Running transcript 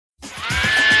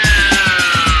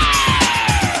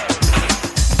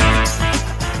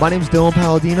My name's Dylan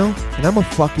Palladino, and I'm a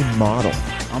fucking model.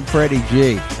 I'm Freddie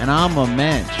G, and I'm a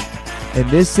mensch. And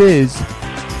this is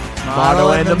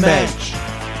Model and the Mensch.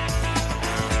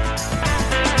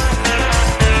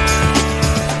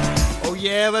 Oh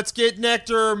yeah, let's get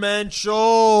nectar,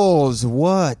 menschels.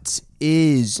 What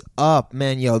is up,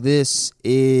 man? Yo, this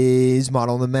is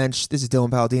Model and the Mensch. This is Dylan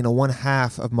Palladino, one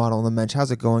half of Model and the Mensch. How's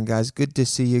it going, guys? Good to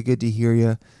see you. Good to hear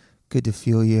you. Good to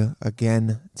feel you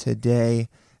again today.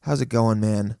 How's it going,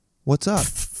 man? What's up?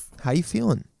 How you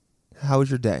feeling? How was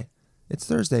your day? It's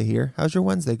Thursday here. How's your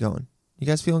Wednesday going? You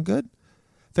guys feeling good?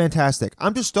 Fantastic.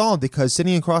 I'm just stalled because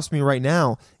sitting across from me right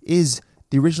now is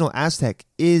the original Aztec,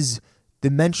 is the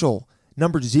Menschel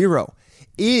number 0,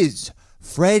 is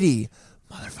Freddie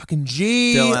motherfucking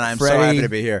G. Dylan, I'm so happy to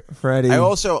be here. Freddie.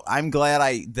 I'm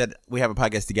glad that we have a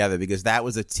podcast together because that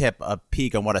was a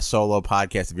peek on what a solo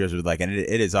podcast of yours would like, and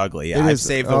it is ugly. Yeah, I've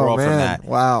saved the world from that.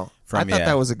 Wow. I thought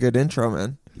that was a good intro,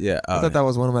 man. Yeah. I thought that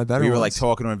was one of my better ones. We were like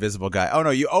talking to an invisible guy. Oh, no,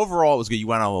 you overall it was good. You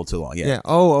went on a little too long. Yeah. Yeah.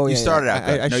 Oh, you yeah. started out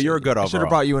good. No, you were good overall. I should have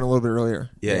brought you in a little bit earlier.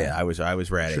 Yeah. I was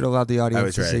ready. Should have allowed the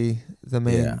audience to see the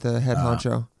head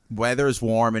honcho. Weather is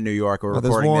warm in New York. We're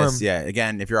recording this. Yeah.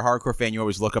 Again, if you're a hardcore fan, you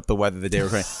always look up the weather the day we're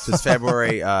recording. So it's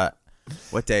February.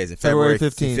 What day is it? February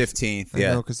 15th. 15th. I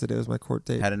Yeah. know, because today was my court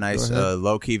date. Had a nice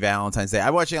low-key Valentine's Day.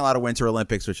 I'm watching a lot of Winter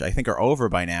Olympics, which I think are over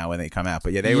by now when they come out.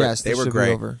 But yeah, they were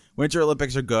great. Winter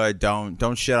Olympics are good.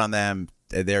 Don't shit on them.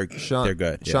 They're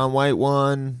good. Yeah. Shaun White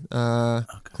won.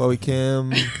 Chloe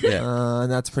Kim.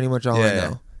 And that's pretty much all I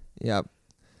know. Yep.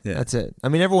 Yeah. That's it. I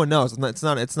mean, everyone knows. It's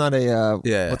not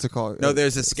a what's it called? No,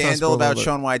 there's a scandal about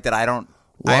Shaun White that I haven't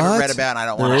read about and I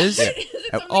don't want to. Is it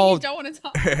something you don't want to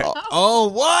talk about? Oh,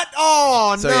 what?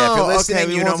 Oh, no. So yeah, if you're listening,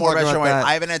 okay, you know more about Shaun White.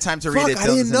 I haven't had time to read it. I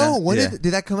didn't know. When did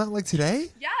that come out, like today?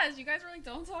 Yes, you guys were like,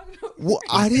 don't talk about it. Well,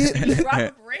 I didn't.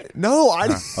 No, I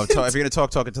didn't. If you're going to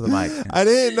talk it to the mic. I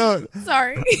didn't know.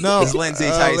 Sorry. No. It's Lindsay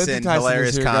Tyson,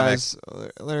 hilarious here, comic. Guys.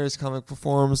 Hilarious comic,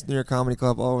 performs New York Comedy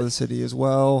Club all over the city as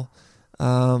well.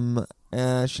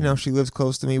 She lives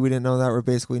close to me. We didn't know that. We're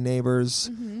basically neighbors.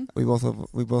 Mm-hmm.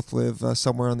 We both live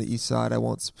somewhere on the east side. I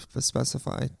won't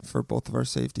specify for both of our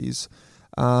safeties.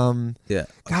 Yeah.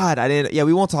 God, I didn't. Yeah,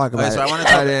 we won't talk about it. So I want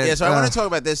to talk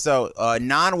about this though.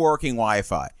 Non-working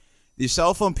Wi-Fi. Your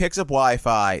cell phone picks up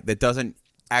Wi-Fi that doesn't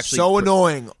actually. So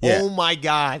annoying. Yeah. Oh my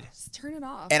God. Just turn it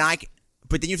off.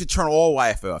 But then you have to turn all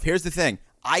Wi-Fi off. Here's the thing.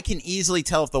 I can easily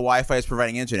tell if the Wi-Fi is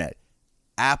providing internet.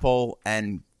 Apple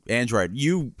and Android.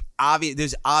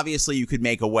 Obviously you could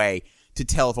make a way to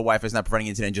tell if a Wi-Fi is not providing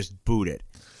internet and just boot it.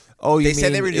 Oh, they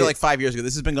said they were going to do it like 5 years ago.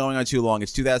 This has been going on too long.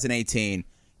 It's 2018.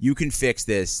 You can fix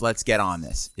this. Let's get on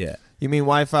this. Yeah. You mean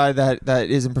Wi-Fi that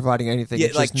isn't providing anything? Yeah,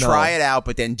 it's like just try it out,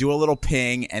 but then do a little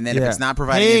ping, and then if it's not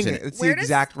providing internet, it's the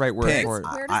exact right word for it.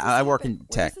 I work in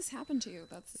tech. Where does this happen to you?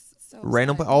 That's so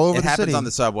random sad. all over it the happens city. on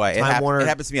the subway. It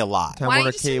happens to me a lot. Time Why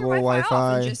Warner don't you cable, turn your Wi-Fi off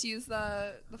Wi-Fi. and just use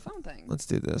the phone thing? Let's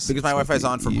do this. Because my Wi-Fi is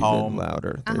on from home.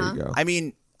 Louder. There you go. I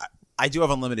mean, I do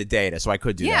have unlimited data, so I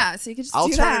could do that. Yeah, so you could just I'll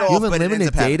do turn that. it off. You have but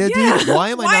unlimited data, dude? Yeah. Why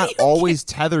am I Why not do you always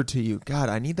tethered to you? God,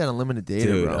 I need that unlimited data,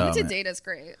 Dude, bro. Unlimited data is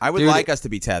great. I would like us to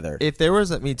be tethered. If there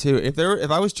was me too. If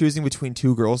I was choosing between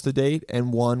two girls to date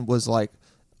and one was like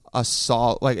a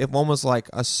solid, like if one was like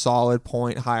a solid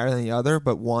point higher than the other,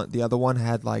 but the other one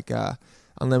had like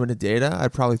unlimited data,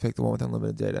 I'd probably pick the one with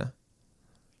unlimited data.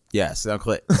 Yes, yeah,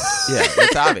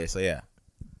 it's obviously, yeah.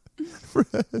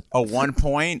 1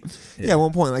 point? Yeah,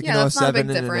 1 point. Like, that's a 7 not a big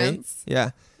and an 8. difference.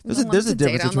 Yeah. There's a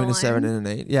difference between a 7 and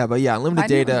an 8. Yeah, but yeah, unlimited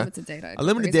data.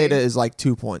 Unlimited data is like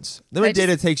 2 points. Limited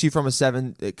data takes you from a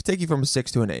 7. It could take you from a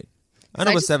 6 to an 8. I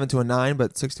know a 7 to a 9,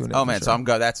 but 6 to an 8. Oh man, sure. So I'm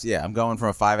going from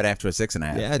a 5.5 to a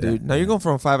 6.5. Yeah, dude. Now you're going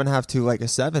from a 5.5 to like a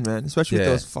 7, man. Especially with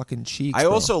those fucking cheeks. I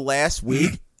also last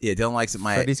week. Yeah, Dylan likes it.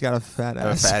 Freddie's got a fat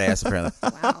ass. A fat ass, apparently.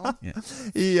 Wow.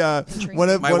 Yeah.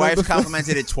 My wife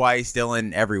complimented it twice,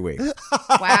 Dylan, every week.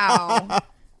 Wow.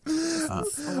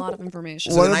 That's a lot of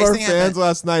information. One of our fans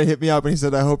last night hit me up and he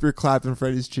said, "I hope you're clapping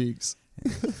Freddie's cheeks."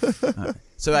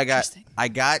 So I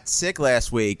got sick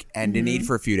last week and didn't eat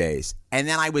for a few days. And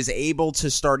then I was able to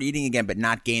start eating again but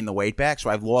not gain the weight back. So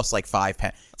I've lost like 5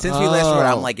 pounds. Since we last recorded,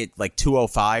 I'm like at like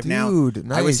 205 now. Dude,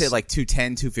 nice. I was at like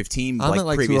 210, 215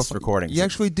 like previous recordings. You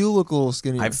actually do look a little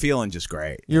skinnier. I'm feeling just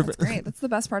great. That's great. That's the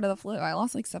best part of the flu. I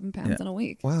lost like 7 pounds in a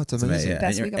week. Wow, it's amazing.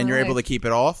 And you're able to keep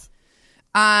it off?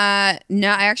 No, I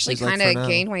actually It's like kind for of now.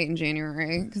 gained weight in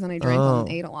January because then I drank and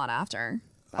ate a lot after.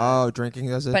 Drinking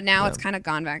does it? But now it's kind of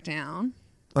gone back down.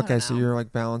 Okay, so you're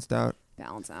like balanced out.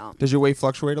 Balance out. Does your weight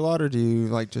fluctuate a lot, or do you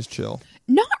like just chill?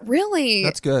 Not really.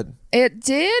 That's good. It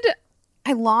did.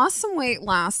 I lost some weight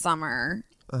last summer.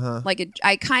 Like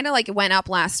I kind of like went up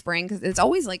last spring because it's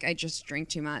always like I just drink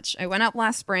too much. I went up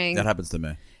last spring. That happens to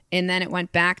me. And then it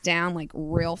went back down like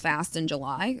real fast in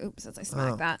July. Oops, as I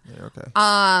smacked that. Yeah, okay.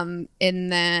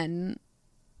 And then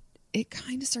it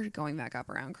kind of started going back up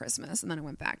around Christmas, and then it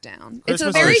went back down. Christmas, it's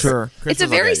a very, sure. it's a Christmas,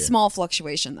 very I'll get you. small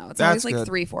fluctuation though. It's That's always like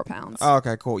good. 3-4 pounds. Oh,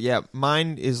 okay, cool. Yeah,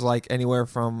 mine is like anywhere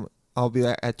from I'll be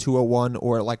at 201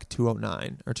 or like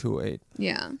 209 or 208,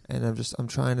 Yeah, and I'm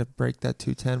trying to break that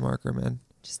 210 marker, man.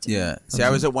 just do Yeah. See, I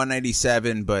was at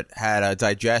 197, but had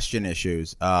digestion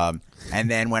issues, and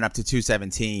then went up to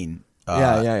 217.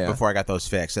 Yeah. Before I got those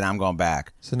fixed, and I'm going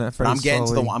back. So now But I'm getting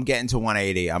slowly, I'm getting to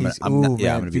 180. I'm he's- I'm ooh, not- man,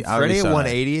 yeah, I'm gonna be. dude, I'm gonna be Freddie at so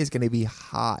 180 is gonna be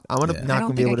hot. I'm gonna Yeah. not I gonna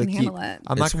don't be able think to I can keep. handle it.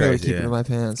 I'm not It's gonna be able to crazy, keep it yeah. in my It's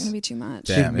pants. gonna be too much.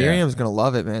 Dude, Damn, yeah. Miriam's gonna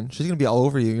love it, man. She's gonna be all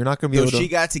over you. You're not gonna be Yo, able to. she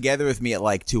got together with me at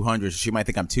like 200. So she might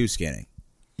think I'm too skinny.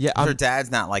 Yeah, Her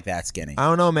dad's not like that skinny. I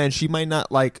don't know, man. She might not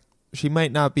like. She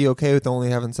might not be okay with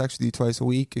only having sex with you twice a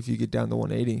week if you get down to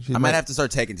 180. She I might have to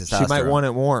start taking testosterone. She might want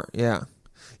it more. Yeah.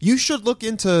 You should look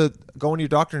into going to your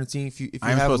doctor and seeing if you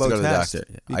I'm have supposed low to go to the test. doctor.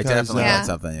 I Because, definitely Yeah. had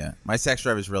something. Yeah, my sex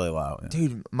drive is really low. Yeah.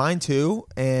 Dude, mine too.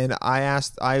 And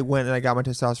I went and I got my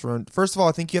testosterone. First of all,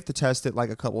 I think you have to test it like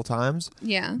a couple times.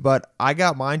 Yeah. But I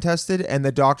got mine tested and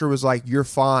the doctor was like, "You're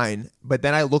fine." But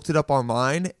then I looked it up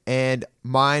online and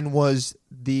mine was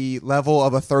the level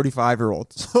of a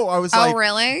 35-year-old. So I was Oh, like,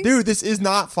 really? "Dude, this is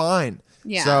not fine."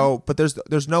 Yeah. So, but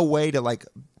there's no way to like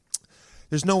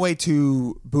there's no way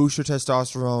to boost your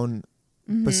testosterone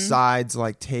besides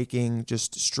like taking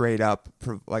just straight up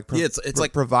Yeah, it's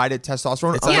like- provided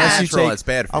testosterone It's like unless you natural, take it's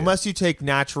bad for you. unless you take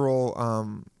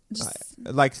natural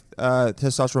like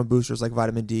testosterone boosters like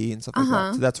vitamin D and stuff like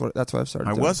that. So that's what I've started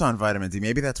I doing. was on vitamin D.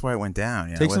 Maybe that's why it went down.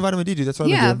 Yeah, Take some vitamin D, dude. That's what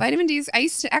I've Yeah, been doing. vitamin D. I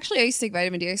used to take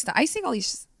vitamin D. I used to take all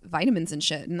these vitamins and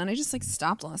shit, and then I just like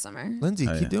stopped last summer. Lindsay,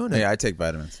 Oh, keep yeah. doing it. Yeah, I take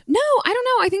vitamins. No, I don't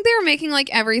know. I think they were making like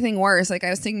everything worse. Like I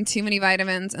was taking too many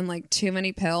vitamins and like too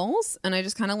many pills, and I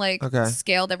just kind of like Okay.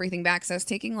 scaled everything back. So I was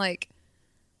taking like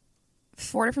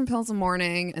 4 different pills a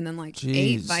morning, and then like Jeez.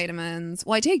 8 vitamins.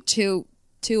 Well, I take two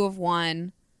of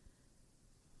one.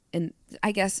 And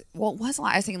I guess, well, it was a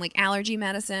lot. I was taking like allergy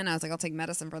medicine. I was like, I'll take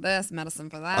medicine for this, medicine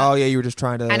for that. Oh yeah, you were just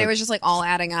trying to and it was just like all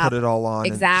adding up. put it all on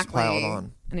Exactly. and just pile it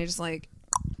on. And I just like,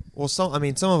 Well, some of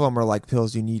them are like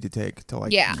pills you need to take to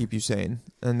like Yeah. keep you sane,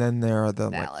 and then there are the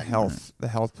like Valid. the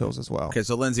health pills as well. Okay,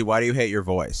 so Lindsay, why do you hate your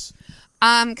voice?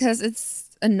 because it's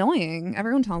annoying.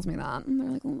 Everyone tells me that. And they're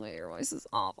like, oh, your voice is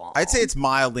awful. I'd say it's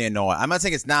mildly annoying. I'm not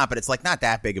saying it's not, but it's like not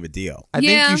that big of a deal. I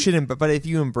think Yeah. you should, but if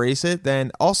you embrace it,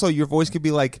 then also your voice could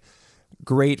be like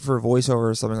great for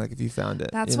voiceover or something. Like if you found it,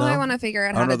 That's you what know? I want to figure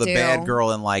out I how don't know to the do. bad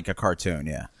girl in like a cartoon.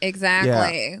 Yeah,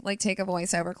 Exactly. Like take a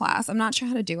voiceover class. I'm not sure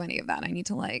how to do any of that. I need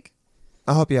to like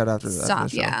I'll help you out after that.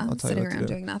 stop. Yeah, sitting around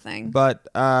doing nothing. But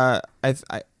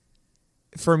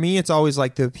for me, it's always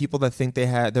like the people that think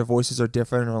their voices are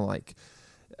different or like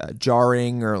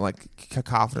jarring or like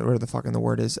cacophony, whatever the fucking the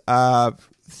word is.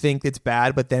 Think it's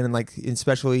bad, but then like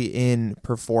especially in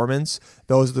performance,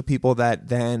 those are the people that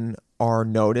then are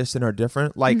noticed and are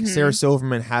different. Like Sarah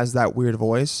Silverman has that weird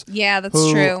voice. Yeah, that's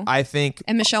who true. I think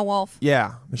And Michelle Wolf.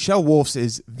 yeah, Michelle Wolf's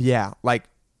is like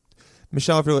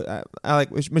Michelle. If you're, I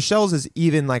like Michelle's is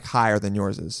even like higher than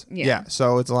yours is. Yeah.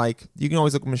 So it's like you can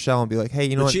always look at Michelle and be like, hey,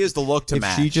 you know but what? she has the look to if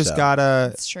match. she just so. got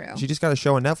That's true. she just got a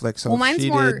show on Netflix. So Well, if mine's she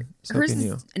more. did, so Hers can is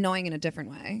you. annoying in a different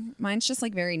way. Mine's just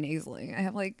like very nasally. I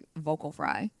have like vocal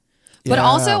fry. But Yeah.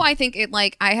 also, I think it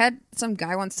like I had some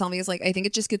guy once tell me he's like I think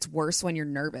it just gets worse when you're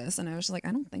nervous, and I was just like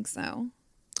I don't think so.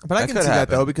 But I That can could see that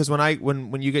happen. though because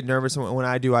when you get nervous and when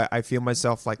I do, I feel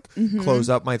myself like close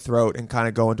up my throat and kind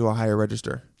of go into a higher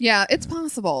register. Yeah, it's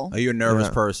possible. Are you a nervous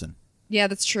Yeah. person? Yeah,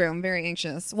 that's true. I'm very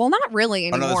anxious. Well, not really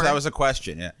Oh anymore. no, that was a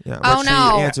question. Yeah. Yeah. Oh but she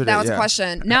no, answered that it, was a yeah.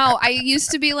 question. No, I used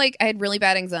to be like I had really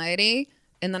bad anxiety,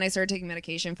 and then I started taking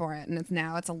medication for it, and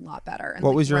it's a lot better. And, What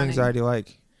like, was your running. anxiety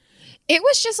like? It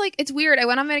was just like it's weird. I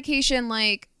went on medication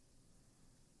like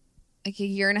a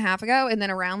year and a half ago, and then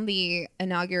around the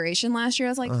inauguration last year,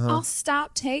 I was like, I'll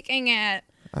stop taking it.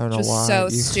 I don't know Just why. so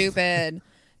You- stupid.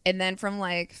 And then from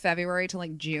like February to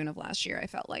like June of last year, I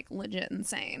felt like legit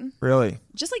insane. Really,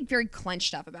 Just like very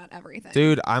clenched up about everything.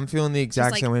 dude, I'm feeling the just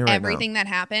exact like same way right everything that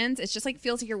happens, it's just like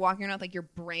feels like you're walking around with like your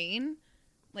brain.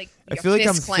 Like I your feel like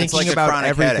I'm fist clenched. It's like thinking a about chronic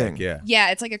everything. headache. Yeah.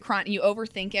 Yeah, it's like a chronic. You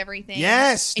overthink everything.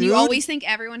 Yes, and you dude. always think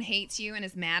everyone hates you and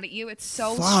is mad at you. It's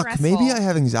so Fuck, stressful. maybe I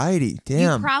have anxiety.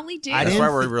 Damn. You probably do. I That's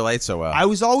didn't why we relate so well. I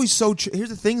was always so. Here's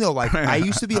the thing, though. Like, I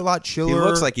used to be a lot chiller.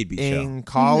 looks like he'd be chill. in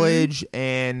college,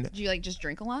 and Do you like just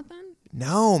drink a lot then?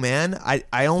 no, man, I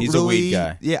don't He's a really. weed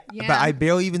guy. Yeah, Yeah. but I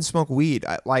barely even smoke weed.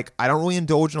 I don't really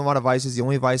indulge in a lot of vices. The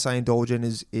only vice I indulge in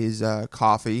is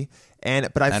coffee,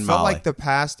 But I And felt Molly. like the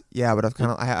past, but I've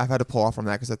I've had to pull off from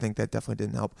that because I think that definitely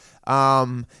didn't help.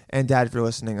 And Dad, if you're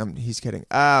listening, he's kidding.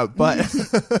 But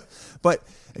but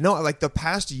no, like the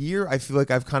past year, I feel like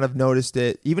I've kind of noticed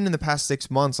it, even in the past 6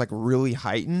 months, like really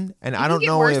heightened. And I don't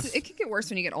know if it could get worse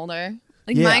when you get older.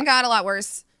 Like Yeah. mine got a lot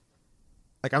worse.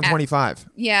 like I'm 25.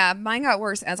 Yeah, mine got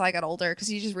worse as I got older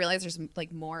because you just realize there's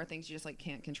like more things you just like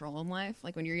can't control in life.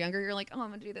 Like when you're younger, you're like, oh, I'm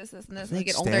gonna do this, and this, and you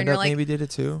get older, and you're Stand-up like, maybe did it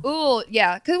too. ooh,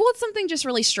 yeah, because it's something just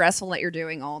really stressful that you're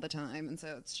doing all the time, and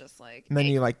so it's just like, And then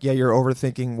you're like, you're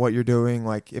overthinking what you're doing,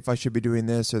 like if I should be doing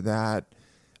this or that,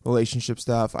 relationship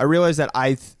stuff. I realize that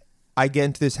I get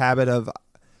into this habit of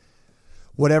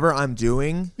whatever I'm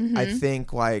doing, I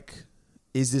think like,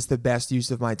 is this the best use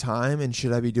of my time and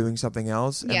should I be doing something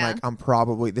else? And Yeah.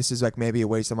 like, this is like maybe a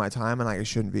waste of my time and like I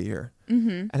shouldn't be here.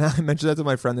 And I mentioned that to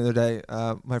my friend the other day.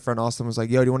 My friend Austin was like,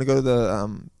 yo, do you want to go to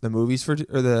the movies or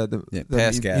the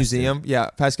Past Gas, museum? Yeah,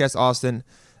 Past Gas Austin.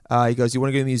 He goes, you want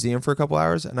to go to the museum for a couple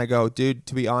hours? And I go, dude,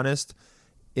 to be honest,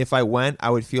 if I went, I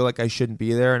would feel like I shouldn't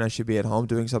be there and I should be at home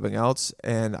doing something else.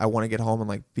 And I want to get home and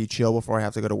like be chill before I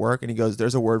have to go to work. And he goes,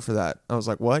 there's a word for that. I was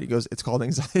like, what? He goes, it's called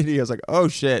anxiety. I was like, oh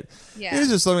shit. Yeah.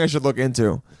 This is something I should look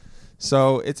into.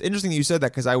 So it's interesting that you said that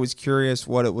because I was curious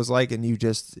what it was like and you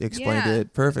just explained Yeah.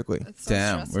 it perfectly. it's so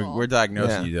Damn, stressful. we're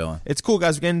diagnosing Yeah. you, Dylan. It's cool,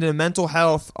 guys. We're getting into mental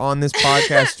health on this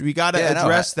podcast. We got to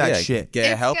address that shit. Get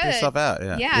It's help good. yourself out.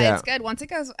 Yeah. Yeah, it's good. Once it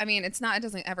goes, I mean, it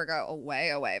doesn't ever go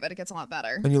away, but it gets a lot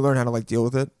better. And you learn how to like deal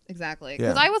with it. Exactly. Yeah.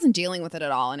 Because I wasn't dealing with it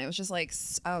at all. And it was just like,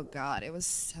 oh God, it was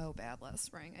so bad last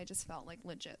spring. I just felt like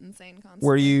legit insane constantly.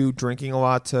 Were you drinking a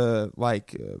lot to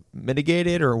like mitigate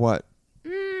it or what?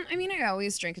 I mean, I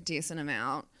always drink a decent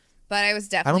amount, but I was I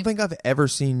definitely don't think I've ever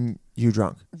seen you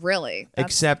drunk. really.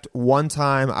 Except one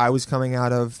time I was coming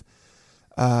out of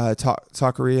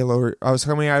Taqueria I was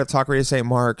coming out of Taqueria St.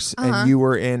 Mark's and you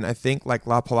were in, I think, like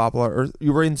La Palapa, or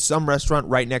you were in some restaurant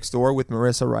right next door with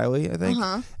Marissa Riley, I think.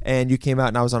 And you came out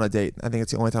and I was on a date. I think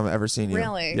it's the only time I've ever seen you.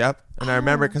 Really? Yep. And I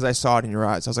remember because I saw it in your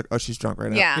eyes. I was like, oh, she's drunk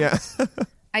right now. Yeah. Yeah.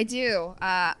 I do.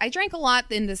 I drank a lot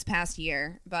in this past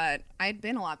year, but I'd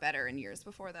been a lot better in years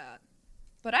before that.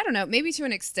 But I don't know, maybe to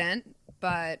an extent,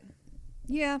 but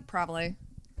yeah, probably.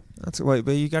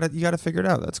 But you gotta figure it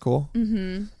out. That's cool.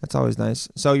 Mm-hmm. That's always nice.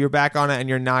 So you're back on it, and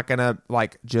you're not gonna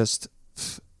like just.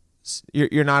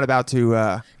 You're not about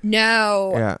to.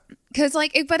 No. Yeah. Because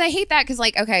but I hate that because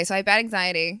okay, so I had bad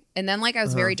anxiety, and then I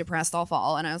was very depressed all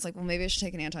fall, and I was like, well, maybe I should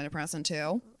take an antidepressant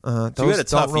too. Those So you had a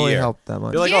tough don't really year. help that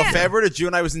much. You're like, Yeah. oh, February to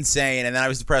June I was insane, and then I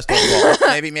was depressed all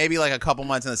fall. maybe like a couple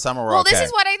months in the summer were Well, okay. this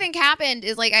is what I think happened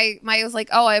is I was like,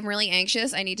 oh, I'm really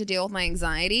anxious. I need to deal with my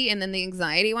anxiety. And then the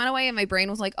anxiety went away and my brain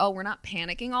was like, oh, we're not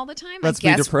panicking all the time. Let's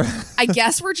be depressed. I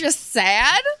guess we're just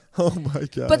sad. Oh my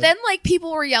god. But then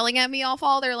people were yelling at me all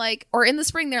fall. They're like, or in the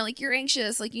spring, they're like, you're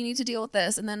anxious. Like you need to deal with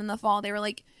this. And then in the fall, they were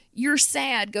like, you're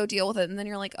sad. Go deal with it. And then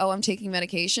you're like, oh, I'm taking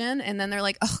medication. And then they're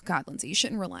like, oh God, Lindsay, you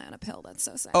shouldn't rely on a pill. That's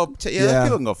so sad. Yeah.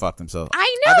 People can go fuck themselves.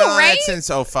 I I've know, been on right? that since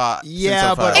 05. Yeah, since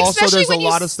 05. but also Especially there's a when you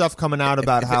lot s- of stuff coming out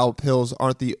about how pills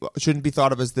shouldn't be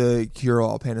thought of as the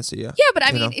cure-all panacea. Yeah, but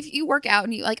I mean, know? if you work out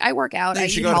and I work out, you I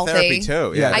should eat go healthy. to therapy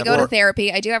too. Yeah, Yeah, I go to or-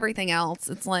 therapy. I do everything else.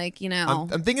 It's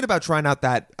I'm thinking about trying out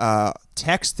that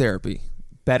text therapy,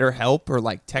 BetterHelp or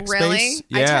like text really? based.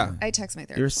 Yeah. I text my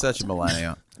therapist. You're all such the a time.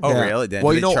 millennial. Oh, Yeah. really? Then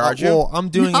Well, do you they know, charge you? well, I'm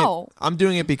doing No. it. I'm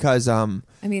doing it because I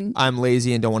mean, I'm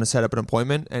lazy and don't want to set up an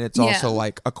appointment, and it's Yeah. also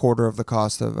like a quarter of the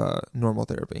cost of normal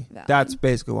therapy. Valid. That's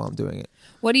basically why I'm doing it.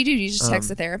 what do? You just text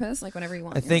the therapist whenever you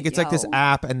want? I You're think it's like this "Yo."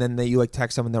 app, and then you like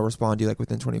text them, and they'll respond to you like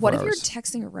within 24 What if hours. you're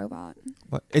texting a robot?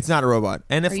 But it's not a robot,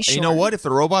 and if Are you you know sure? what, if the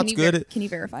robot's good, Can you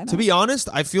verify that? to be honest,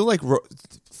 I feel like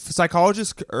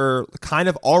psychologists are kind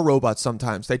of all robots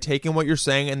sometimes. They take in what you're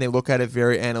saying and they look at it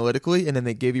very analytically, and then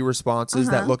they give you responses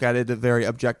that look at it a very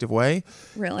objective way.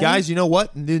 Really? Guys, you know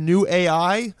what? The new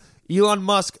AI, Elon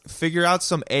Musk, figure out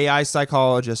some AI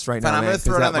psychologists right Fine, now. I'm man, going to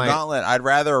throw 'cause it on that the might- gauntlet. I'd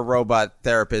rather a robot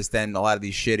therapist than a lot of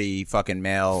these shitty fucking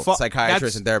male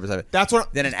psychiatrists and therapists. That's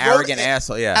what. Than an throw arrogant it-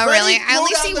 asshole. Oh, Yeah. really? Freddie, I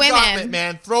only throw down see the women. gauntlet,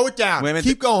 man. Throw it down. Women-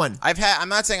 Keep going. I'm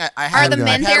not saying I Are have. the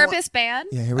men I've had therapists bad?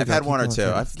 Yeah, here we I've go. had Keep one or going, two.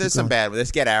 Freddie. Keep There's some going.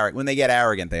 bad. When they get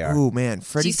arrogant, they are. Ooh, man, Do you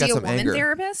Freddie's see got a some woman anger.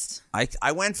 therapist?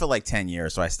 I went for like 10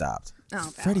 years, so I stopped. Oh,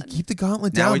 valid. Freddie, keep the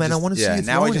gauntlet Now down, we man. just, I want to see you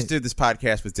now we throwing just it. do this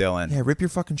podcast with Dylan. Yeah, rip your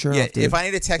fucking shirt Yeah, off, dude. if I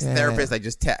need to text Yeah. a therapist, I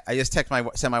just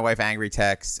send my wife angry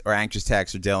texts or anxious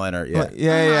texts or Dylan or Well,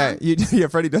 yeah. Yeah,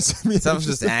 Freddie does send me. Someone's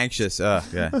just anxious. Yeah.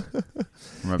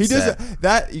 I'm He does upset.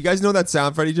 that. You guys know that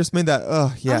sound? Freddie just made that.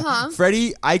 Yeah. Uh-huh.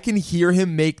 Freddie, I can hear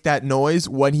him make that noise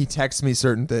when he texts me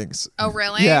certain things. Oh,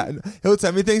 really? Yeah, he'll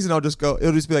tell me things, and I'll just go.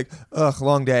 It'll just be like, "Ugh,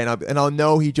 long day," and I'll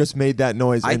know he just made that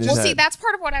noise in his Well, head. see, that's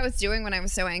part of what I was doing when I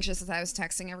was so anxious. Is I was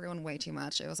texting everyone way too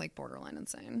much. It was like borderline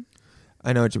insane.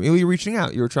 I know what you mean. You're reaching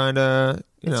out. You were trying to,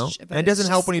 But and it doesn't it's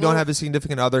help just when you don't have a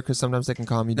significant other because sometimes they can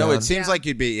calm you down. No, it seems Yeah. like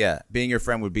you'd be being your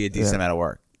friend would be a decent amount of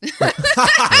work.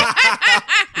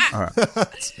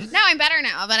 No, I'm better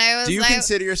now. But I was. Do you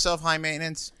consider yourself high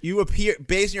maintenance? You appear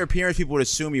based on your appearance, people would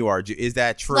assume you are. Is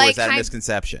that true? Or is that a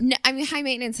misconception? No, I mean high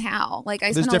maintenance. How? Like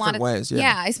I There's spend a lot different of ways,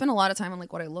 yeah. I spend a lot of time on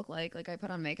like what I look like. Like I put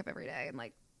on makeup every day and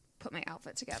like put my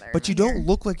outfit together. But you and my hair. don't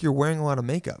look like you're wearing a lot of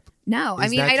makeup. No, I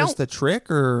Is mean that I just don't. a trick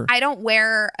or? I don't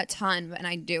wear a ton, and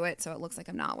I do it so it looks like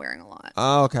I'm not wearing a lot.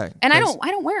 Oh, okay. And I 'Cause-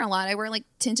 don't wear a lot. I wear like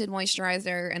tinted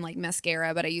moisturizer and like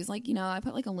mascara, but I use like I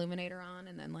put like illuminator on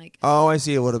and then like Oh, I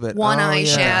see a little bit. one Oh,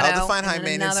 eyeshadow, yeah. I'll define and high then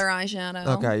maintenance. another eyeshadow.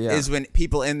 Okay, yeah. Is when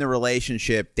people in the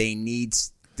relationship the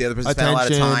other person spend a lot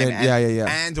of Attention time, and-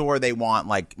 yeah. and or they want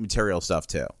like material stuff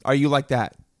too. Are you like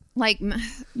that? Like, no,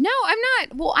 I'm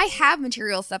not. Well, I have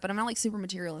material stuff, but I'm not like super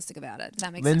materialistic about it. If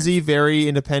that makes Lindsay, sense. very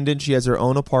independent. She has her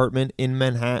own apartment in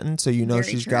Manhattan, so you know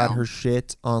Very she's true. got her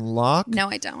shit on lock. No,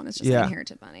 I don't. It's just Yeah. an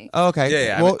inherited money. Oh, okay.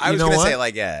 Yeah. Well, I was you know gonna what? say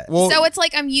like Well, So it's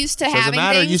like I'm used to doesn't having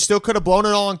matter. things. You still could have blown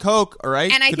it all on coke, all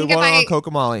right? And I could have think blown if it on I- coke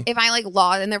and Molly. if I like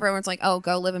lost and everyone's like, "Oh,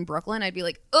 go live in Brooklyn," I'd be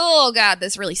like, "Oh God,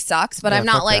 this really sucks." But Yeah, I'm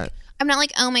not fuck like that. I'm not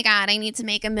like, "Oh my God, I need to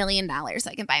make $1 million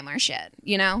so I can buy more shit."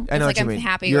 You know? I know it's like what you I'm mean.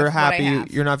 happy. You're with happy. What I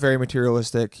have. You're not very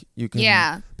materialistic. You can.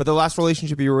 Yeah. But the last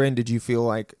relationship you were in, did you feel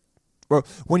like, well,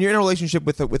 when you're in a relationship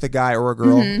with a guy or a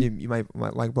girl, Mm-hmm. you might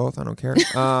like both. I don't care.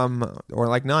 Or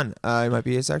like none. You might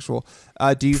be asexual.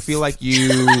 Do you feel like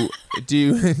you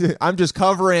do? I'm just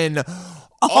covering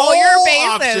all your bases.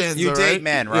 options, you all date right?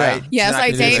 men, right? Yeah. Yes, You're not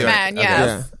I gonna date do it. men, Okay. yes.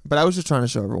 Yeah. But I was just trying to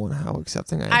show everyone how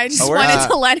accepting I am. I just we're- wanted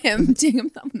to let him dig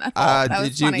himself in that hole. That was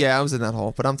did you? funny. Yeah, I was in that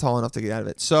hole, but I'm tall enough to get out of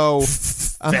it. So,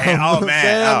 Man, oh man,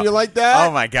 Damn, oh. you like that?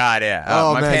 Oh my god, yeah.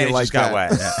 Oh, my man, you panties like just got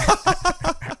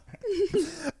that.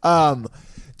 wet.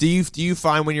 Do you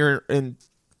find when you're in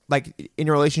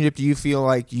your relationship, do you feel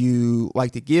like you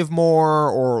like to give more,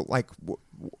 or like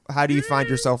how do you find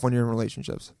yourself when you're in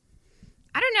relationships?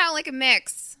 I don't know, like a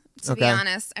mix. To be Okay.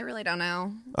 honest, I really don't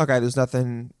know. Okay, there's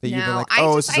nothing that you've been No, like, I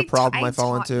oh, just- this is a problem I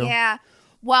fall talk- into. Yeah.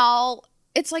 Well,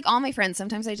 it's like all my friends.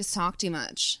 Sometimes I just talk too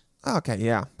much. Okay,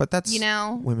 yeah, but that's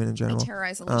women in I general.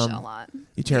 terrorize Alicia a lot.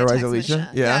 You terrorize I text Alicia?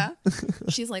 Yeah.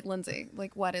 She's like, Lindsay,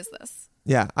 like, what is this?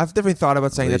 Yeah, I've definitely thought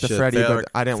about saying that to Freddie, but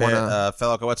I didn't want to.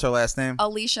 Felica, what's her last name?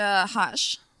 Alicia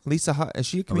Hush. Lisa, is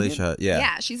she a comedian? Alicia. Yeah.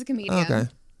 Yeah, she's a comedian. Okay.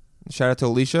 Shout out to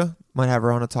Alicia. Might have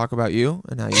her on to talk about you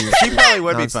and how you. She probably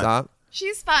would be fun. nonstop.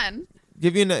 She's fun.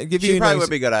 Give you She a probably nice- would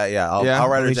be good at. Yeah, I'll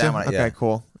write her Alicia? down. Okay, Yeah.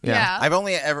 cool. Yeah. Yeah. I've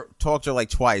only ever talked to her like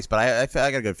twice, but I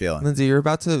got a good feeling. Lindsay, you're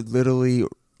about to literally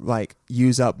like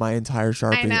use up my entire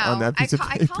Sharpie I know. on that piece of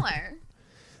I paper. call her.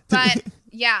 But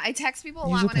yeah, I text people a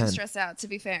Use lot a when I'm pen. stressed out, to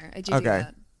be fair. I do Okay.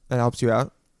 that. That helps you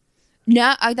out.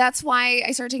 No, that's why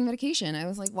I started taking medication. I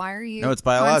was like, why are you No, it's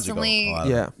biological. constantly A lot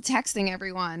of it. Yeah. texting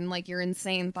everyone like your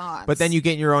insane thoughts? But then you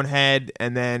get in your own head,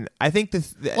 and then I think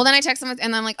Well, then I text them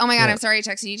and I'm like, oh my God, Yeah. I'm sorry I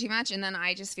texted you too much. And then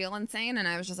I just feel insane. And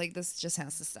I was just like, this just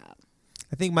has to stop.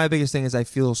 I think my biggest thing is I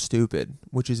feel stupid,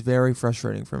 which is very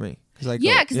frustrating for me.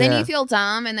 Yeah, because then you feel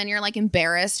dumb and then you're like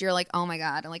embarrassed. You're like, oh my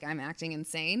God, like I'm acting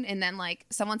insane. And then like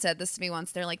someone said this to me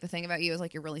once. They're like, the thing about you is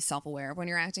like you're really self-aware of when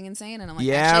you're acting insane. And I'm like,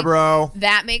 yeah, actually, bro.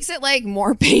 that makes it like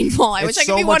more painful. I wish It's I could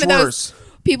so be one much of those worse.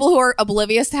 people who are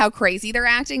oblivious to how crazy they're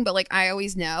acting, but like I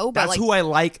always know. But That's like, who I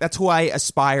like. That's who I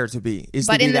aspire to be. Is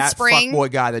But to be in the that spring-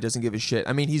 fuckboy guy that doesn't give a shit.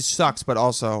 I mean, he sucks, but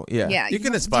also, yeah. yeah, You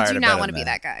can aspire You do to not better want to than be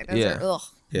that. that guy. Those Yeah. are, ugh.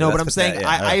 Yeah, No, but that's I'm saying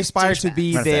pathetic. Yeah, I aspire to Douchebag. be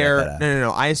I'm gonna there. edit that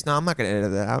out. No. I'm not going to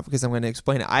edit that out because I'm going to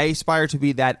explain it. I aspire to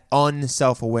be that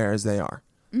unself-aware as they are.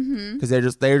 Because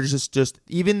they're just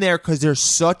even there because they're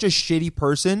such a shitty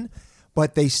person,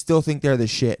 but they still think they're the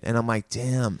shit. And I'm like,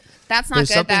 damn. That's not There's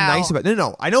good. something though. nice about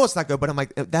no. I know it's not good, but I'm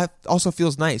like that also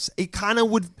feels nice. It kind of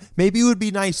would maybe it would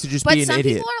be nice to just But be an some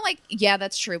idiot. people are like, yeah,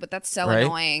 that's true, but that's so Right?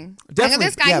 annoying. I Definitely, know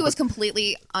this guy yeah, who was but-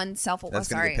 completely unself-aware. That's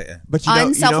gonna Sorry, be But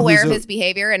unself-aware who's of a- his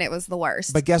behavior, and it was the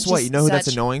worst. But guess what? Just You know who that's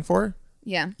such- annoying for?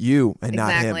 Yeah. You and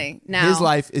not Exactly. him. No. His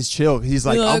life is chill. He's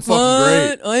like, You're I'm like, fucking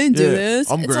 "What? great. I didn't do Yeah,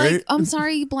 this. I'm It's great. like, I'm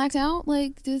sorry you blacked out.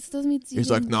 Like, this doesn't mean He's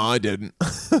like, no, I didn't.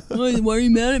 why are you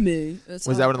mad at me? Was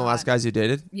that one of the last guys you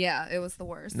dated? Yeah, it was the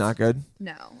worst. Not good.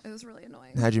 No, it was really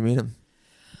annoying. How'd you meet him?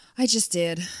 I just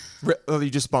did. Oh, you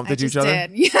just bumped I into just each other?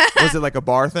 did. Yeah. Was it like a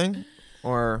bar thing?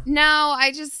 Or No,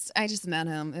 I just met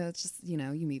him. It's just, you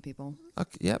meet people.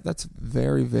 okay, yeah, that's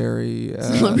very, very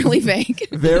Really vague.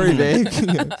 very vague.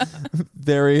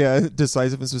 Very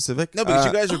decisive and specific. No, because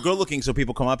you guys are good looking, so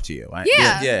people come up to you. Right?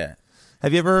 Yeah. Yeah.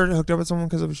 Have you ever hooked up with someone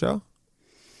because of a show?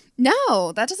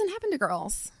 No, that doesn't happen to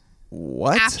girls.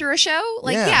 what? after a show.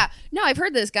 Like, Yeah. yeah. No, I've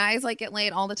heard this. Guys like get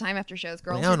laid all the time after shows. I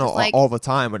Girls don't are know just like. all the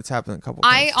time, but it's happened a couple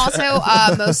I times.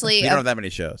 also mostly. You don't have that many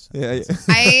shows. yeah.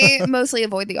 I mostly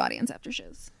avoid the audience after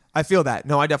shows. I feel that.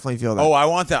 No, I definitely feel that. Oh, I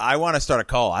want that. I want to start a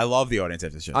call. I love the audience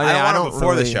after the show. Oh, I yeah, don't I want it don't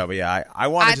before the really- show, but yeah, I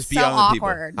want to That's just be so on with people.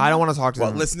 awkward. I don't want to talk to Well,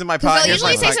 them. listen to my Because podcast. they'll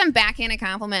usually say my- some backhanded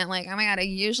compliment like, "Oh my god, I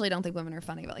usually don't think women are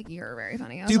funny, but like you're very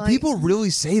funny." I was Dude, like, people really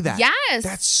say that. Yes.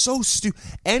 That's so stupid.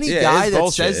 Any Yeah, guy it's that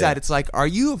bullshit, says yeah. that, it's like, are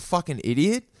you a fucking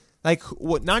idiot? Like,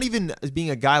 what? Not even as being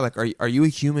a guy. Like, are you a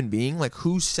human being? Like,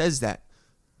 who says that?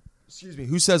 Excuse me.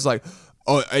 Who says like,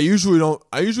 oh, I usually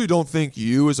don't think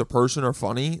you as a person are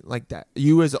funny like that.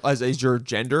 You as your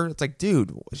gender. It's like,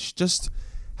 dude, it's just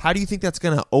how do you think that's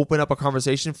gonna open up a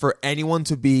conversation for anyone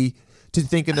to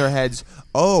think in their heads?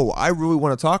 Oh, I really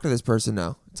want to talk to this person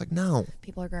now. It's like, no.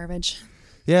 people are garbage.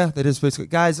 Yeah, that is basically,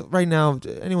 guys. Right now,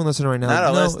 anyone listening right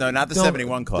now? No, not the don't-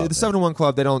 71 Club. The 71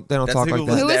 Club. They don't That's talk the like people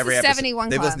that. who listen Who to is every the episode. 71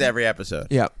 They've Club? listened to every episode.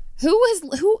 Yeah,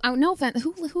 Who? Oh, no offense.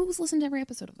 Who's listened to every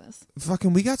episode of this?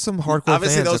 fucking. We got some hardcore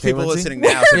Obviously, fans. those okay, people Lindsay? listening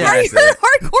now. So Are they're you listening.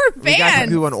 hardcore We got fans?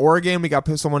 people in Oregon. We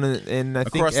got someone in I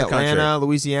think Across the Atlanta, country.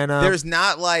 Louisiana. There's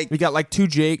not like we got like two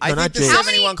Jake. I No, think not the Jake. How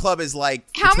 71 Club is like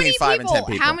How between many 5 people? and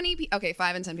 10 people. How many people? Okay,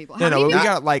 5 and 10 people. No, How many we people?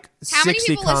 got like How many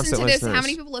 60 people listen constant to this? listeners. How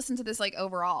many people listen to this like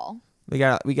overall? We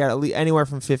got at least anywhere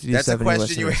from 50 to That's a 70 question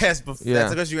listeners. you ask. Before, Yeah.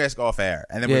 That's a question you ask off air,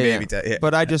 and then Yeah, we yeah. maybe tell. Yeah.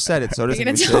 But I just said it, so it You're doesn't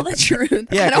gonna be tell shit. the truth.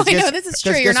 Yeah, How do 'cause I know guess- this is 'cause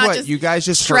true? You're guess not what? just You guys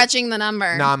just heard- stretching the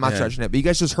number. No, I'm not stretching it. But you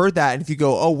guys just heard that, and if you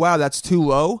go, "Oh wow, that's too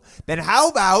low," then how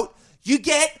about you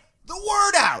get the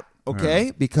word out,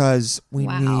 okay? Because we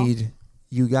Wow. need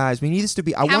you guys. We need this to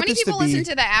be. I How want many this people to be. listen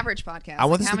to the average podcast? I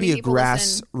want Like, this how to be many a people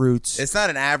listen- grassroots. It's not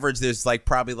an average. There's like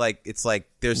probably like it's like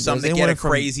there's some that anyone get a from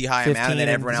crazy high 15 amount, and then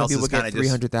and everyone some else is people get kind of just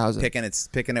 300,000.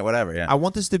 picking it, whatever. Yeah. I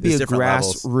want this to be There's a different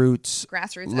levels.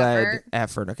 grassroots led effort.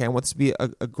 effort. Okay, I want this to be a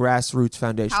grassroots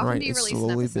foundation. How often right, do you it release an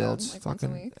slowly episode? builds. Like once a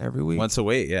fucking week? every week. Once a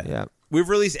week. Yeah. Yeah. We've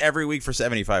released every week for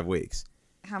 75 weeks,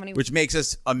 How many? which makes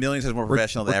us a million times more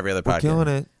professional than every other We're podcast. killing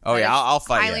it. Oh yeah, I'll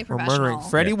fight highly you. We're professional. murdering.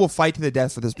 Freddie Yeah. will fight to the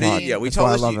death for this pod. Yeah, we That's told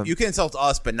why I us love you, him. you can insult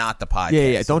us, but not the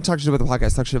podcast. Yeah. Don't talk shit about the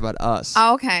podcast. Talk shit about us.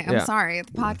 Oh, okay. I'm Yeah. sorry.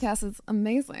 The podcast is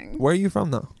amazing. Where are you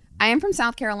from, though? I am from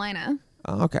South Carolina,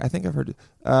 Oh, okay, I think I've heard it.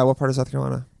 What part of South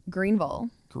Carolina? Greenville.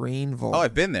 Greenville. Oh,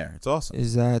 I've been there. It's awesome.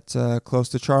 Is that close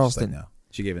to Just like, Charleston? no.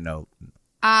 She gave a no.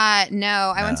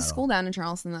 No, I went to No. school down in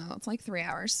Charleston though. It's like 3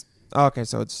 hours. Oh, okay,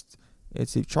 so it's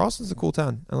Charleston's a cool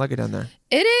town. I like it down there.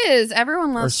 It is.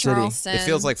 Everyone loves city. Charleston. It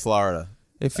feels like Florida.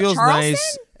 It feels Charleston?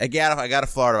 nice. I got to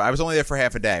Florida. I was only there for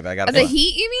half a day, but I got to. the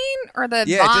heat. You mean, or the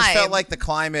Yeah, vibe? it just felt like the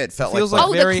climate felt Feels like. like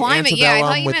Oh, the very climate, yeah, I antebellum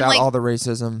thought you meant, without like- all the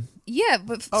racism. Yeah,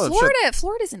 but Oh,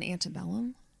 Florida's an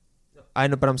antebellum. I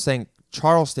know, but I'm saying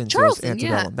Charleston feels Charleston,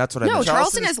 antebellum. yeah. That's what I No, meant.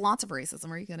 Charleston Charleston has lots of racism.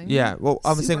 Are you kidding? me? Yeah, well,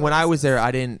 I'm Super saying when I was racist. there,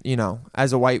 I didn't,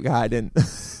 as a white guy, I didn't,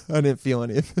 I didn't feel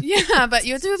any of it. Yeah, but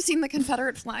you do have seen the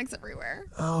Confederate flags everywhere.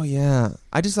 Oh yeah,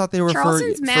 I just thought they were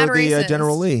Charleston's for mad the racist.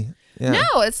 General Lee. Yeah,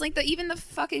 No, it's like even the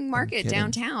fucking market kidding.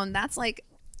 downtown. That's like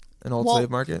an old slave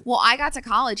market. Well, I got to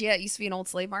college. Yeah, it used to be an old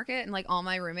slave market, and like all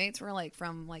my roommates were like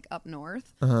from like up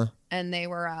north, and they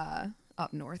were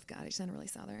up north. God, I sounded really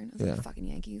southern. It was Yeah. like fucking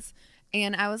Yankees.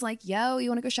 And I was like, "Yo, you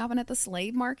want to go shopping at the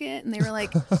slave market?" And they were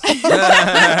like, and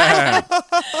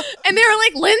they were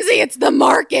like, "Lindsay, it's the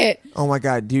market." Oh my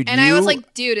god, dude! And you, I was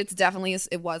like, "Dude, it's definitely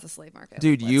it was a slave market."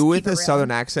 dude, Let's you with keep it a real.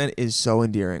 southern accent is so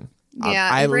endearing. Yeah,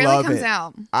 I it really love comes it.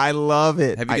 out. I love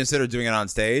it. Have you I- considered doing it on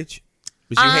stage?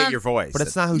 Because you hate your voice. but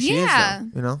it's not who she Yeah. is,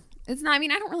 though. It's not. I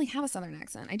mean, I don't really have a southern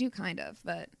accent. I do kind of,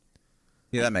 but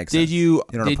Yeah, that makes sense. Did you? You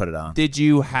don't want did, to put it on. Did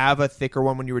you have a thicker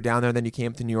one when you were down there? Then you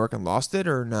came to New York and lost it,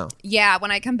 or no? yeah,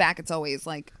 when I come back, it's always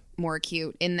like more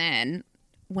acute, and then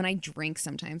when I drink,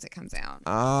 sometimes it comes out.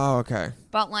 Oh, okay,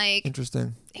 But like,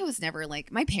 interesting. it was never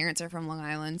like my parents are from Long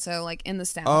Island, so like in the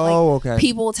South, Oh, like, okay.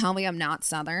 people will tell me I'm not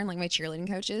Southern. Like my cheerleading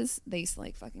coaches, they used to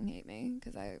like fucking hate me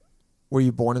because Were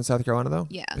you born in South Carolina though?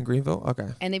 Yeah. in Greenville. Okay.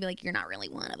 and they'd be like, "You're not really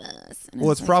one of us." And Well,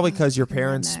 was it's like, probably "Oh, because your fucking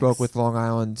parents rednecks." spoke with Long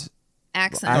Island.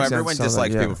 accent. No, accent everyone southern,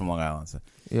 dislikes yeah. people from Long Island. So.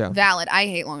 Yeah. Valid. I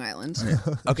hate Long Island.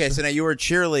 Okay, so now you were a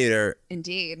cheerleader,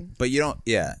 Indeed, but you don't.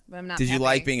 Yeah. but I'm not. Did you happy.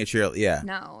 like being a cheerleader? Yeah.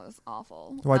 No, it was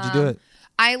awful. Why'd you do it?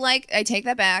 I take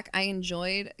that back. I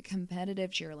enjoyed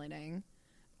competitive cheerleading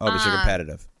Oh, but you're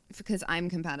competitive. because I'm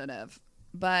competitive.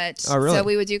 But Oh, really? so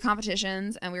we would do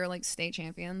competitions and we were like state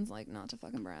champions, like not to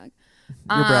fucking brag.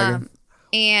 You're bragging.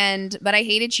 But I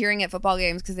hated cheering at football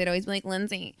games because they'd always be like,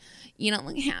 Lindsay, you don't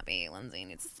look happy. Lindsay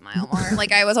needs to smile more.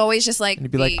 Like, I was always just like, And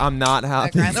you'd be like, I'm not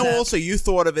happy. aggressive. No, also you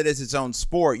thought of it as its own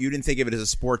sport. You didn't think of it as a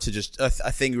sport to just a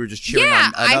thing you were just cheering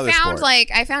Yeah, on another sport.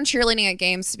 I found cheerleading at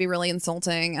games to be really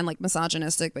insulting and like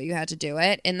misogynistic, but you had to do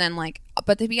it. And then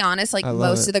but to be honest, like I love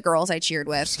most it. of the girls I cheered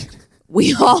with,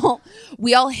 we all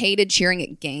hated cheering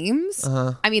at games.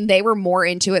 I mean, they were more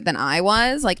into it than I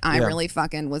was. Like, I Yeah. really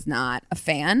fucking was not a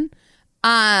fan.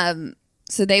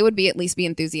 So they would at least be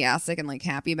enthusiastic and like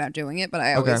happy about doing it, but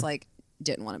I always Okay. like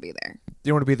didn't want to be there. You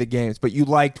don't want to be at the games, but you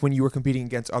liked when you were competing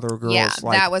against other girls. Yeah,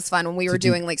 like, that was fun when we were to do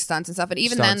doing like stunts and stuff. But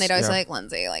even then, stunts, they'd always yeah. like,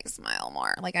 Lindsay, like smile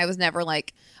more. Like I was never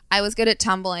like, I was good at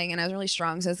tumbling and I was really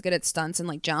strong, so I was good at stunts and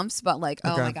like jumps. But like,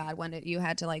 oh Okay. my god, when you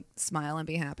had to like smile and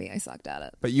be happy, I sucked at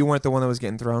it. But you weren't the one that was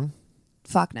getting thrown.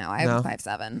 Fuck no, I No? was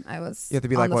 5'7". I was. You have to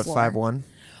be on like the what floor. 5'1".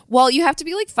 Well, you have to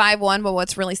be like 5'1", but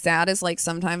what's really sad is like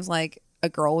sometimes like a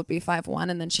girl would be 5'1"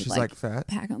 and then she'd She's like like fat.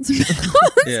 pack on some pounds.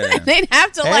 Yeah. They'd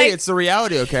have to Hey, like. it's the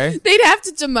reality, okay? They'd have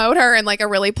to demote her in like a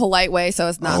really polite way so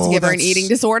as not to Oh, give her an that's- eating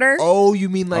disorder. Oh, you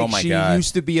mean like Oh my she God.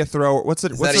 used to be a thrower? What's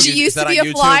it? Is What's that the a She used that to on be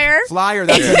a YouTube? flyer. flyer?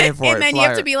 That's the name for it. And then you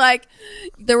have flyer. to be like,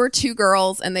 there were two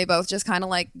girls and they both just kind of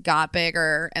like got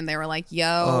bigger and they were like,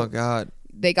 yo, Oh God,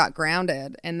 they got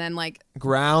grounded. And then like,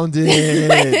 grounded.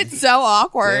 it's so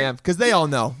awkward. Damn, because they all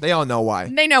know. They all know why.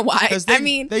 They know why. 'Cause I they-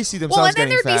 mean, they see well, themselves and then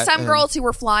getting there'd be fat some and- girls who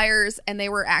were flyers and they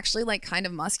were actually like kind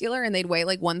of muscular and they'd weigh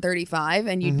like 135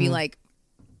 and you'd be like,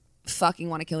 fucking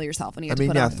want to kill yourself. And you I had mean,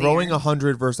 to put yeah, on throwing fear.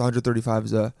 100 versus 135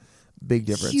 is a big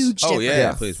difference. Huge Oh difference. yeah,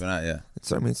 Yeah. please, why not? Yeah.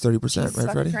 I mean, it's 30%,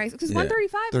 right, Freddie? Because Yeah.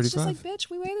 135, it's just like, 35. bitch,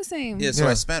 we weigh the same. Yeah. So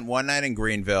Yeah. I spent one night in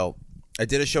Greenville. I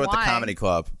did a show at the Why? comedy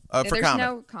club for There's comedy.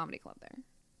 no comedy club there.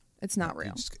 It's not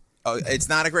real. Oh, it's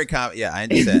not a great comedy. Yeah, I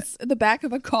understand. It's the back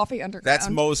of a coffee underground. That's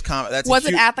most common. That's Was a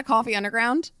it huge- at the coffee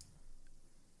underground?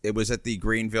 It was at the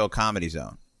Greenville Comedy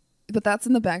Zone, But that's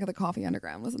in the back of the coffee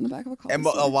underground. Was it in the back of a coffee and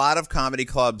store? a lot of comedy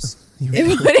clubs.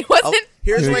 It wasn't.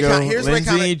 Here's Here my we go. here's my Lindsay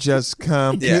comedy. just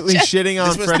completely shitting on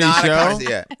This was Freddie's not a show. comedy.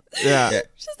 Yeah. Yeah. Yeah.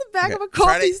 It's just the back Okay. of a Try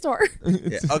coffee to- store.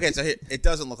 Yeah. Okay, so it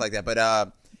doesn't look like that,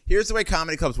 but here's the way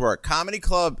comedy clubs work. Comedy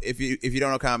club, if you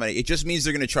don't know comedy, it just means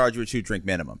they're going to charge you a 2-drink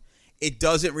minimum. It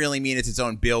doesn't really mean it's its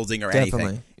own building or Definitely,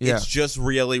 anything. yeah. It's just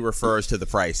really refers to the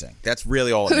pricing. That's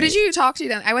really all. it Who means. did you talk to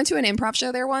then? I went to an improv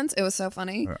show there once. It was so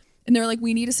funny. And they were like,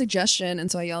 we need a suggestion.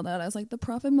 And so I yelled out, I was like, the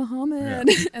Prophet Muhammad.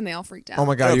 And they all freaked out. Oh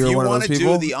my God, If you were you one of wanna those do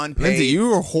people. the unpaid- Lindsay, you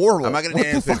were horrible. I'm not going What to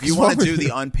the dance, but fuck if you is want wrong to do with the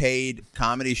you? unpaid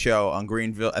comedy show on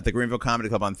Greenville at the Greenville Comedy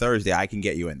Club on Thursday, I can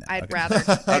get you in there. I'd Okay. rather.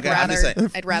 Okay, I'm just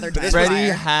saying. I'd rather die. this was- Freddie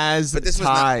fire. has But this was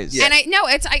not- ties. yeah. And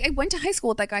I went to high school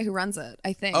with that guy who runs it,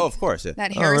 I think. Oh, of course. Yeah. That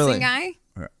Oh, Harrison really? guy.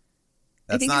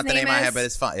 That's think not his the name name I is- have, but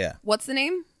it's fun. Yeah. What's the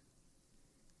name?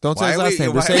 Don't say Why his are last we-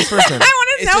 name. Just why- say his first name. I want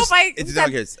to It's know just, if I. it's no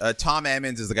kids. Tom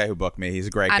Emmons is the guy who booked me. He's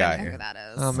a great I guy. don't know who that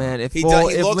is. Oh man, if He well,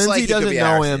 does- he if looks Lindsay like he could doesn't be know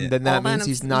Harrison, him, yeah. then that Well, then means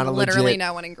he's it's not a literally legit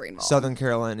no one in Greenville. Southern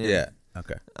Carolinian. Yeah.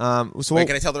 Okay. So Wait,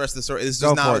 can I tell the rest of the story? This is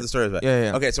Go not for what it. the story is about. Yeah,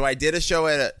 yeah. Okay, so I did a show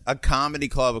at a comedy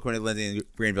club according to Lindsay in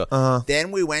Greenville. Uh-huh.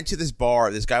 Then we went to this bar.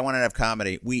 This guy wanted to have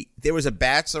comedy. There was a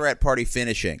bachelorette party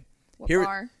finishing. What Here-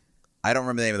 bar? I don't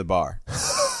remember the name of the bar.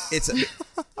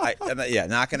 I'm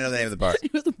not gonna know the name of the bar.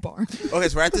 It was a bar. Okay,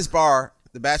 so we're at this bar.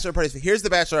 The bachelor party. Here's the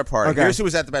bachelor party. Okay. Here's who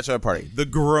was at the bachelor party: the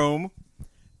groom,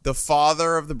 the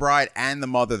father of the bride, and the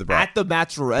mother of the bride. at the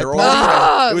Bachelorette They're all.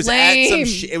 party? It was at lame.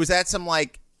 some. It was at some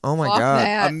like Oh my Fuck God.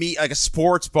 that. like a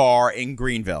sports bar in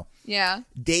Greenville. Yeah.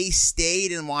 They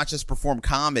stayed and watched us perform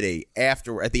comedy at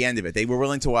the end of it. They were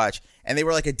willing to watch, and they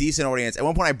were like a decent audience. At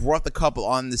one point, I brought the couple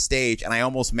on the stage, and I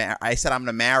almost I said, "I'm going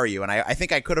to marry you," and I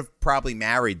think I could have probably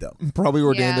married them. Probably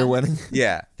ordained Yeah. their wedding.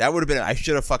 Yeah, that would have been. I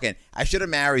should have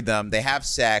married them. They have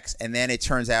sex, and then it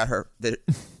turns out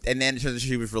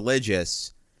she was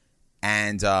religious,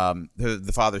 and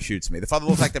the father shoots me. The father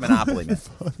looks like the Monopoly man.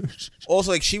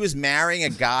 Also, like she was marrying a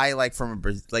guy like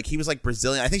he was like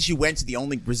Brazilian. I think she went to the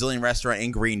only Brazilian restaurant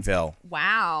in Greenville,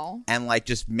 Wow. and like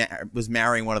just was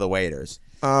marrying one of the waiters.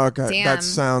 Oh God, Damn. that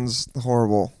sounds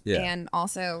horrible. Yeah. And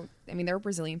also, I mean, there were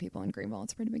Brazilian people in Greenville.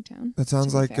 It's a pretty big town. That sounds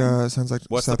to be like fair. What's South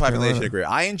the population Carolina. of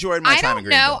Greenville? I enjoyed my I time in don't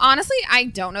know. Greenville. Honestly, I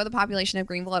don't know the population of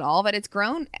Greenville at all, but it's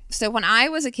grown. So when I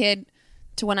was a kid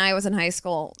to when I was in high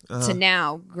school to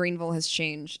now, Greenville has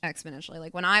changed exponentially.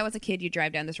 Like when I was a kid, you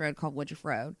drive down this road called Woodruff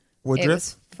Road. Woodruff? It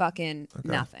was fucking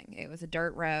nothing. It was a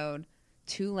dirt road,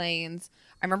 2 lanes.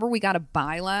 I remember we got a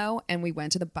Bilo and we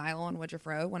went to the Bilo on Woodruff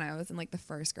Road when I was in like the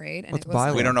 1st grade. And What's it was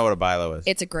Bilo? We don't know what a Bilo is.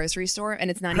 It's a grocery store and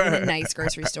it's not even a nice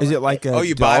grocery store. Is it like a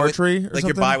you buy Dollar when, Tree or like you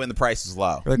something? buy when the price is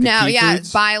low. Like a No, Key yeah,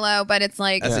 Foods? Bilo, but it's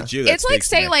like That's a Jew. That it's like speaks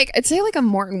to me. say like a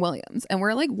Morton Williams, and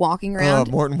we're like walking Oh, around,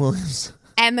 Morton Williams.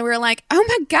 And they were like, oh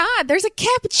my God, there's a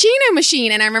cappuccino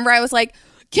machine. And I remember I was like,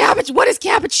 what is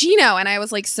cappuccino? And I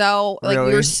was like, we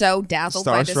Really? were so dazzled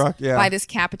Starstruck, yeah. by this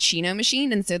cappuccino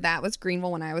machine. And so that was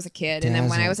Greenville when I was a kid. And then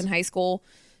when I was in high school,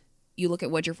 you look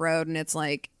at Woodruff Road and it's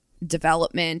like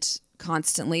development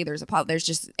constantly. There's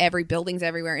just every building's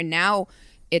everywhere. And now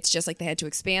it's just like they had to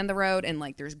expand the road and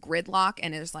like there's gridlock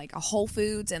and there's like a Whole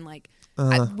Foods and like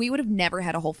we would have never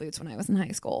had a Whole Foods when I was in high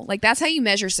school. Like that's how you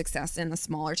measure success in a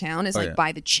smaller town is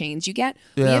by the chains you get.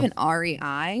 We Yeah. have an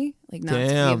REI, like not we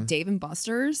have Dave and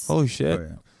Buster's. Holy shit. Oh,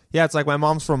 yeah. Yeah, it's like my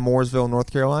mom's from Mooresville,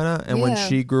 North Carolina, and when Yeah.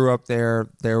 she grew up there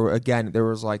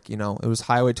was like, you know, it was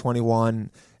Highway 21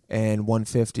 and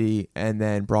 150 and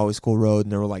then Broadway School Road,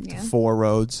 and there were like Yeah. 4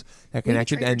 roads that We have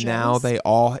connected, Trader and now Joe's. they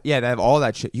have all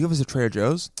that shit. You have a Trader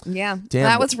Joe's? Yeah. Damn.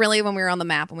 That was really when we were on the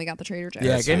map when we got the Trader Joe's.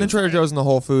 Yeah, getting the Trader Joe's and the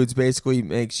Whole Foods basically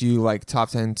makes you like top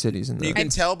 10 cities in the You can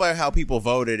tell by how people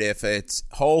voted. If it's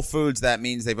Whole Foods, that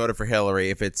means they voted for Hillary.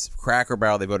 If it's Cracker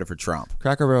Barrel, they voted for Trump.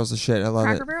 Cracker Barrel's the shit. I love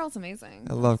Cracker it. Barrel's amazing.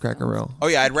 I love Cracker Barrel. Oh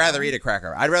yeah, I'd rather eat a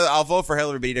cracker. I'll vote for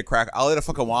Hillary, but eat a cracker. I'll eat a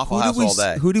fucking Waffle House all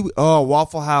day. Oh,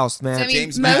 Waffle House, man. So, I mean,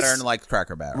 James most- Mattern likes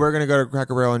Cracker Barrel. We're gonna go to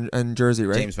Cracker Barrel in Jersey,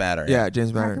 right? James Mattern. Yeah,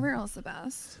 James Cracker Mattern. Barrel's the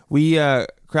best. We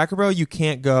Cracker Barrel, you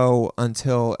can't go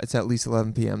until it's at least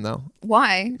 11 p.m. though.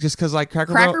 Why? Just because like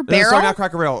Cracker Cracker Barrel. Barrel? Not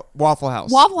Cracker Barrel. Waffle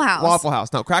House. Waffle House. Waffle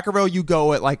House. No, Cracker Barrel. You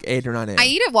go at like 8 or 9 a.m. I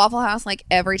eat at Waffle House like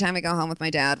every time I go home with my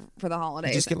dad for the You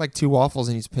holidays. just get like 2 waffles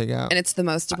and you just pig out. and it's the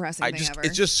most depressing thing ever.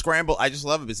 It's just scrambled. I just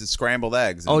love it because it's scrambled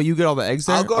eggs. Oh, you get all the eggs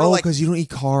there? I'll go to, oh, like- because you don't eat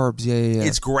carbs. Yeah.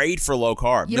 It's great for low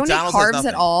carb. you don't McDonald's eat has carbs nothing.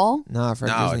 at all? Nah, Fred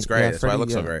No, doesn't it's eat- great. yeah, That's why it Freddie,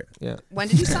 looks so yeah. great. Yeah. When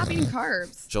did you stop eating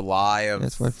carbs? July of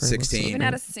That's why Freddie looks so 16. You haven't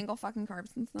had a single fucking carb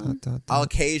since then. I'll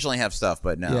occasionally have stuff,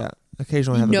 but no. Yeah.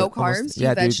 Occasionally have No a bit- almost- carbs? Yeah,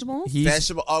 You dude. vegetables? He's-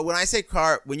 Vegetable. Oh, when you say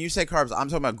carbs, I'm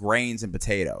talking about grains and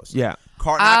potatoes. Yeah.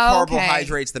 Not Oh, okay.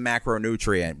 carbohydrates, the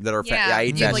macronutrient that are. Yeah, I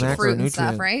eat you have like vegetables. fruit and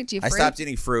stuff, Macronutrient. right? Do you I fruit? stopped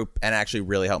eating fruit and actually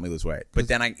really helped me lose weight. But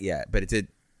then but it did.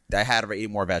 I had to eat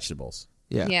more vegetables.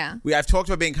 Yeah. Yeah. I've talked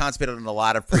about being constipated in a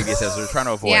lot of previous episodes. We're trying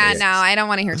to avoid Yeah, it. no, I don't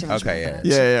want to hear too much Okay, about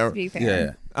yeah. that. Yeah. To be fair.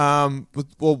 Yeah.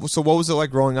 Well, so what was it like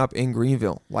growing up in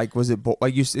Greenville? Like, was it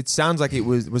like you? It sounds like it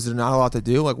was. Was there not a lot to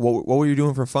do? Like, what were you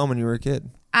doing for fun when you were a kid?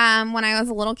 When I was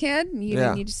a little kid,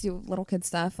 Yeah. you just do little kid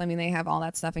stuff. I mean, they have all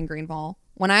that stuff in Greenville.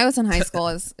 When I was in high school,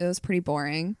 it was pretty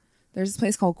boring. There's this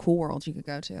place called Cool World you could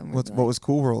go to. and What we'd be what like- was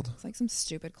Cool World? It's like some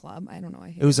stupid club. I don't know. I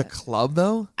hated It was a club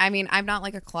though. I mean, I'm not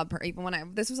like a club. Even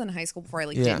when this was in high school before I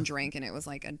Yeah. didn't drink, and it was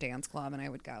like a dance club, and I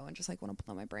would go and just like want to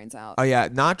blow my brains out. Oh yeah,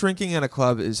 not drinking at a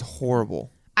club is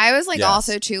horrible. I was like Yes.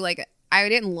 also too like I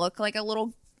didn't look like a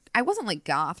little. I wasn't like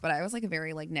goth, but I was like a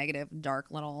very like negative, dark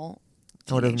little.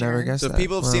 I would have never teenager. guessed So that.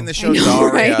 people have Wow. seen the show I know,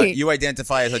 Daria. right? You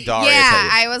identify as a Daria Yeah,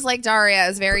 type. I was like Daria. I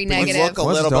was very But negative. you look a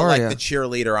What's little bit Daria? like the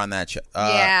cheerleader on that show.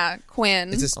 Yeah,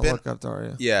 Quinn. It's a I'll spin. look up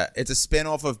Daria. Yeah, it's a spin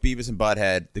off of Beavis and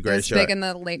Butthead, the It greatest was show. big in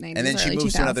the late 90s. And then she early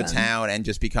moves to another 2000s. town and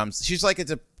just becomes. She's like a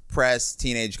depressed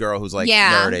teenage girl who's like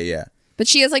Yeah. nerdy. Yeah. But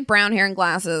she has like brown hair and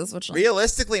glasses, which like,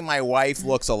 Realistically, my wife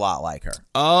looks a lot like her.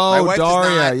 Oh, My wife Daria.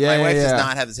 Does not, yeah, my wife yeah. does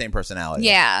not have the same personality.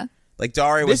 yeah. Like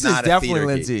Daria was This is not a definitely theater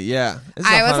Lindsay. geek. Yeah. This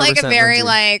is I was like a 100% very Lindsay.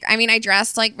 like I mean I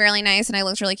dressed like really nice and I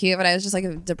looked really cute, but I was just like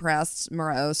a depressed,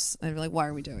 morose. I'd be like, why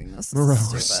are we doing this? This is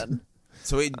Morose. stupid.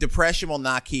 So depression will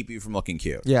not keep you from looking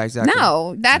cute. Yeah, exactly.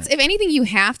 No, that's if anything, you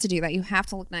have to do that. You have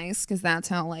to look nice because that's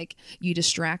how like you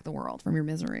distract the world from your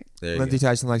misery. There you Lindsay go.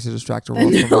 Tyson likes to distract her And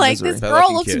world they're from her like, misery. this By girl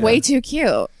looking looks cute, way yeah. too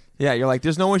cute. Yeah, you're like,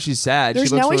 there's no way she's sad. There's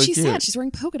she looks no way really she's cute. sad. She's wearing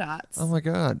polka dots. Oh my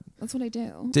god. That's what I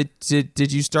do.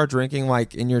 Did you start drinking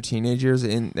like in your teenage years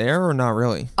in there or not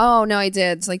really? Oh no, I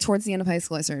did. So, like towards the end of high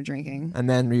school, I started drinking. And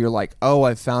then you're like, oh,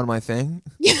 I found my thing.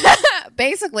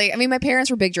 Basically, I mean, my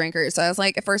parents were big drinkers, so I was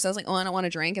like, at first, I was like, oh, I don't want to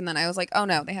drink, and then I was like, oh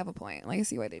no, they have a point. Like, I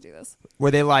see why they do this. Were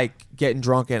they like getting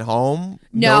drunk at home?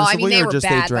 No, I mean noticeably, they or were just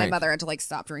bad. My drank? mother had to like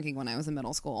stop drinking when I was in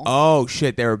middle school. Oh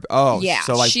shit, they were. Oh yeah,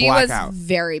 so like she blackout. was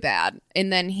very bad.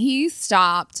 And then he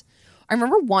stopped. I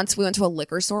remember once we went to a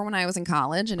liquor store when I was in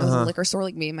college, and it was a liquor store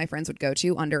like me and my friends would go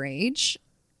to underage.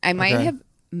 I might Okay. have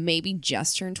maybe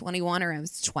just turned 21 or I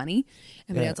was 20.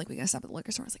 And my Yeah. dad's like, we gotta stop at the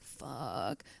liquor store. I was like,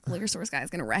 fuck, the liquor store's guy's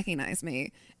gonna recognize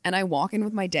me. And I walk in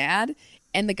with my dad,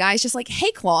 and the guy's just like,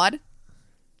 hey, Claude.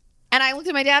 And I looked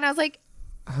at my dad and I was like,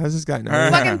 How does this guy know?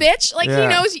 fucking bitch. Like, Yeah.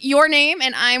 he knows your name,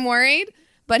 and I'm worried.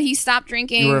 But he stopped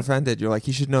drinking. You were offended. You're like,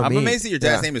 he should know I'm me. amazed that your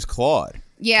dad's Yeah. name is Claude.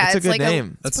 Yeah, That's a it's good like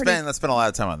name. It's pretty, Let's spend a lot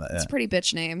of time on that. it's Yeah. a pretty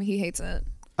bitch name. He hates it.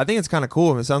 I think it's kind of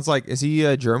cool. It sounds like, is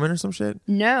he German or some shit?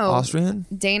 No, Austrian?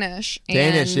 Danish.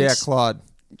 Danish, and yeah, Claude.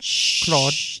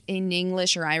 Claude. in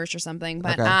English or Irish or something,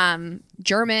 but Okay.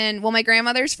 German. Well, my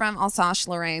grandmother's from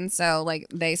Alsace-Lorraine, so like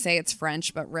they say it's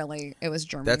French, but really it was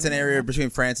German. That's an area between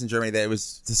France and Germany that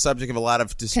was the subject of a lot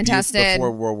of disputes Contested.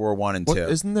 before World War One and What, Two.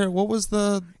 isn't there? What was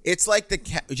the? It's like do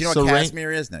you know So what rain-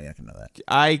 Kashmir is? No, you can know that.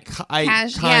 I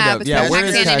Cash- kind yeah, of. between Yeah, where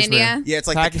is Pakistan and Kashmir? India. Yeah, it's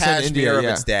like Pakistan, the Kashmir India, of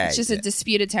yeah. its day. It's just a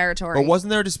disputed territory. But wasn't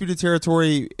there a disputed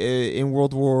territory in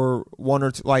World War One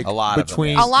or two? Like A lot of them,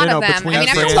 between yeah. a lot no, of them. between I mean,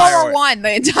 after France- World War One,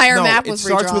 the entire no, map it was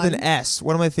starts redrawn. with an S.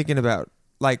 What am I thinking about?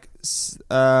 Like,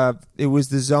 it was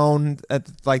the zone at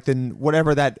like the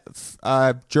whatever that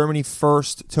Germany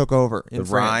first took over in The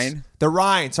France. Rhine? The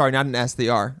Rhine. Sorry, not an S. The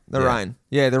R. The Yeah. Rhine.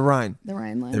 Yeah, the Rhine. The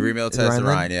Rhineland. The remilitarized the Rhineland?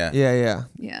 Rhine, yeah. Yeah.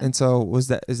 Yeah. And so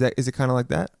is it kind of like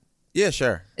that? Yeah,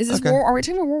 sure. Is this Okay. war? Are we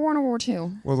talking about World War One or World War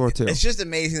Two? World War Two. It's just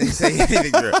amazing that you say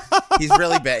anything true. He's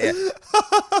really bad. Yeah.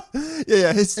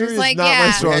 Yeah. History There's is like, not yeah. my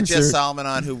We strong had Jess suit. Solomon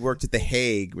on who worked at The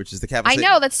Hague, which is the capital I city.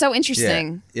 know that's so Yeah.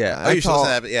 interesting. Yeah. Oh, I you should call-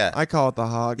 listen to that. Yeah. I call it the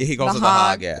hog. Yeah, he calls The it the Hog.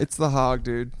 hog, yeah. It's the hog,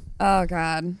 dude. Oh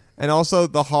God. And also,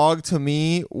 the hog to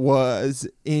me was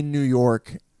in New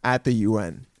York at the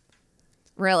UN.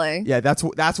 Really? Yeah, that's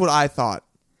what I thought.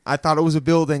 I thought it was a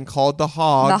building called the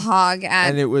Hog. The Hog at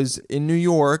and it was in New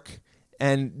York,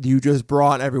 and you just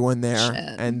brought everyone there,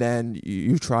 Shit. and then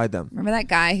you tried them. remember that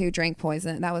guy who drank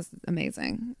poison? That was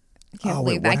amazing. I can't Oh,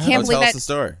 believe wait, that. I what can't happened? believe Tell us that. the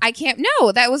story. I can't.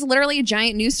 No, that was literally a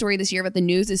giant news story this year. But the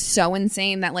news is so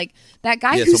insane that like that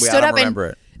guy Yeah, who so I stood don't up and remember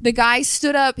it. the guy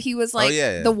stood up. He was like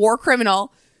yeah. the war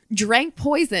criminal, drank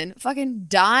poison, fucking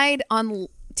died on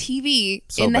TV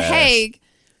So in The badass. Hague.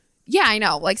 Yeah, I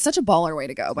know. Like such a baller way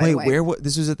to go. By Wait, the way, where? What?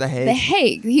 This was at the Hague. The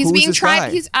Hague. He's Who was being this tried. guy?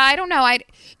 He's. I don't know.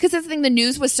 Because that's the thing. The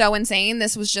news was so insane.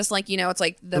 This was just like it's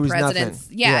like the It was president's.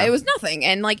 nothing. Yeah, Yeah. it was nothing.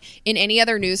 And like in any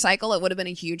other news cycle, it would have been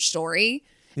a huge story.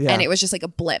 Yeah. And it was just like a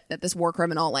blip that this war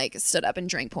criminal like stood up and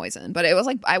drank poison. But it was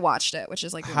like I watched it, which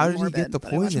is like How really did he morbid, get the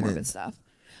but I watch poison morbid in? stuff.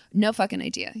 No fucking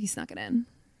idea. He snuck it in.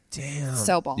 Damn.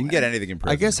 So baller. You can get anything in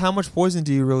prison. I guess how much poison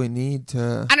do you really need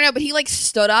to? I don't know, but he like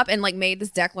stood up and like made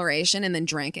this declaration and then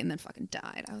drank it and then fucking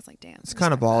died. I was like, damn. It's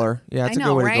kind of baller. Yeah, it's I a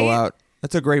know, good way to go right? out.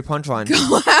 That's a great punchline.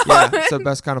 Yeah, it's the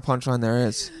best kind of punchline there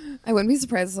is. I wouldn't be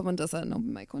surprised if someone does that in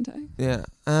open mic one day. Yeah.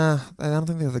 I don't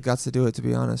think they have the guts to do it, to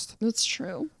be honest. That's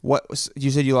true. What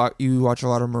you said you watch a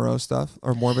lot of Moreau stuff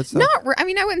or morbid stuff? I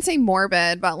mean, I wouldn't say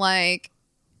morbid, but like,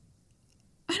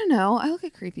 I don't know. I look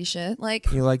at creepy shit.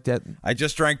 Like, You like that? I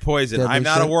just drank poison. Deadly I'm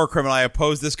not shit? a war criminal. I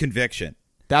oppose this conviction.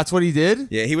 That's what he did.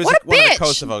 Yeah, he was What a one of bitch! the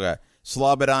Kosovo guys.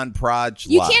 Slobodan Praj.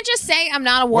 you can't just say I'm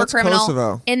not a war What's criminal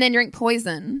Kosovo? and then drink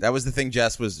poison. That was the thing.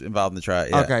 Jess was involved in the trial.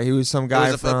 Yeah. Okay, he was some It guy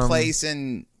was a from place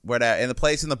in the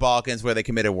place in the Balkans where they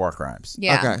committed war crimes.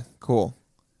 Yeah. Okay, cool,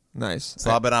 nice.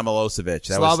 Slobodan Milosevic.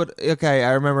 That Slobod- okay,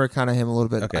 I remember kind of him a little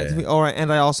bit. Okay. All right,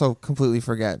 and I also completely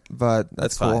forget, but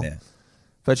that's fine. cool. Yeah.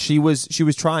 But she was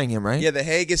trying him, right? Yeah, The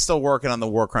Hague is still working on the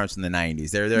war crimes from the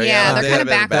 90s. They're Yeah, they're they kinda have a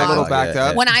bit of backlogged. A little backed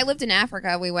up. When I lived in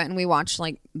Africa, we went and we watched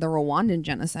like the Rwandan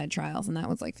genocide trials, and that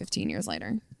was like 15 years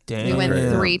later. Damn. We went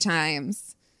Damn. 3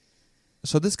 times.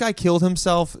 So this guy killed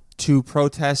himself to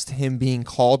protest him being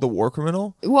called the war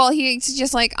criminal. Well, he's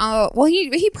just like,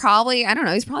 he probably, I don't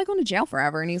know, he's probably going to jail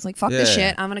forever, and he's like, fuck this Yeah.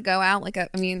 shit, I'm gonna go out like I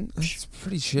mean, It's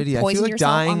pretty shitty. I Poison feel like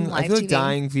yourself on dying. I live feel like TV.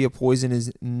 dying via poison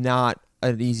is not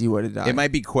an easy way to die. It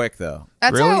might be quick though.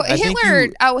 that's Really? how I think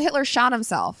Hitler shot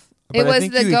himself. But It I was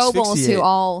think the you Goebbels asphyxiate. who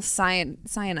all cyanide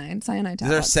Is there a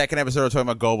tablets. second episode of talking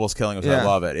about Goebbels killing himself? Yeah. I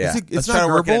love it. Yeah, It's Let's not try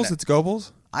to work it in. Goebbels. It's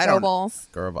Goebbels. I don't. Goebbels.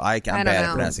 Goebbels. I I'm don't bad at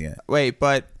know. pronouncing it. Wait,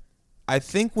 but I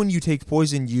think when you take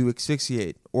poison, you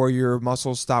asphyxiate or your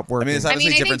muscles stop I working. mean, there's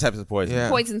obviously I different think- types of poison. Yeah.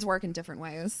 Poisons work in different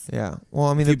ways. yeah. Well,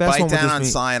 I mean, If the you best bite one would down just on be,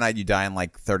 cyanide, you die in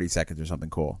like 30 seconds or something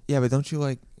cool. Yeah, but don't you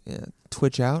like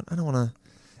twitch out? I don't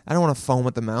want to foam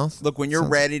at the mouth. Look, when you're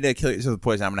Sounds- ready to kill yourself with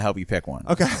poison, I'm going to help you pick one.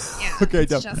 Okay. Yeah. Okay.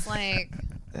 It's Done. just like,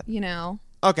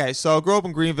 Okay, so grew up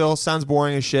in Greenville. Sounds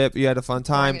boring as shit. But you had a fun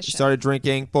time. Boring as shit. Started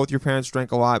drinking. Both your parents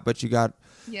drank a lot, but you got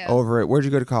yeah. over it. Where'd you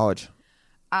go to college?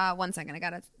 1 second, I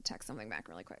gotta text something back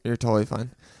really quick. You're totally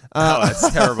fine. Oh,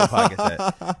 that's terrible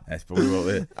podcast. Yes, but we will.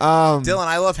 Dylan,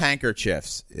 I love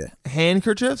handkerchiefs. Yeah,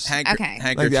 Handkerchiefs. Okay. Like the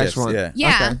handkerchiefs. actual one. Yeah.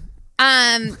 Yeah.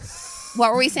 Okay.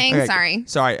 What were we saying? Okay, Sorry.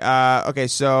 Sorry. Okay,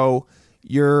 so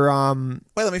you're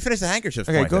Wait, let me finish the handkerchiefs.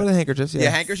 Okay, point go to though. the handkerchiefs. Yeah. Yeah,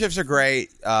 handkerchiefs are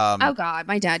great. Oh God,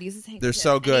 my dad uses handkerchiefs.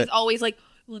 so And good. he's always like,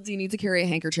 Lindsay, you need to carry a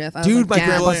handkerchief. I was Dude, like, my Dad,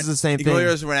 grandpa does the same You can thing.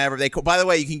 use whenever they. By the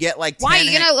way, you can get like. why are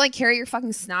 10 you gonna like carry your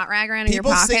fucking snot rag around in your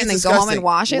People pocket think and then it's go home disgusting. and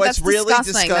wash it? What's That's really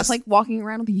disgusting. That's like walking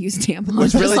around with a used tampon.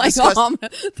 What's really Just like, disgust- I'm gonna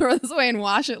throw this away and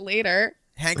wash it later.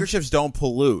 handkerchiefs don't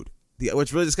pollute.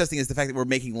 What's really disgusting is the fact that we're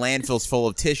making landfills full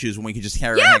of tissues when we can just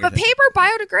carry. a Yeah, but handkerchief. paper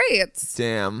biodegrades.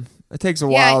 Damn. It takes a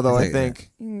Yeah. while though. I Yeah. think.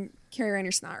 carry around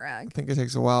your snot rag. I think it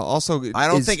takes a while. Also, I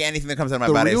don't think anything that comes out of my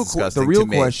the body real is disgusting the real to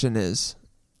me. question is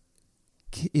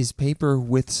paper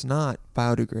with snot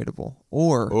biodegradable,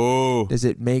 or Oh, does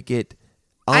it make it?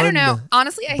 I don't know.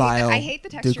 Honestly, I hate the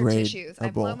texture of tissues. I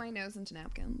biodegradable. blow my nose into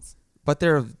napkins. But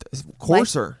they're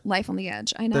coarser. Life on the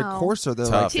edge. I know. They're coarser. They're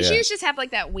Tough. like Tissues just have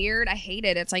like that weird. I hate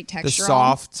it. It's like the textural.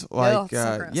 soft, like Ugh,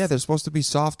 so gross. yeah, they're supposed to be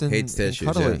soft and, Hates and tissues,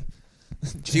 cuddly.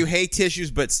 so you hate tissues,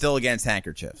 but still against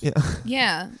handkerchiefs. Yeah,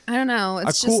 Yeah, I don't know. It's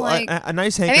a just cool, like a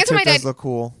nice think that's handkerchief what my does dad- look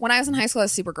cool. when I was in high school, I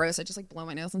was super gross. I just like blow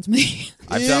my nose into me.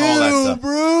 I've done all that Ew, stuff.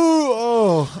 bro.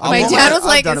 Oh, My I've dad was I've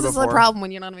like, done "This it is the before. problem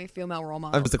when you don't have a female role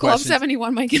model." What's the Club question?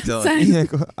 71 might get Dylan. sent. Yeah,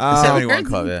 cool. The 71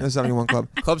 Club, yeah. The 71 Club.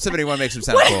 Club 71 makes him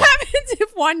sound What cool. happens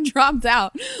if one drops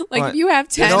out? Like What? if you have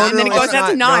 10 No, and then no, it goes it's down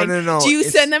to not. 9. No, Do you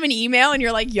it's- send them an email and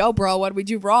you're like, "Yo, bro, what did we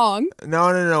do wrong?"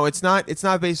 No. It's not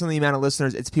based on the amount of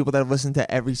listeners. It's people that have listened to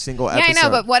every single Yeah, episode. I know,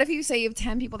 but what if you say you have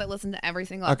 10 people that listen to every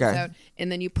single Okay. episode and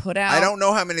then you put out I don't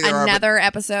know how many there are, but another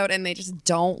episode and they just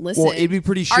don't listen? Well, it'd be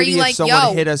pretty Are shitty you if like, someone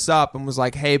 "Yo"? hit us up and was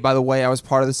like, "Hey, by the way, I was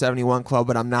part of the 71 Club,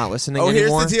 but I'm not listening oh,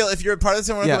 anymore." here's the deal. If you're a part of the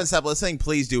 71 Yeah. Club and stop listening,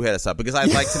 please do hit us up because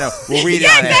I'd like to know. We'll read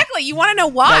Yeah, it on air. exactly. You want to know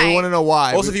Yeah, why. we want to know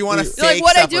why. Also, if you want to we, fake You're like,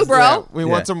 "What'd I stop do, listening- bro?" yeah, we Yeah.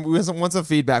 want some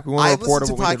feedback. We want I to report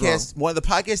listened on to what we did wrong. podcasts. One of the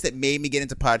podcasts that made me get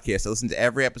into podcasts. I listened to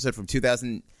every episode from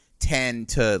 2010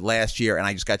 to last year, and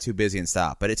I just got too busy and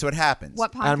stopped. But it's what happens.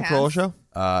 What podcast? Adam Carolla show.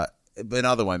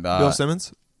 Another one. Bill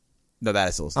Simmons. No, that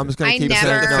is still. I'm just gonna I keep never-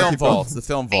 saying the no, film keep going. vaults. The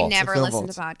film I vaults. never film listen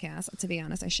to vaults. podcasts. To be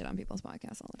honest, I shit on people's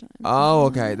podcasts all the time. Oh,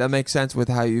 okay, that makes sense with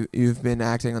how you've been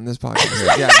acting on this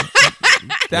podcast. Yeah,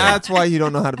 that's why you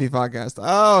don't know how to be podcast.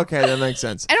 Oh, okay, that makes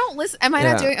sense. I don't listen. Am I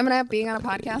Yeah. not doing? Am I not being on a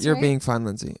podcast? You're right? being fine,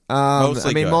 Lindsay. Mostly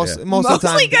I mean, good, most yeah. most of the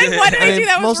time. Mostly good? What did I do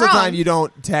that was most of the wrong? time, you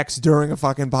don't text during a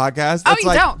fucking podcast. Oh, That's you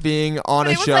like don't. being on But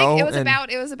a it was show. like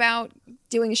and it was about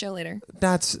doing a show later.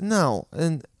 That's no,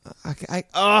 and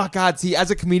oh god. See,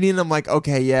 as a comedian, I'm like,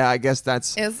 okay, yeah, I guess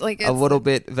that's It was like a little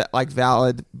bit like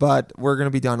valid, but we're gonna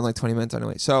be done in like 20 minutes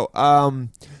anyway. So,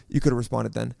 you could have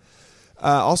responded then.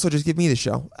 Also, just give me the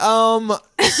show.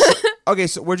 Okay,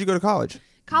 so where'd you go to college?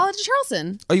 College in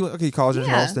Charleston. Oh, you went college in Yeah.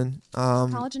 Charleston.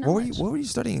 College of what knowledge. were you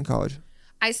studying in college?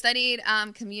 I studied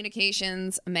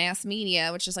communications, mass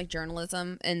media, which is like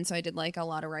journalism, and so I did like a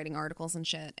lot of writing articles and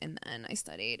shit. And then I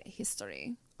studied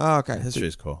history. Oh, okay. History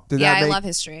is cool. Did Yeah, that I make, love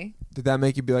history. Did that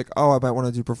make you be like, oh, I might want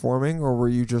to do performing, or were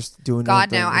you just doing?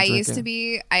 God, it no. and I used to drinking?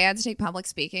 be. I had to take public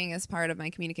speaking as part of my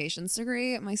communications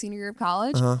degree at my senior year of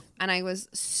college, Uh-huh. and I was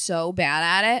so bad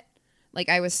at it. Like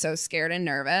I was so scared and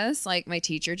nervous. Like my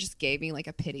teacher just gave me like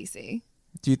a pity C.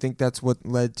 Do you think that's what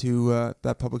led to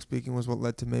that public speaking was what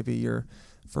led to maybe your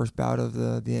first bout of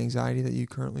the anxiety that you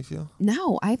currently feel?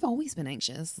 No, I've always been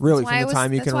anxious. Really? That's why From the I was-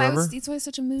 time you that's can why I remember? That's why I was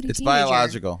such a moody It's teenager.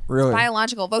 biological. Really?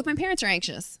 Biological. Both my parents are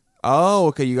anxious. Oh,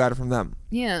 okay. You got it from them.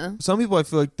 Yeah, Some people, I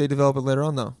feel like they develop it later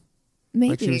on, though.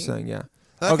 maybe. Like she was saying, yeah.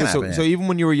 That Okay, can so happen, so yeah. even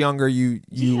when you were younger, you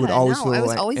would always feel I was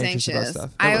like, always anxious anxious. about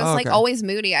stuff. I was Oh, like okay. always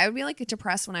moody. I would be like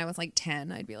depressed when I was like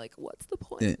 10. I'd be like, what's the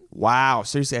point? Yeah. Wow,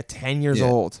 seriously, at 10 years Yeah.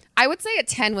 old. I would say at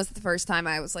 10 was the first time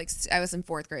I was like, I was in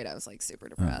 4th grade. I was like super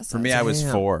depressed. For me, I was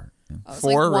Damn. 4. I was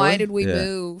 4, like, why really? did we Yeah.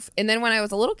 move? And then when I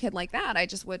was a little kid like that, I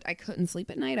couldn't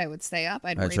sleep at night. I would stay up.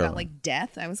 I'd worry trouble. about like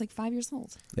death. I was like 5 years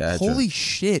old. Yeah. Holy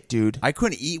shit, dude. I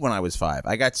couldn't eat when I was 5.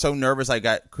 I got so nervous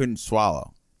couldn't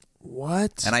swallow,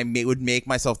 What? and I would make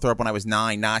myself throw up when I was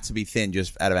 9, not to be thin,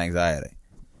 just out of anxiety.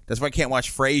 That's why I can't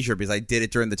watch Frasier because I did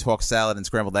it during the Talk Salad and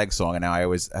Scrambled Egg song, and now I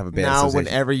always have a bad now, association.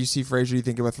 whenever you see Frasier, you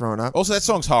think about throwing up? Also, that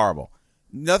song's horrible.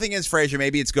 Nothing against Frasier.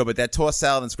 Maybe it's good, but that Tossed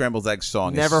Salad and Scrambled Egg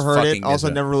song Never is heard it. fucking Also,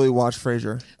 miserable. never really watched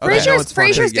Frasier. Okay. I know Frasier's it's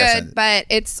funny. Frasier's Yes, good, but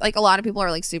it's like a lot of people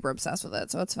are like super obsessed with it,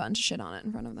 so it's fun to shit on it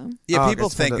in front of them. Yeah, Oh, people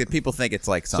okay, so think it's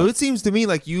like So something. it seems to me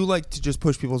like you like to just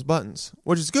push people's buttons,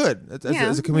 which is good Yeah,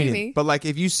 as a comedian. maybe. But like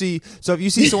if you see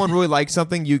someone really like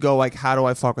something, you go like, how do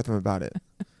I fuck with them about it?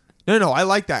 No, I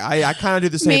like that. I kind of do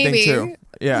the same Maybe. thing too.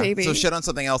 Yeah, Maybe. So shit on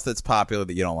something else that's popular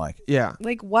that you don't like. yeah.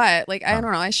 Like what? Like I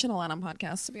don't know. I shit a lot on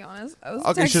podcasts, to be honest. I was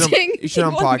Okay, shit on- texting you shit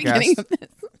on people at the beginning podcasts. of this.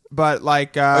 But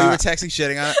like, Oh, you were texting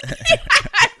shitting on it?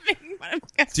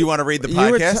 Do you want to read the You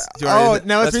were podcast? te- Do you wanna oh, read it?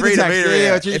 no, let's read the it, text. read it, Yeah, read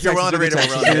it. let's read the If you're text, willing to let's read read it,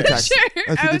 the we're willing to text. read it. Sure. Let's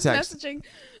read I the was text.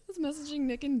 messaging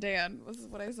Nick and Dan. Was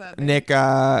what I said. Nick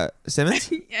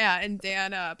Simmons. Yeah, and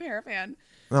Dan Parafan.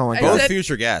 Oh my I god. Both said-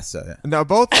 future guests. So, yeah. No,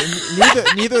 both.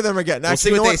 neither of them are getting. We'll see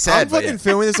Actually, you know what they what? said, I'm but fucking yeah.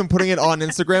 filming this and putting it on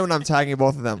Instagram, and I'm tagging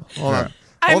both of them. Hold on.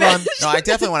 I Hold on. messaged- No, I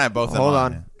definitely want to have both of them Hold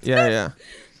on. on. Yeah.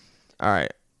 All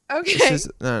right. Okay. This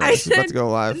is, no, I this is about said- to go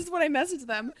live. This is what I messaged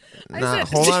them. I Nah,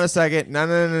 said, hold on a second.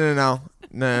 No.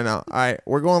 No. All right,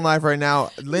 we're going live right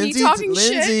now. Lindsay talking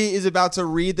shit? is about to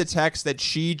read the text that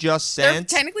she just They're sent.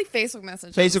 technically Facebook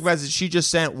messages. Facebook message she just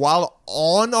sent while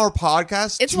on our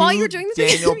podcast. It's to while you're doing the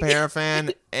Daniel video.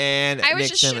 Parafan and I was Nick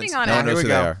just Simmons. shitting on No it. one Here knows we who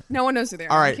go. they are. No one knows who they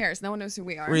are. All No right. one cares. No one knows who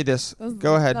we are. Read this. Those-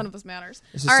 Go ahead. None of us matters.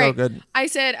 This is All so right. good. I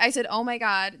said, oh my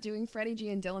God, doing Freddie G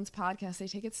and Dylan's podcast, they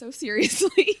take it so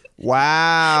seriously.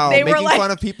 Wow, They were making like-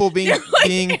 fun of people being They're like,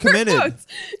 being air committed. quotes,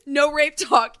 no rape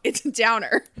talk. It's a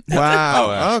downer. Wow. Oh,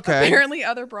 wow. Okay. Apparently,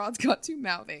 other broads got too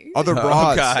mouthy. Other Oh,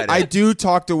 broads. God. I do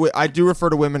talk to. I do refer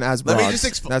to women as Let broads. me just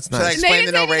explain. That's Should I nice. explain They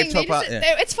the didn't no say rape anything. talk? They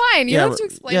just- It's fine. You Yeah, don't have to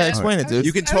explain yeah, it. explain it, dude.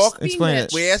 You can I was talk- being explain it.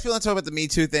 bitch. We asked people to talk about the Me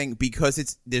Too thing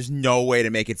because there's no way to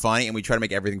make it funny, and we try to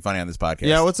make everything funny on this podcast.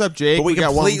 Yeah, what's up, Jake? But we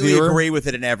got one completely viewer. agree with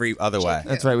it in every other way.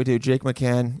 That's right, we do. Jake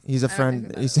McCann. He's a don't friend. know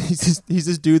who He's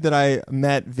this dude that I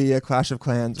met via Clash of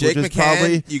Clans. Jake which is McCann,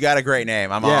 probably you got a great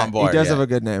name. I'm yeah. on board. He does yeah. have a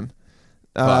good name.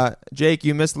 Fuck. Jake,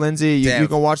 you missed Lindsay. You Damn.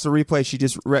 can watch the replay. She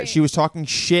just she was talking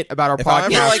shit about our If I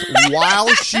remember, podcast while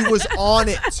she was on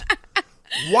it.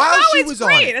 While Oh, she it's was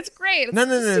great. on it. It's great. It's No.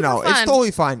 super It's fun.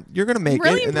 totally fine. You're gonna make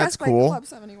really it, and that's impressed by cool. Club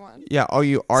 71. Yeah. Oh,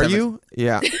 you are Seven- you?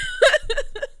 Yeah.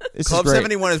 This Club is great.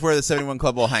 71 is where the 71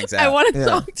 Club all hangs out. I want to Yeah.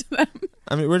 talk to them.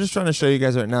 I mean, we're just trying to show you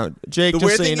guys right now, Jake. the just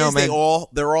weird so thing you know, is man.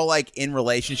 they're all like in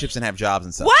relationships and have jobs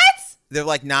and stuff. What? They're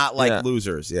like not like Yeah.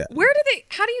 losers. Yeah. Where do they?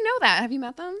 How do you know that? Have you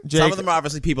met them? Jake, Some of them are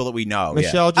obviously people that we know.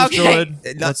 Michelle just Okay. joined.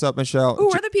 Not- What's up, Michelle?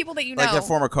 Who are the people that you know? Like they're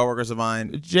former coworkers of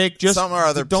mine. Jake, just Some are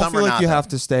other- don't some feel are like not, you though. have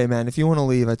to stay, man. If you want to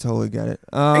leave, I totally get it.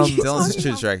 Are you Dylan's talking just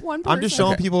about straight. one I'm just person?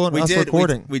 showing people We us did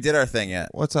recording. we did our thing. Yeah.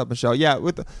 What's up, Michelle? Yeah,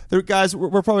 with the guys,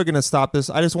 we're probably gonna stop this.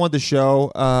 I just wanted to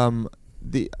show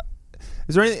the.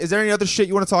 Is there any other shit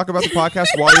you want to talk about the podcast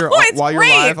while you're it's while you're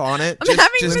great. live on it? I'm having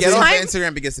Just the get off time.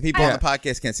 Instagram because the people on the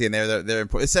podcast can't see, and they're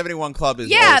important. The 71 Club is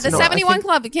Yeah, always the No, I 71 think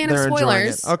Club. You can't have they're enjoying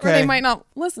spoilers. it. Or Okay. they might not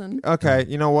listen. Okay,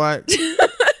 you know what?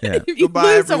 Yeah. If you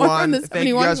Goodbye, lose someone everyone. from the Thank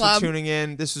you 71 guys Club. for tuning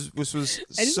in. This was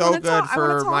just so wanna good talk- I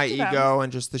wanna for talk my to them. ego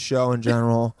and just the show in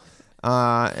general.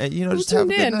 And you know, Who just have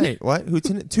a tuned good in? night. What? Who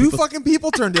tuned in? Two fucking people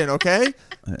turned in. Okay,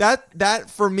 that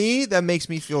for me that makes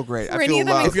me feel great. For I any feel of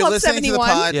them, loved. If you're Club listening 71?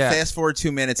 to the pod, Yeah. fast forward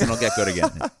 2 minutes and it'll get good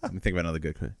again. Let me think of another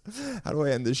good. How do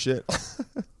I end this shit?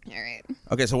 All right.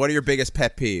 Okay, so what are your biggest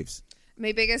pet peeves?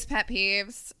 My biggest pet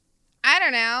peeves. I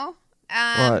don't know.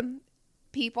 What?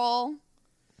 People.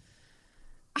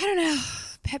 I don't know.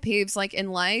 Pet peeves like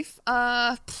in life.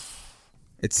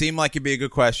 It seemed like it'd be a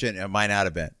good question. It might not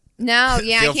have been. No,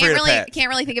 yeah, Feel I free to pet. can't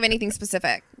really think of anything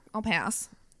specific. I'll pass.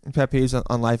 Pet peeves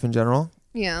on life in general.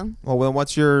 Yeah. Well, then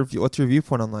what's your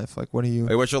viewpoint on life? Like, what do you?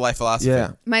 Wait, what's your life philosophy?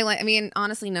 Yeah, I mean,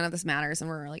 honestly, none of this matters, and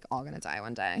we're like all gonna die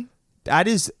one day. that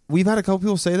is. We've had a couple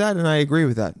people say that, and I agree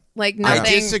with that. Like I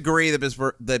nothing. disagree that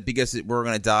because we're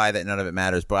going to die, that none of it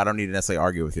matters, but I don't need to necessarily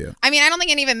argue with you. I mean, I don't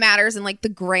think any of it matters in like the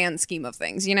grand scheme of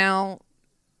things. You know.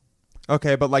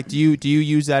 Okay, but like, do you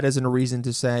use that as a reason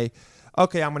to say,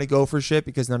 okay, I'm going to go for shit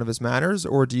because none of this matters,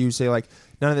 or do you say like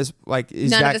none of this like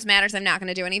is None that of this matters. I'm not going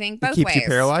to do anything. Both keeps ways. you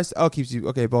paralyzed? Oh, keeps you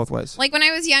okay both ways. Like when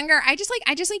I was younger, I just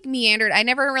meandered. I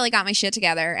never really got my shit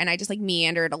together, and I just like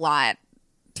meandered a lot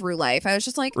through life. I was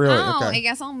just like, Really? oh, Okay. I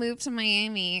guess I'll move to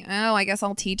Miami. Oh, I guess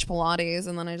I'll teach Pilates,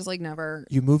 and then I just like never.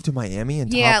 You moved to Miami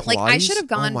and Yeah, taught like, I Pilates? should have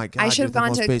gone- Oh my God, I should you're have the gone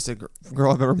most to- basic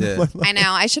girl I've ever met. in my life. I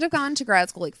know I should have gone to grad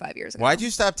school like 5 years ago. Why'd you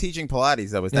stop teaching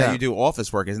Pilates, though? Is Yeah. that you do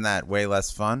office work? Isn't that way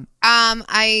less fun?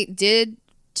 I did.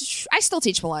 I still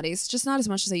teach Pilates, just not as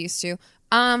much as I used to.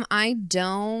 I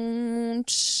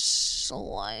don't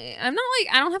like. I'm not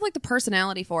like. I don't have like the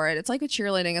personality for it. It's like with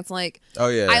cheerleading. It's like. Oh,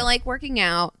 yeah. I like working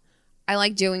out. I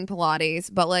like doing Pilates,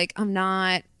 but like I'm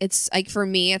not. It's like for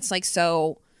me, it's like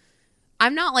so.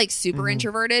 I'm not like super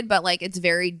introverted, but like it's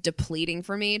very depleting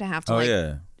for me to have to Oh, like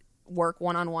yeah. work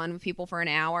one-on-one with people for an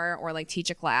hour or like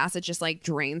teach a class. It just like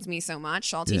drains me so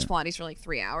much. So I'll teach Yeah. Pilates for like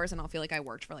 3 hours and I'll feel like I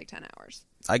worked for like 10 hours.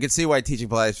 I could see why teaching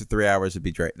Pilates for 3 hours would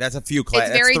be great. That's a few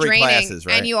classes. It's very That's 3 draining, classes,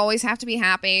 right? and you always have to be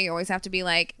happy. You always have to be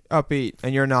like, Upbeat,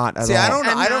 and you're not at See, all. I don't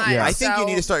know. I'm I don't. not, I think you so-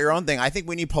 need to start your own thing. I think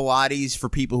we need Pilates for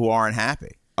people who aren't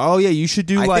happy. Oh yeah, you should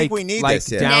do I think like we need like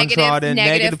this, yeah. downtrodden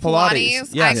Negative Pilates. Pilates.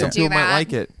 Yeah, I some could do people might that.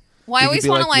 like it. well, I You could always be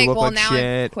want to like, you like, look well, like now I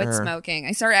shit, quit or- smoking.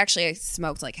 I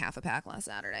smoked like half a pack last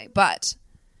Saturday, but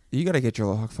You got to get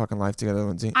your fucking life together,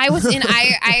 Lindsay. I was in,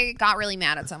 I got really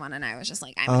mad at someone and I was just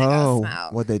like, I'm going to go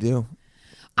smoke. what'd they do?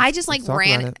 I just like Let's talk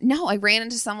about ran. it. No, I ran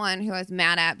into someone who I was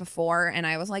mad at before, and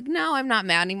I was like, "No, I'm not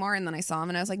mad anymore." And then I saw him,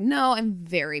 and I was like, "No, I'm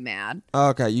very mad." Oh,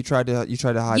 okay, you tried to hide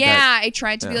Yeah, that. I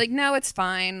tried to be Yeah. like, "No, it's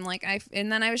fine." Like and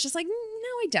then I was just like, "No,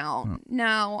 I don't.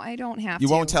 No, I don't have You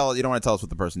to." won't tell. You don't want to tell us what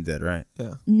the person did, right?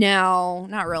 Yeah. No,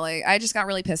 not really. I just got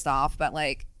really pissed off, but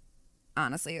like,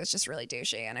 honestly. It was just really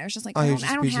douchey, and I was just like, Oh, I he don't, was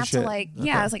just I a don't piece of have to shit. like, Okay.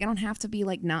 yeah, I was like, I don't have to be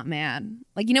like not mad.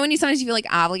 Like, you know, when you sometimes you feel like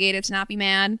obligated to not be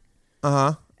mad,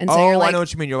 Uh-huh. and so Oh, you're like, I know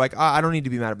what you mean. You're like, I don't need to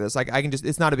be mad about this. Like, I can just,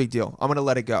 it's not a big deal. I'm going to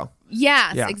let it go.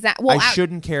 yes, Yeah. exactly. Well, I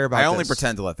shouldn't care about I only this.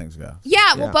 pretend to let things go. Yeah,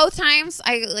 well, Yeah. both times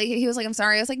he was like, I'm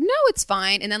sorry. I was like, no, it's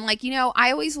fine. And then like, you know,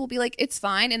 I always will be like, it's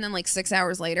fine. And then like 6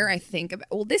 hours later, I think about,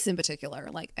 well, this in particular,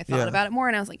 like I thought Yeah. about it more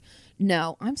and I was like,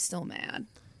 no, I'm still mad.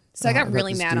 So I Oh, got about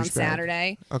really this mad on douchebag.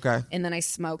 Saturday Okay. and then I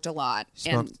smoked a lot.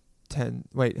 Smoked 10.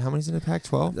 Wait, how many's in a pack?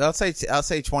 12? I'll say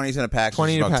 20's in a pack.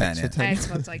 20 in a smoke pack. 10, So yeah. 10. And I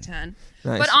smoked like 10.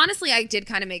 Nice. But honestly, I did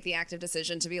kind of make the active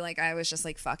decision to be like, I was just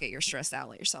like, fuck it, you're stressed out,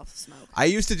 let yourself smoke. I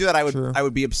used to do that. True. I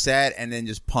would be upset and then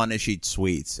just punish eat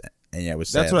sweets. And yeah, it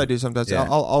was That's sad. what I do sometimes. Yeah.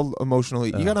 I'll emotionally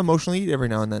eat. You got to emotionally eat every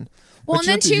now and then. Well, But and you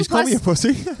then have to- too, you just call me a plus-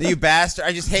 pussy. You bastard.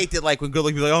 I just hate that, like, when good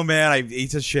looking people are like, oh, man, I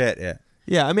eat this shit. Yeah.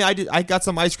 Yeah, I mean, I got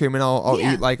some ice cream and I'll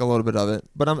Yeah. eat like a little bit of it,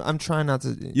 but I'm trying not to.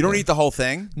 You don't eat the whole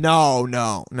thing? No.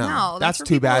 No, That's for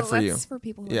too people bad who- for you. That's for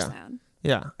people who Yeah. are sad.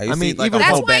 Yeah, I used to eat like even a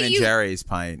That's whole why Ben and you- Jerry's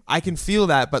pint. I can feel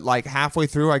that, but like halfway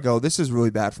through, I go, "This is really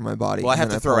bad for my body." Well, I and have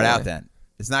then to throw pull it out away. then.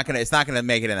 It's not gonna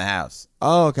make it in the house.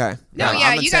 Oh, okay. No, I'm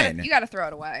yeah, insane. you gotta throw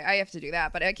it away. I have to do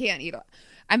that, but I can't eat it.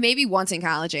 I maybe once in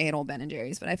college I ate old Ben and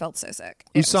Jerry's, but I felt so sick.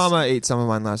 It was- Usama ate some of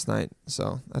mine last night,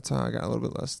 so that's how I got a little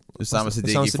bit less. Usama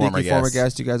Siddiqui, former former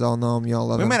guest. You guys all know him. You all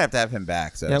love We him. might have to have him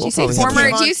back. So. Yeah, Do we'll you say probably have former?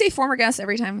 him. Do you say former guest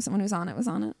every time someone who's on it was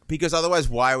on it? Because otherwise,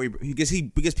 why are we?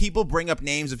 Because people bring up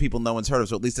names of people no one's heard of.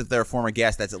 So at least if they're a former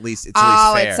guest, that's at least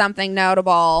Oh, fair. it's something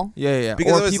notable. Yeah.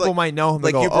 Because Or it was people like- might know him.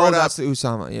 like They you go, brought "Oh, up- that's the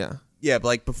Usama." Yeah. Yeah, but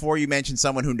like before you mentioned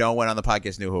someone who no one on the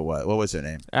podcast knew who it was. What was her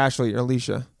name? Ashley or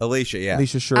Alicia. Alicia. Yeah.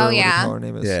 Alicia Sure. Oh, whatever yeah. the hell her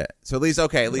name is. Yeah. So at least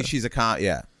at least she's a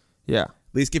Yeah. Yeah. At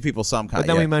least give people some kind.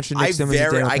 But then we mentioned Nick Simmons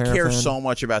and Daniel I Parra care fan. so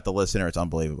much about the listener. It's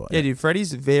unbelievable. Yeah, dude.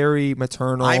 Freddie's very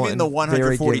maternal. I'm in and the very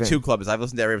 142 giving. club. I've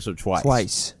listened to every episode twice.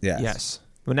 Twice. Yes. Yes.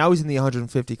 But now he's in the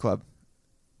 150 club.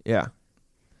 Yeah.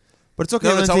 But it's okay.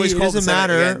 No, it's Lindsay. always it cool. doesn't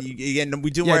matter. Again,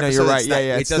 we do Yeah, more no, episodes. you're right. It's not-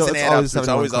 Yeah. It It's doesn't still- add it's up. always So it's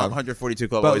always 71 club. 142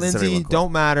 club. But always Lindsay, 71 club.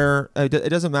 don't matter. It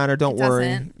doesn't matter. Don't It worry.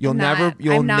 doesn't. You'll I'm never. not-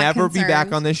 You'll I'm not never be back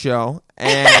concerned. on this show,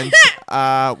 and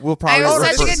we'll probably I was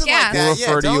refer, such a good guest. we'll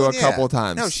refer to you a yeah. couple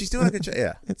times. No, she's doing a good job.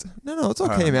 Yeah. It's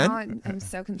okay, man. Oh, I'm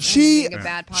so concerned. She being a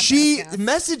bad podcast she guest.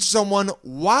 messaged someone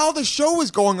while the show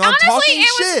was going on, Honestly, talking it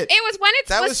was shit. it was when it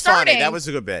That was was starting. funny. That was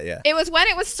a good bit. Yeah. It was when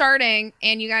it was starting,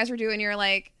 and you guys were doing your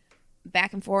like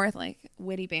back and forth, like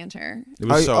witty banter. It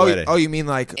was so witty. You mean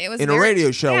like It was in very, a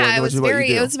radio show? Yeah, which it was is what very.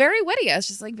 you do. It was very witty. I was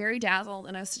just like very dazzled,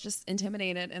 and I was just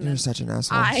intimidated. And You're then such an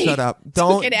asshole. I Shut up. took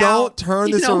Don't it don't out. turn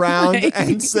You this know, around like-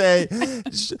 and say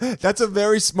that's a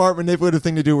very smart manipulative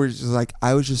thing to do. Where you're just like,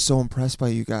 I was just so impressed by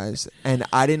you guys, and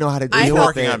I didn't know how to I deal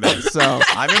felt- with Working it. on me. So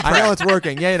I'm impressed. I know it's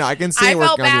working. Yeah, I can see I it working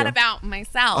felt on bad you. about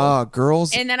myself,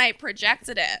 Girls, and then I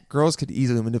projected it. girls could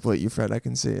easily manipulate you, Fred. I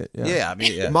can see it. Yeah. Yeah. I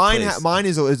mean, yeah, Mine, please. mine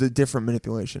is a different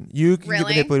manipulation. You can get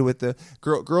Really? manipulated with the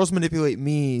girls manipulate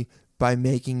me by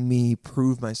making me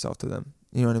prove myself to them.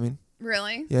 You know what I mean?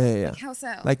 Really? Yeah. Like, how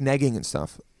so? Like negging and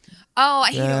stuff. oh, I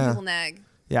hate Yeah. when people neg.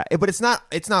 Yeah, but it's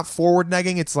not forward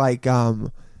negging. It's like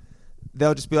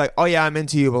they'll just be like, "Oh yeah, I'm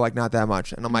into you, but like not that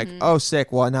much," and I'm like, "Oh,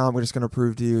 sick. Well, now I'm just gonna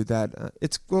prove to you that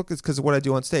it's because of what I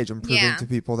do on stage. I'm proving Yeah. to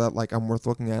people that like I'm worth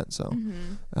looking at. So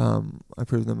I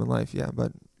prove them in life. Yeah,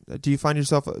 but do you find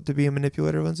yourself to be a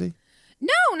manipulator, Lindsay?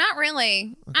 No, not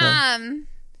really. Okay.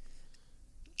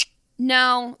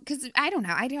 No, because I don't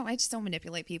know. I just don't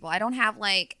manipulate people. I don't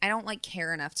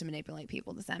care enough to manipulate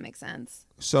people. Does that make sense?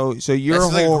 So your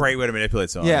That's like whole a great way to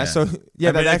manipulate someone. yeah. So yeah,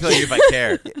 I that manipulate you actually if I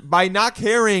care. by not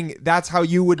caring, that's how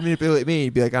you would manipulate me.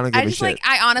 You'd be like, I don't give I a just shit.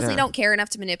 I honestly Yeah. don't care enough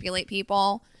to manipulate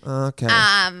people. Okay.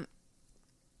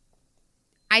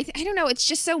 I don't know. It's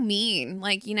just so mean.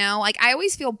 Like, you know, like I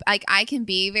always feel like I can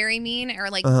be very mean, or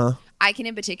like I can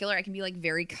in particular, I can be like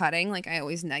very cutting. Like I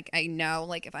always like I know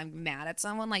like if I'm mad at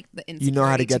someone, like the insecurity you know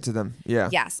how to get to them. Yeah.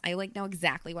 Yes, I like know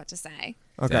exactly what to say.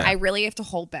 Okay. I really have to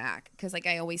hold back because like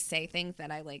I always say things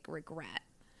that I like regret.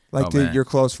 Like Oh, to man. your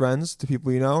close friends, to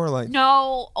people you know, or like.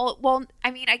 No, well,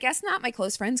 I mean, I guess not my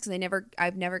close friends because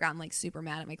I've never gotten like super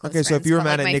mad at my close Okay, friends. so if you were but,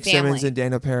 mad like, at my Nick family. Simmons and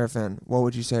Daniel Parra, what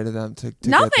would you say to them to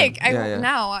Nothing. Get them? No,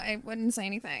 I wouldn't say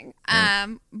anything.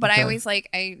 But Okay. I always like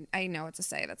I know what to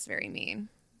say. That's very mean.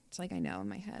 It's like I know in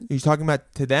my head. Are you talking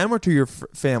about to them or to your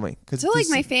family? Because So like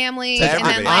my family, To and then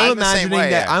everybody. like I'm the same way,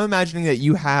 yeah. I'm imagining that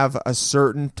you have a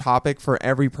certain topic for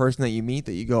every person that you meet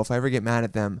that you go, if I ever get mad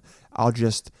at them, I'll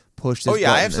just push this. Oh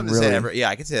yeah, I have button something and to say. really- Yeah,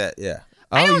 I can say that. Yeah.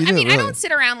 Oh, I don't. you do, I mean, I really? don't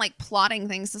sit around like plotting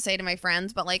things to say to my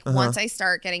friends. But like Uh-huh. once I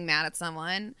start getting mad at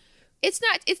someone, It's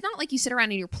not like you sit around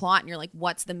and you plot and you're like,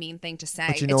 what's the mean thing to say?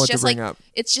 But you know it's what to just bring like up.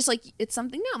 it's just like it's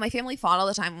something. No, my family fought all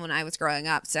the time when I was growing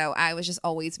up, so I was just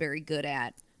always very good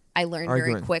at. I learned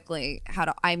Arguing. very quickly how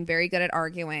to. I'm very good at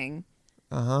arguing,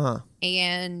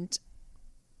 and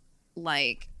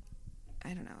like,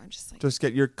 I don't know. I'm just like Just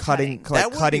get your cutting, Cutting. like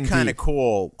That would cutting be kind of deep.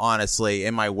 cool, honestly,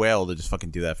 in my will to just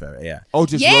fucking do that forever. Yeah. Oh,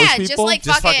 just Yeah, roast just people. like-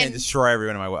 Just fucking fucking- destroy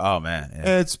everyone in my will. Oh, man.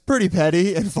 Yeah. It's pretty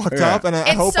petty and fucked Yeah. up, and I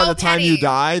It's hope by so the time you petty.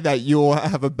 die that you'll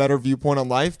have a better viewpoint on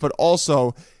life. But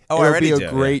also, Oh, I it'll already be a do,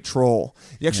 great troll.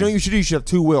 You actually know what you should do. You should have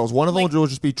two wills. One of them Like- will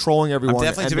just be trolling everyone. I'm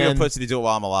definitely and too big of a then, pussy to do it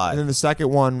while I'm alive. and then the second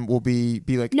one will be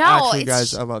like, No, actually, it's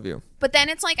guys, j- I love you. But then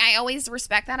it's like I always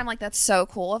respect that. I'm like, that's so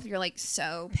cool if you're like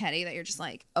so petty that you're just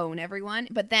like own everyone.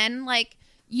 But then like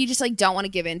you just like don't want to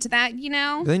give in to that, you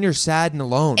know? Then you're sad and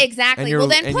alone. Exactly. And you're- Well,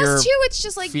 then and plus you're two, it's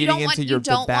just like you feeding don't want into you your the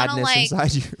don't want to badness like.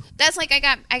 inside you. That's like I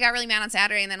got really mad on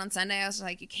Saturday, and then on Sunday I was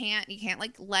like, you can't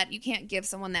like you can't give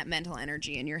someone that mental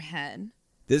energy in your head.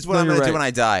 This is what No, I'm going you're to do right. when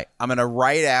I die. I'm going to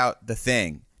write out the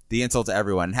thing, the insult to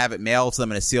everyone, and have it mailed to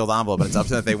them in a sealed envelope, but it's up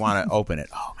to them if they want to open it.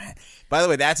 Oh, man. By the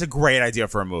way, that's a great idea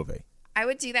for a movie. I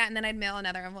would do that, and then I'd mail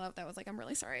another envelope that was like, I'm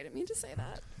really sorry, I didn't mean to say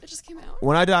that. It just came out.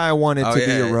 When I die, I want it Oh, to yeah,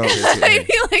 be a yeah, rose. yeah. I'd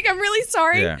be like, I'm really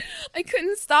sorry. Yeah. I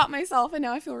couldn't stop myself, and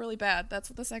now I feel really bad. That's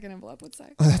what the second envelope would say.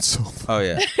 Oh, that's so funny.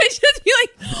 Oh, yeah. I'd just be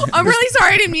like, I'm really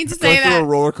sorry, I didn't mean to Go say through a that.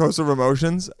 roller coaster of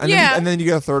emotions, and Yeah. then you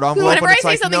get a third envelope, Whenever and it's I say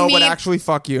like, something no, but mean- actually,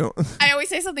 fuck you. I always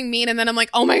say something mean, and then I'm like,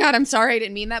 oh my God, I'm sorry, I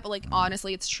didn't mean that. But like,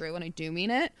 honestly, it's true, and I do mean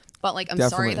it. But like, I'm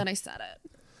Definitely. sorry that I said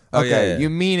it. Oh, Okay, yeah. you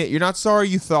mean it. You're not sorry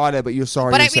you thought it, but you're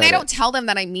sorry. But you I mean, said I don't it. tell them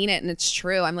that I mean it and it's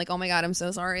true. I'm like, oh my God, I'm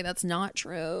so sorry. That's not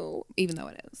true, even though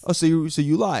it is. Oh, so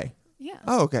you lie? Yeah.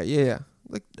 Oh, okay, yeah.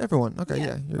 Like everyone. Okay, Yeah.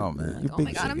 yeah. You're, Oh, man. you're Oh big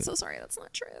my God, I'm shit. so sorry. That's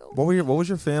not true. What was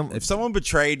your family? If someone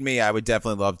betrayed me, I would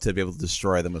definitely love to be able to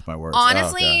destroy them with my words.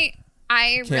 Honestly,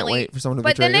 I Can't really wait for someone to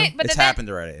but betray then you. it, but it's then happened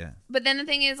already. Yeah. But then the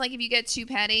thing is, like, if you get too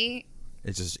petty,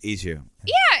 It just eats you.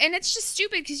 yeah, and it's just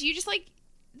stupid because you just like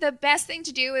the best thing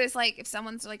to do is like if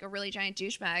someone's like a really giant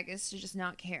douchebag is to just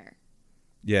not care.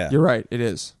 Yeah. You're right. It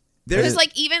is. Because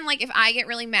like even like if I get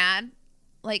really mad,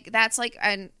 like that's like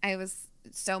I was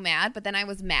so mad, but then I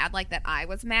was mad like that I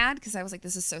was mad because I was like,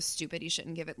 this is so stupid. You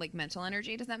shouldn't give it like mental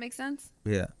energy. Does that make sense?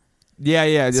 Yeah.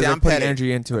 Yeah. See, They're I'm putting petty.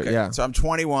 energy into it. Okay, Yeah. So I'm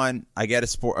 21. I get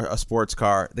a sports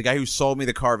car. The guy who sold me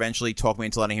the car eventually talked me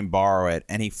into letting him borrow it,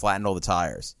 and he flattened all the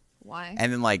tires. Why?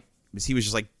 And then like he was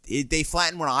just like they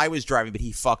flattened when I was driving, but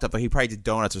he fucked up. Like he probably did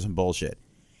donuts or some bullshit.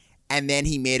 And then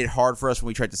he made it hard for us when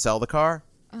we tried to sell the car.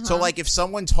 So like if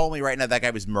someone told me right now that guy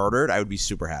was murdered, I would be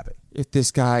super happy. If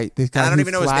this guy I don't who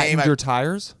even know his name, flattened I- your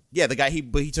tires. Yeah, the guy he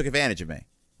took advantage of me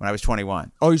when I was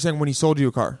 21. Oh, you're saying when he sold you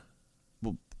a car?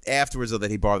 Well, afterwards though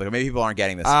that he borrowed the car. Maybe people aren't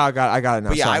getting this. I got it now.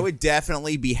 but yeah, Sorry. I would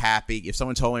definitely be happy if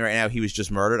someone told me right now he was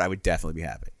just murdered. I would definitely be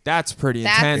happy. That's pretty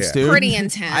That's intense, dude. pretty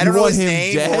intense. I don't You know want his him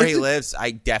name dead? or where he lives.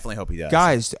 I definitely hope he does.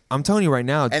 Guys, I'm telling you right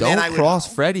now, And then I don't would-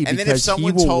 cross Freddy And then if because he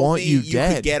someone will told want me you you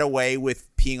dead. could get away with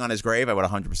peeing on his grave, I would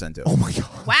 100% do it. Oh my god.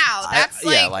 Wow, that's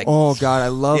yeah, like, like Oh god, I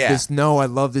love Yeah. this. No, I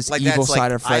love this Like, evil that's like-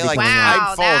 side of Freddy I like- coming Wow, out.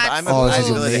 I'm full of- I'm a- Oh, this is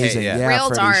I'm ability to hate, amazing. yeah. Yeah, Real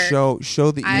Freddy, dark.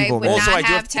 show the I evil, would man. Also, not I do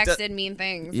have have to- texted mean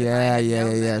things. if I Yeah, had yeah,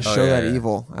 known yeah. that. Oh, Show yeah, that yeah.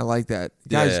 evil. I like that.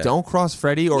 Yeah, Guys, yeah. don't cross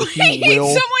Freddy or he Wait, will.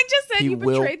 someone just said he you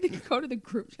will- betrayed the go to the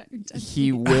group chat.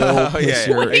 He will Oh, piss yeah,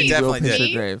 your, Wait, he will definitely piss did.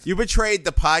 your grave. You betrayed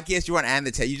the podcast you want and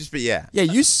the you just be yeah. Yeah,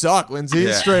 you suck, Lindsay.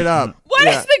 Yeah. Straight up. What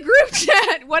is Yeah. the group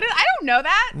chat? What is, I don't know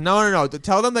that. No.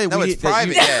 Tell them they No, read. it's that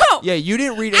private. You, Yeah. No. yeah, you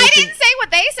didn't read I anything. didn't say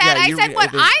what they said. Yeah, I you said read what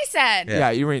anything. I said. Yeah,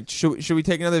 you read. Should we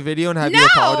take another video and have No, you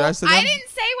apologize to them? I didn't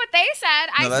say what they said.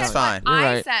 I No, that's said fine. what You're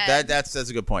I right. said. That's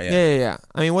a good point. Yeah. Yeah.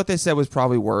 I mean, what they said was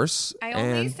probably worse, I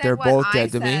only and said they're what both I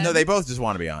dead to me. said. No, they both just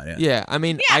want to be on. Yeah. Yeah, I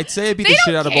mean, Yeah, I'd say I beat they the shit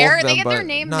don't out of care. both of They them, get their but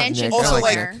name not mentioned Nick. Also, I like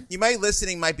like somewhere. Nick. you might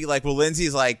listening might be like, well,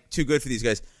 Lindsay's like too good for these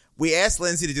guys. We asked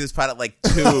Lindsay to do this pod at like 2,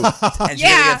 and she didn't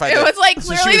Yeah, get 5 it minutes. was like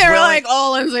So she clearly was they were willing- like,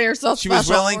 "Oh, Lindsay, you're so She was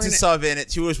special." willing to sub in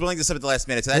it. She was willing to sub at the last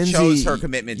minute. So that Lindsay, shows her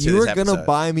commitment to you this were episode. gonna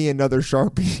buy me another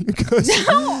Sharpie because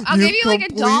No, I'll give you, like,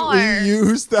 completely $1.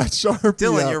 used that Sharpie.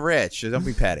 Dylan, up. you're rich. Don't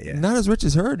be petty. Yeah. Not as rich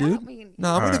as her, dude. I mean- No,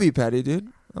 I'm gonna Alright. be petty, dude.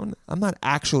 I'm not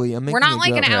actually. I'm making We're not a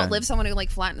like joke. gonna outlive someone who like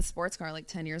flattened a sports car like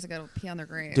 10 years ago to pee on their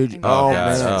grave. Dude, I mean, oh, God.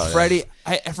 man, Oh, yeah. Freddie,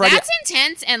 Freddie. that's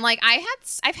intense. And like I've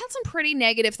had some pretty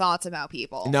negative thoughts about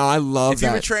people. No, I love If you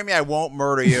that. betray me, I won't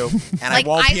murder you, and Like, I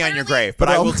won't I pee on your literally- grave. But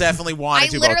But I I'll- will definitely want I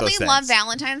to do both those literally things. love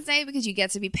Valentine's Day because you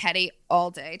get to be petty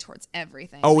all day towards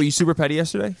everything. Oh, were you super petty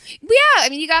yesterday? Yeah, I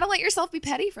mean, you got to let yourself be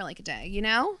petty for like a day, you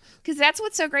know? Because that's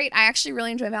what's so great. I actually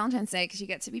really enjoy Valentine's Day because you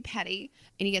get to be petty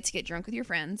and you get to get drunk with your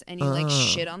friends and you like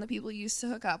shit on the people you used to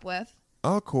hook up with.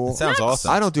 Oh, cool. That sounds awesome.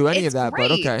 I don't do any It's of that, great.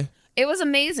 but okay. It was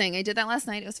amazing. I did that last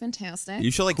night. It was fantastic.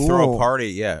 You should like Cool. throw a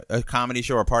party, a comedy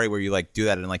show or a party where you like do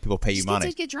that and like people pay you Just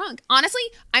money. get drunk. Honestly,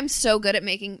 I'm so good at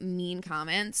making mean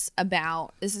comments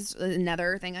about. This is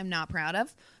another thing I'm not proud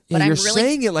of. Yeah, But you're I'm really.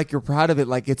 saying it like you're proud of it,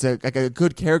 like it's a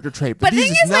good character trait. But But the this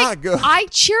thing is is, not like, good. I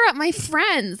cheer up my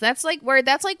friends. That's like where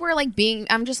like being.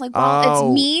 I'm just like, well,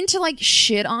 Oh. it's mean to like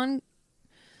shit on.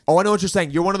 Oh, I know what you're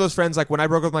saying. You're one of those friends, like when I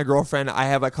broke up with my girlfriend, I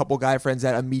have a couple guy friends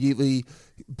that immediately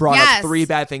brought up Yes. 3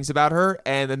 bad things about her,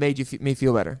 and it made me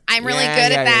feel better. I'm really Yeah,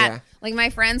 good yeah, at that. yeah. Like my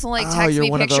friends will like Oh, text you're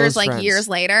me one of pictures those like friends. years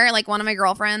later. Like one of my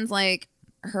girlfriends, like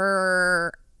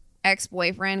her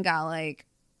ex-boyfriend got like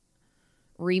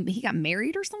he got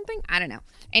married or something. I don't know.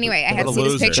 Anyway, I had to What a see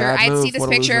this loser. picture. Bad I had to move. see this What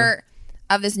a picture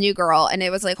of this new girl, and it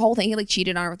was like whole thing. He like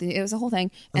cheated on her. It was a whole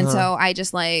thing, and Uh-huh. so I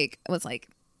just like was like.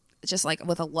 Just like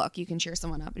with a look, you can cheer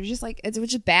someone up. It's just like it was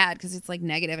just bad because it's like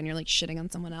negative, and you're like shitting on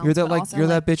someone else. You're that but like also, you're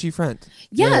that bitchy friend.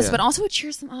 Yes, Yeah. but also it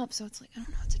cheers them up. So it's like I don't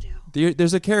know what to do.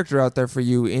 There's a character out there for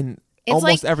you in It's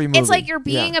almost like, every movie. It's like you're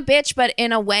being Yeah. a bitch, but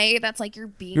in a way that's like you're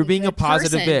being You're a good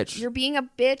positive person. bitch. You're being a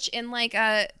bitch in like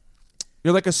a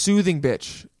You're like a soothing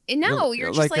bitch. no.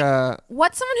 You're just like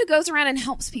what's someone who goes around and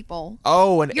helps people.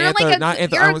 Oh, and You're Anther, like not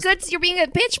Anther, you're I a was- good. You're being a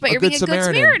bitch, but a you're being a good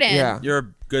Samaritan. Yeah. You're a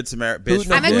good Samaritan. Who- Bitch.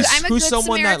 no, I'm a who's, good who's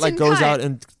someone that like Samaritan goes out cunt.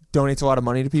 and donates a lot of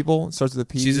money to people? It starts with a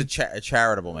P. She's a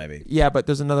charitable, maybe. Yeah, but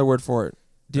there's another word for it.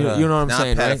 Do you know what I'm not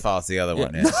saying, right? pedophile's the other Yeah.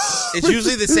 one. Yeah. It's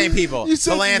usually the same people. You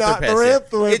said not Philanthropists.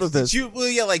 philanthropist. Well,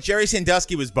 yeah, like Jerry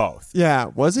Sandusky was both. Yeah,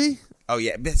 was he? Oh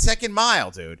yeah, but Second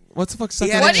Mile, dude. What's the fuck? He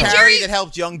Second had What a did Mile? charity Jerry- that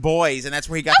helped young boys, and that's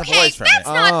where he got the Okay, boys from. that's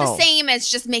not Oh. the same as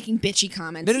just making bitchy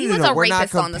comments. No, no, he no, was no. a We're not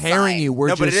rapist on the comparing side. you. We're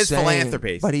No, but just it is saying,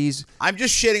 philanthropy. But he's I'm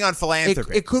just shitting on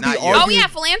philanthropy. It could be not you. argued- Oh yeah,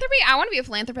 philanthropy. I want to be a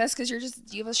philanthropist because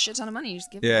you have a shit ton of money. You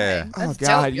just give it Yeah. away. Oh, That's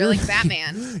God, dope. You're like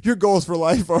Batman. your goals for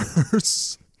life are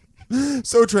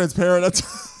so transparent.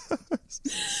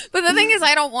 But the thing is,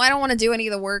 I don't want to do any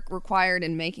of the work required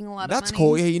in making a lot of That's money.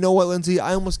 cool. Yeah, you know what, Lindsay?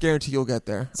 I almost guarantee you'll get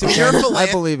there. So when you're a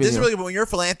I believe in this you. is really when you're a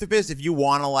philanthropist. If you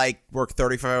want to like work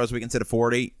 35 hours a week instead of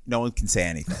 40, no one can say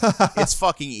anything. It's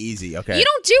fucking easy. Okay. You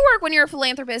don't do work when you're a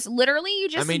philanthropist. Literally, you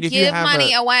just I mean, if you give have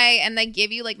money a- away, and they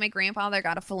give you like my grandfather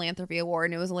got a philanthropy award,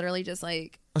 and it was literally just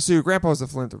like Oh, so your grandpa was a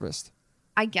philanthropist.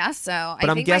 I guess so. But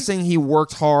I'm guessing he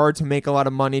worked hard to make a lot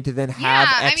of money to then have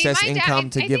excess income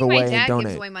to give away my dad and donate.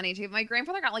 gives away money too. My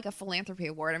grandfather got like a philanthropy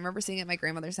award. I remember seeing it at my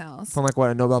grandmother's house. From like what,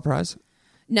 a Nobel Prize?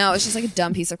 No, it's just like a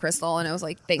dumb piece of crystal, and it was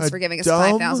like, "Thanks A for giving us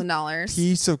dumb $5,000."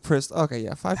 Piece of crystal. Okay,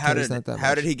 yeah, 5K How is did not that how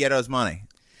much. did he get us money?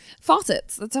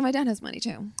 Faucets. That's how my dad has money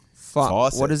too. Fuck.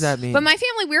 What does that mean? But my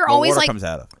family, we were Well, always water like, comes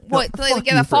out of. what? No, Like, fuck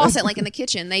get you, a Fred. faucet like in the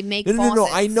kitchen. They make no,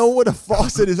 faucets. I know what a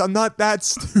faucet is. I'm not that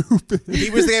stupid. He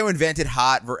was the guy who invented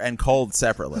hot and cold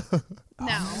separately.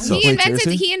 No, So- he Wait, invented.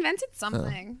 seriously? He invented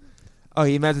something. Oh,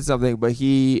 he invented something, but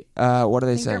he, what are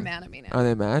they I think they're saying? mad at me now. Are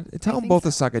they mad? Tell them think both so.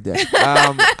 to suck a dick.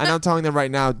 And I'm telling them right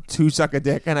now to suck a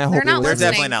dick, and I hope They're not They're listening.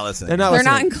 definitely not listening. They're not They're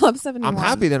listening. not in Club 71. I'm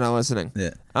happy they're not listening. Yeah.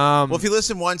 Um, Well, if you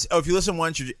listen once,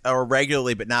 or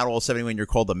regularly, but not all 71, you're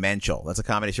called a menschel. That's a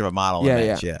combination of a model yeah, and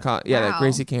yeah, mensch. Yeah. that Wow.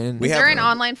 Gracie Cannon. We Is have there an one.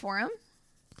 online forum?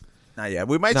 Not yet.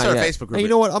 We might Not start yet. a Facebook group. Hey, you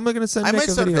know what? I'm gonna send I Nick might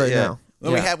a start video a right yeah. now.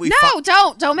 Well, Yeah. we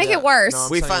Don't make it worse. No, I'm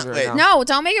We telling found- you wait. right now. No,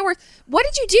 don't make it worse. What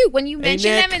did you do when you Hey,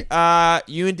 mentioned Nick, them? And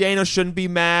you and Dana shouldn't be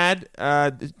mad.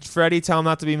 Freddie, tell him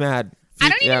not to be mad. I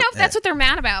don't even Yeah. know if that's what they're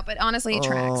mad about, but honestly, it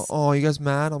tracks. Oh, you guys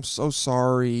mad? I'm so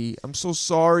sorry. I'm so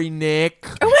sorry, Nick.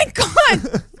 Oh my god,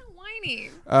 so whiny. He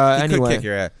Anyway, could kick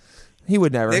your ass. he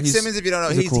would never. Nick He's- Simmons, if you don't know,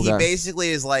 he's a he cool guy. basically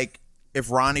is like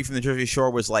if Ronnie from the Jersey Shore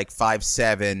was like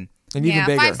 5'7" and even Yeah,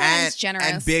 bigger. 5'7". and That's generous.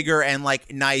 and bigger and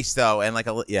like nice though, and like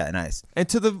nice. And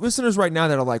to the listeners right now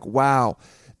that are like, wow,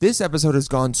 this episode has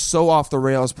gone so off the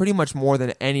rails, pretty much more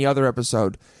than any other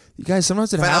episode. You guys,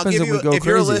 sometimes it But I'll happens give and you, we go if crazy.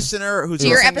 you're a listener who's Do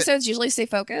your listening to- episodes usually stay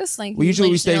focused? Like we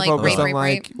usually stay like, focused rape, on rape,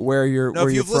 like rape. where you're No, where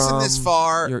if you're you've listened from. this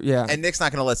far, Yeah. and Nick's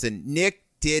not going to listen. Nick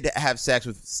did have sex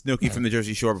with Snooki from the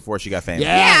Jersey Shore before she got famous.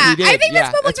 Yeah, he did. I think Yeah,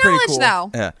 that's public that's pretty knowledge, cool.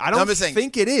 though. Yeah. I No, don't I'm just saying-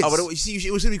 think it is. Oh, but it was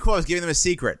going to be cool. I was giving them a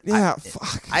secret. Yeah,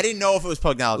 fuck. I didn't know if it was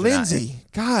public knowledge or not. Lindsay,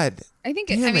 God. I think.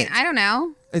 Damn I mean, it. I don't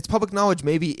know. It's public knowledge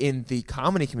maybe in the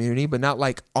comedy community, but not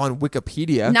like on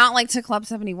Wikipedia. Not like to Club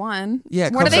 71. Yeah,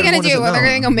 What Club are they going to 71 do? doesn't They're know.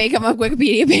 going to go make them a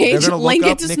Wikipedia page, gonna look link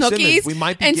up it to Nick Simmons. Snooki's, We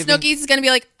might be and giving- Snooki's is going to be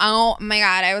like, "Oh my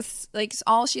god, I was like,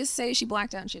 all she has to say, she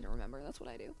blacked out and she didn't remember." That's what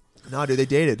I do. No, dude, they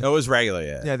dated. It was regular,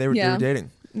 yeah. Yeah, they were Yeah. dating.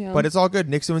 Yeah. But it's all good.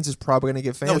 Nick Simmons is probably going to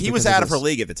get famous. No, he was because out of her this.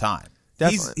 league at the time.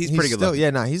 Definitely. He's pretty good still, looking. Yeah,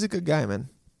 nah, he's a good guy, man.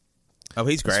 Oh,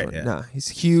 he's great. Yeah. Nah, he's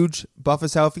huge, buff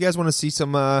as hell. If you guys want to see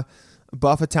some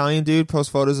buff Italian dude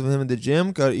post photos of him in the gym,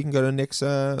 you can go to Nick's Posts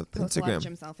a lot of Instagram.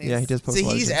 gym selfies. Yeah, he does post. See, a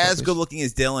lot of he's gym as selfies. good looking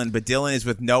as Dylan, but Dylan is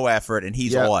with no effort and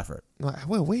he's Yeah. all effort.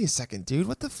 Wait a second, dude.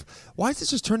 What the? Why is this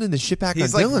just turned into shit back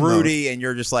He's on like Dylan? Rudy, and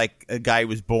you're just like a guy who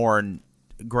was born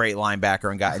great linebacker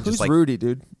and got Who's just like Rudy,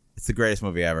 dude? it's the greatest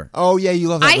movie ever. Oh yeah, you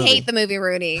love that I movie. hate the movie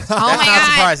Rudy. Oh That's my not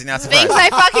god. surprising. Not surprising. Things I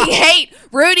fucking hate.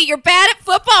 Rudy, you're bad at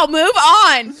football. Move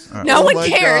on. No Oh one my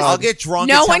cares. God. I'll get drunk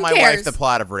No and tell one my cares. wife the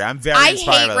plot of Rudy. I'm very I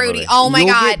inspired hate by the Rudy. movie. Oh my You'll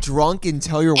god. get drunk and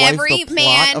tell your wife Every the plot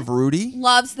man of Rudy.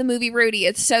 loves the movie Rudy.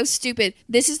 It's so stupid.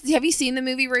 Have you seen the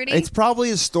movie Rudy? It's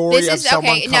probably a story This of is-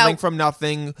 someone okay, coming no. from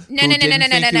nothing. No, who no, no, didn't no, no,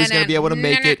 think no, he was no, going to be able to no,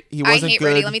 make no. it. He I wasn't hate good.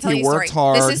 Rudy. Let me tell he you a worked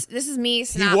story. hard. This is me He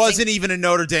synopsing. wasn't even a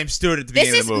Notre Dame student at the This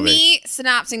beginning is of the movie. me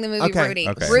synopsing the movie Okay, Rudy.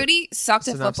 okay. Rudy sucked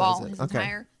at Synopsize football it. his Okay.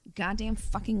 entire goddamn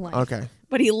fucking life. Okay.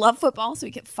 But he loved football, so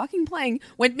he kept fucking playing.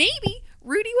 When maybe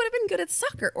Rudy would have been good at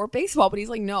soccer or baseball, but he's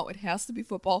like, no, it has to be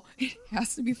football. It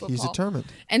has to be football. He's determined.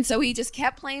 And so he just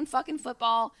kept playing fucking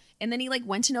football. And then he like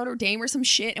went to Notre Dame or some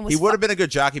shit and was He would have been a good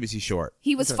jockey because he's short.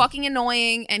 he was fucking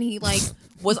annoying and he like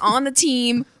was on the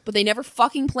team, but they never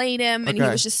fucking played him and he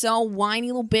Okay. was just so whiny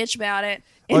little bitch about it.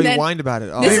 Oh, And you then whined about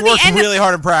it. Oh, This He is the works end of- really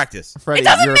hard in practice. Freddie, it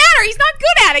doesn't you're- matter. He's not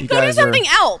good at it. You Go do guys are- something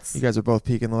else. You guys are both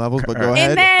peaking the levels, but go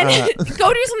ahead. And then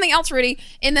go do something else, Rudy.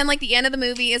 And then like the end of the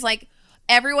movie is like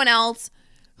everyone else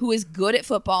who is good at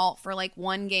football for like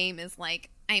one game is like,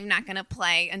 I'm not gonna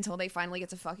play until they finally get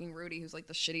to fucking Rudy, who's like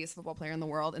the shittiest football player in the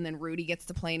world, and then Rudy gets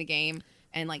to play in a game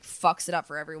and like fucks it up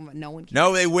for everyone, but no one can.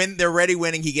 No, they win. They're already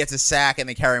winning. He gets a sack and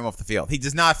they carry him off the field. He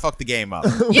does not fuck the game up.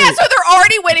 Yeah, so they're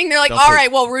already winning. They're like, Don't all pick-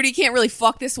 right, well, Rudy can't really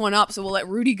fuck this one up, so we'll let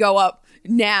Rudy go up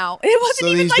now. It wasn't so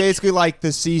even he's like basically like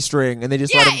the C string, and they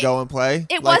just let Yeah, him go and play.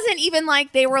 it Like, wasn't even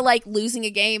like they were like losing a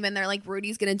game and they're like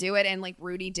Rudy's gonna do it and like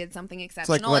Rudy did something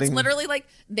exceptional. It's letting- literally like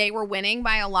they were winning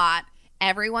by a lot.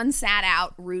 Everyone sat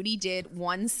out. Rudy did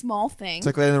one small thing. It's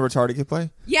like letting the retarded kid play.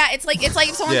 Yeah, it's like if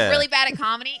someone's Yeah. really bad at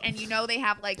comedy and you know they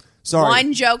have like Sorry.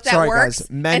 one joke that Sorry, works, guys.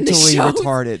 and Mentally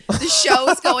retarded. the show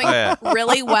is going Oh, yeah.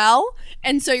 really well,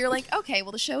 and so you're like, okay,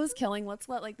 well the show is killing. Let's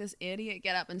let like this idiot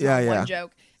get up and tell Yeah, one yeah.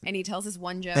 joke, and he tells his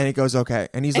one joke. And it goes okay.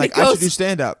 And he's And like, it I goes- should do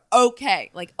stand up.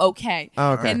 okay, like okay,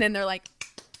 Oh, okay. and then they're like,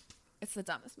 it's the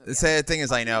dumbest movie. The ever. sad thing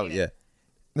is, I know. Yeah.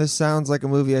 This sounds like a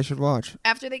movie I should watch.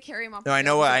 After they carry him off, No, the I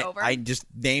know field, what. it's over. I just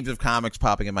names of comics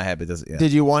popping in my head, but it doesn't. Yeah.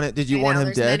 Did you want it? Did you I want know, him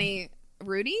there's dead? Many,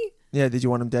 Rudy? Yeah. Did you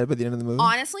want him dead by the end of the movie?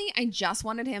 Honestly, I just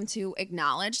wanted him to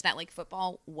acknowledge that like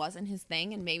football wasn't his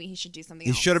thing, and maybe he should do something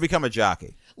He else. should have become a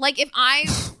jockey. Like if I,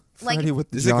 like Freddie with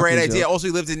the This is a great jockey idea. joke. Also,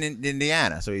 he lived in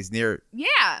Indiana, so he's near. yeah.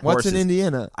 What's in horses.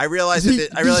 Indiana? I realized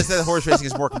that horse racing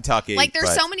is more Kentucky. Like there's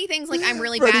but- so many things like I'm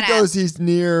really Freddie bad goes. at. He's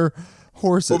near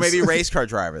horses. Well, maybe a race car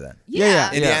driver then.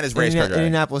 Yeah. Indiana's race car driving.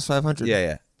 Indianapolis 500. Yeah,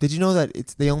 yeah. Did you know that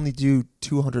they only do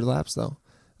 200 laps though?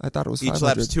 I thought it was Each 500.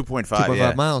 lap's 2.5. 2.5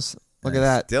 Yeah. miles. Look at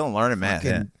that. Still learning math.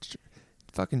 Yeah.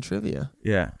 Fucking trivia.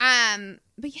 Yeah.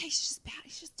 But yeah, he's just bad.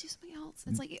 He's just do something else.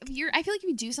 It's like I feel like if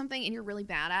you do something and you're really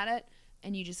bad at it,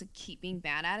 and you just keep being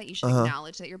bad at it, you should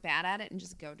acknowledge that you're bad at it and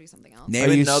just go do something else. Name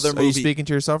Are you, another are movie. you speaking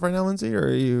to yourself right now, Lindsay, or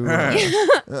are you?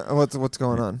 What's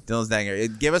going on? Dylan's danger.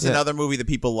 Give us Yeah. another movie that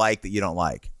people like that you don't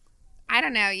like. I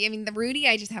don't know. I mean, the Rudy,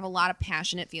 I just have a lot of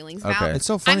passionate feelings about. Okay. It's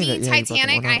so I funny mean, that you brought that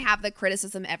Titanic, one I up. have the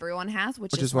criticism everyone has,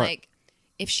 which Which is is what? like,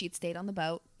 if she'd stayed on the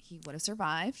boat, he would have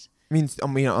survived. I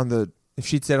mean, on the if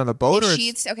she'd stayed on the boat, or If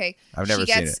it's- she'd okay, I've never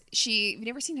she seen gets, it. you've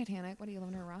never seen Titanic? What do you live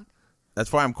under a rock?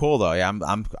 That's why I'm cool though. Yeah,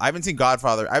 I haven't seen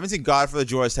Godfather. I haven't seen Godfather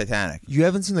Joy's Titanic. you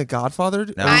haven't seen The Godfather?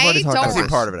 No. We've already I talked don't I've about seen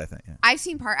this. part of it. I think. Yeah.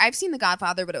 I've seen The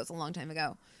Godfather, but it was a long time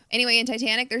ago. Anyway, in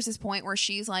Titanic, there's this point where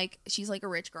she's like a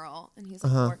rich girl, and he's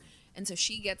like poor, and so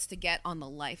she gets to get on the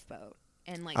lifeboat,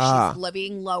 and like she's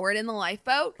being lowered in the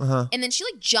lifeboat, and then she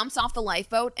like jumps off the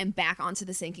lifeboat and back onto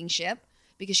the sinking ship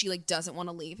because she like doesn't want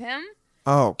to leave him,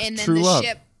 Oh, and then true the love.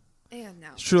 ship. Yeah, no,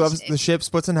 True love. The ship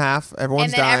splits in half.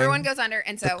 Everyone's and then dying. everyone goes under,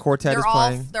 and so quartet is they're all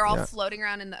playing. they're all Yeah. floating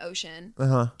around in the ocean,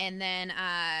 Uh-huh. and then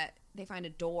they find a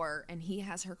door, and he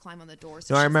has her climb on the door.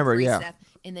 So No, I she remember, freezes yeah. to death,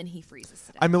 and then he freezes to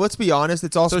death. I mean, let's be honest.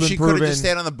 It's also So been she could have proven. just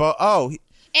stayed on the boat. Oh,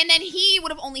 And then he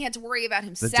would have only had to worry about the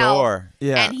himself. door.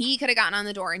 Yeah. And he could have gotten on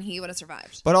the door and he would have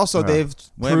survived. But also, they've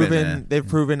women, proven. man. They've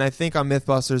proven. I think on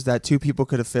MythBusters that two people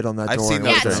could have fit on that I've door. seen and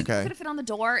those it Yeah, was things. she okay. could have fit on the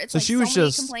door. It's So like she so was many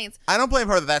just- complaints. I don't blame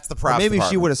her. That's the Or props. maybe if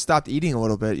she department. would have stopped eating a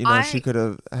little bit, you know, I- she could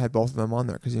have had both of them on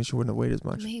there because she wouldn't have weighed as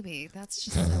much. Maybe. That's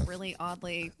just a really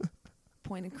oddly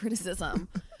pointed criticism.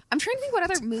 I'm trying to think what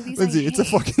other movies Lindsay, I it's a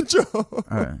hate. fucking joke.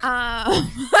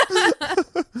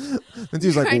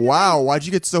 Lindsay's like, trying to wow, why'd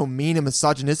you get so mean and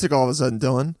misogynistic all of a sudden,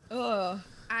 Dylan?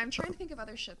 I'm trying to think of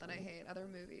other shit that I hate, other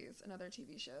movies and other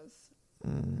TV shows. I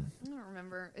don't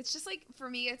remember. It's just like for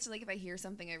me, it's like if I hear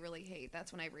something I really hate,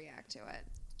 that's when I react to it.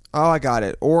 Oh, I got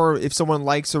it. Or if someone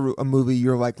likes a movie,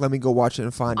 you're like, let me go watch it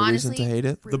and find a reason to hate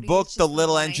it. The Fruity book, is The just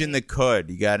Little one I Engine hate. That Could.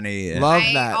 You got any? Love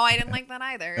that. Oh, I didn't like that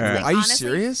either. It's All right. like, Are you honestly,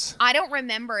 serious? I don't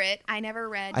remember it. I never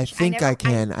read. I think I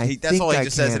can. That's think all he I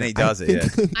just says can. and he does it,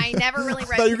 think- I never really I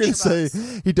read. thought you were gonna picture say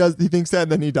books. he does. He thinks that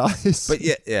and then he dies. But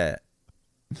yeah.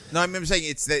 No, I'm saying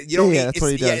it's that you don't. Yeah, need- that's it's,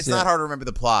 what he does, it's yeah. not hard to remember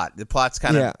the plot. The plot's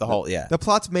kind of the whole. Yeah. The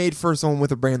plot's made for someone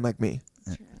with a brain like me.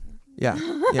 Yeah.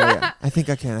 I think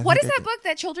I can. What is that book?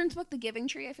 That children's book, The Giving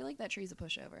Tree? I feel like that tree's a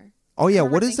pushover. Oh yeah, I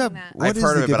remember what is that? thinking that. What I've is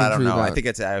heard the of it, but I Giving don't Tree know.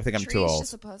 about? I think I'm too Tree's old.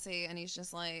 just a pussy, and he's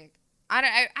just like,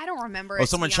 I don't remember. Oh, it,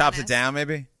 someone to be chops it honest. down,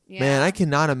 maybe. Yeah. Man, I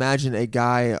cannot imagine a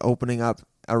guy opening up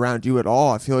around you at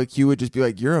all. I feel like you would just be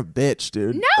like, "You're a bitch,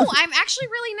 dude." No, I'm actually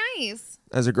really nice.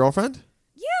 As a girlfriend?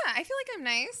 Yeah, I feel like I'm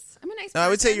nice. I'm a nice. No, I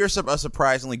would say person. you're a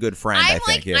surprisingly good friend. I I'm think.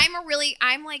 like, Yeah.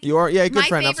 I'm like. You are, yeah, a good my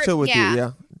friend. I'm favorite- still with you.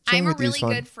 Yeah, I'm Chilling a with you is really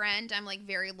fun. good friend. I'm like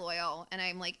very loyal, and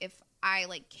I'm like if I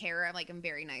like care, I'm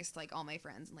very nice to like all my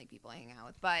friends and like people I hang out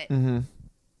with. But Mm-hmm.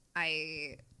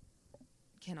 I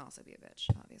can also be a bitch,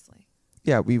 obviously.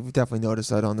 Yeah, we've definitely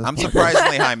noticed that on this. I'm podcast.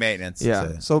 surprisingly high maintenance.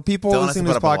 Yeah. So people Dylan has listening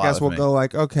to to put this up a lot podcast with will me. go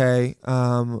like, okay,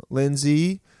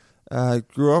 Lindsay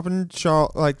grew up in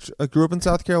grew up in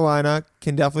South Carolina,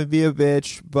 can definitely be a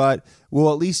bitch, but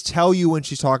will at least tell you when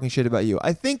she's talking shit about you.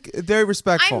 I think very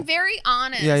respectful. I'm very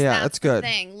honest. Yeah, that's that's good. The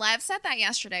thing. Lev said that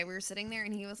yesterday. We were sitting there,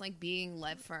 and he was like being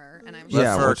Lev Fur, and I'm just,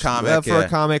 Lev Fur which- comic, Lev Fur yeah.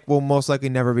 comic will most likely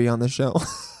never be on the show.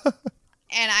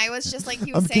 and I was just like,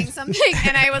 he was saying something,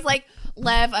 and I was like,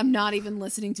 Lev, I'm not even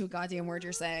listening to a goddamn word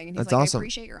you're saying, and he's That's like, awesome. I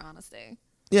appreciate your honesty.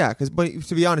 Yeah, but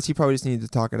to be honest, he probably just needed to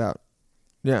talk it out.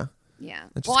 Yeah. Yeah.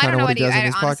 That's just Well, I don't kinda know what what he does in I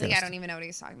his honestly, podcast. I don't even know what he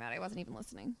was talking about. I wasn't even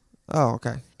listening. Oh,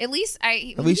 okay. At least At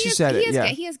least he you has- said he it, has- yeah.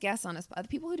 He has guests on his. The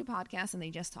people who do podcasts and they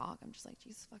just talk. I'm just like,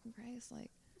 Jesus fucking Christ, like,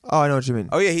 Oh, I know what you mean.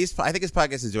 Oh yeah, I think his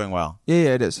podcast is doing well. Yeah,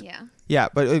 it is. yeah, Yeah,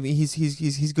 but I mean,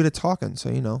 he's good at talking, so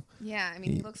you know. yeah. I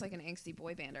mean, he looks like an angsty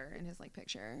boy bander in his like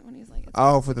picture when he's like, it's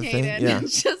Oh, for the thing, complicated. yeah.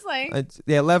 It's just like,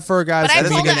 Yeah, Lev Fur guys. But I've I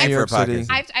think told in him- New York for a City.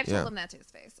 podcast. I've Yeah. told him that to his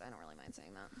face. I don't really mind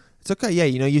saying that. It's okay. Yeah,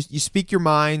 you know, you speak your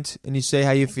mind and you say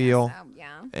how you I guess feel. so,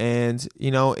 yeah. And you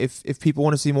know, if people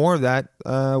want to see more of that,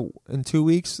 in 2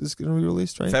 weeks it's going to be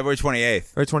released, right? February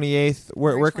 28th. Or 28th.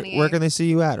 Where February where can they see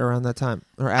you at around that time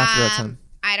or after that time?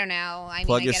 I don't know. I mean,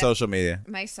 Plug I your get social media.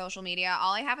 my social media.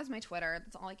 All I have is my Twitter.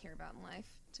 That's all I care about in life,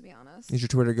 to be honest. Is your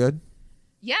Twitter good?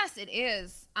 Yes, it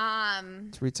is.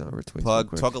 Tweets over tweets.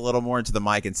 Plug. Talk a little more into the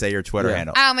mic and say your Twitter Yeah.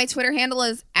 handle. My Twitter handle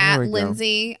is There at we go.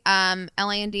 Lindsay,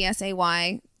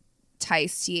 Landsay,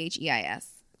 Tice, Theis.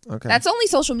 Okay. That's only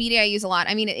social media I use a lot.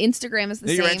 I mean, Instagram is the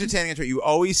No, you're same. entertaining. on Twitter. You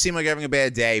always seem like you're having a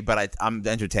bad day, but I'm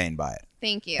entertained by it.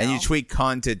 Thank you. And you tweet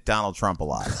cunt at Donald Trump a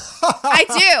lot. I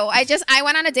do. I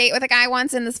went on a date with a guy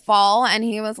once in this fall, and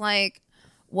he was like,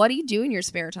 "What do you do in your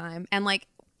spare time?" And like,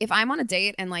 if I'm on a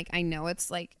date and like I know it's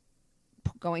like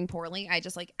going poorly, I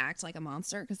just like act like a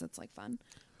monster because it's like fun.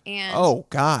 And Oh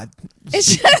God.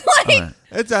 it's just like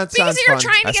It sounds because fun. you're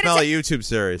trying I to get smell it a to, YouTube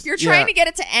series. you're trying Yeah. to get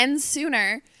it to end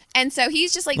sooner. And so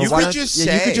he's just like, You Why could don't- just you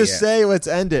say, could just yeah. say let's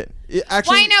end it.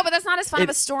 Actually, well, I know, but that's not as fun of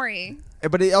it- a story.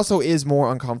 but it also is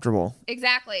more uncomfortable.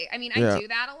 Exactly. I mean, Yeah. I do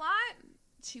that a lot,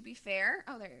 to be fair.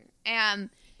 Oh, there.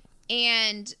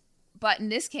 But in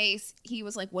this case, he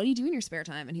was like, "What do you do in your spare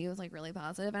time?" And he was like really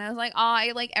positive. And I was like, "Oh,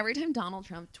 I like every time Donald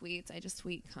Trump tweets, I just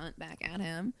tweet cunt back at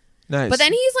him." Nice. But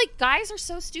then he's like, "Guys are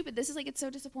so stupid. This is like, it's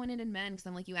so disappointed in men because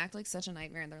I'm like, you act like such a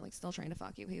nightmare, and they're like still trying to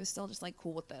fuck you." He was still just like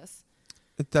cool with this.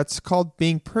 That's called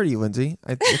being pretty, Lindsay.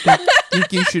 I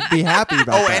think you should be happy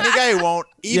about Oh, that. any guy who won't,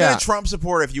 even Yeah. a Trump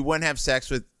supporter, if you wouldn't have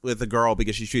sex with a girl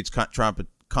because she shoots cunt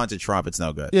at Trump, it's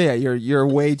no good. Yeah, you're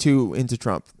way too into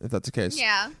Trump if that's the case.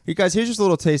 Yeah. You guys, here's just a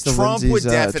little taste of Trump Lindsay's would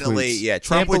definitely, tweets. yeah,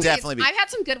 Trump Can't would believe- definitely be. I've had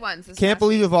some good ones. This Can't past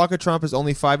believe week. Ivanka Trump is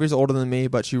only 5 years older than me,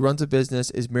 but she runs a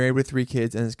business, is married with 3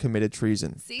 kids, and has committed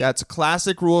treason. See? That's a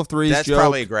classic rule of threes That's joke.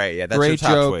 probably great. Yeah, that's Great your top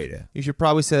joke. tweet. Yeah. You should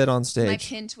probably say that on My stage.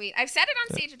 pin tweet. I've said it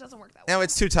on stage. It doesn't work that well. No,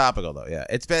 it's too topical though. Yeah,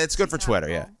 it's good for Twitter.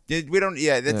 Yeah, we don't.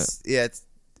 Yeah, that's it's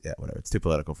whatever. It's too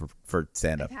political for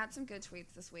stand up. I've had some good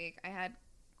tweets this week. I had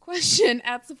question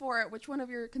at Sephora, which one of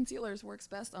your concealers works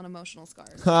best on emotional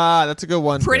scars? Ah, that's a good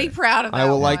one. Pretty proud of that. I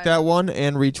will like one. that one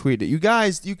and retweet it. You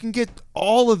guys, you can get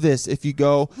all of this if you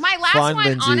go. My last find one,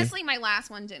 Lindsay. honestly, my last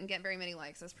one didn't get very many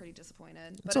likes. I was pretty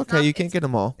disappointed. But It's okay. You can't get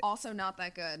them all. Also, not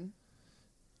that good.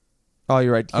 Oh,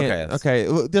 you're right. Okay, Can't- that's- Okay.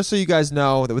 Well, just so you guys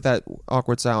know that with that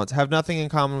awkward silence, have nothing in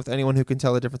common with anyone who can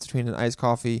tell the difference between an iced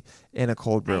coffee and a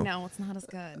cold brew. I know it's not as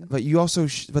good. But you also,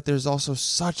 but there's also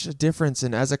such a difference,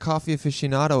 and as a coffee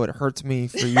aficionado, it hurts me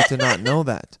for you to not know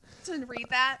that. To read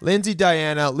that, Lindsay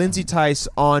Lindsay Tice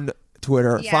on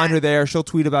Twitter. Yeah. Find her there. She'll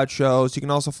tweet about shows. You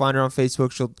can also find her on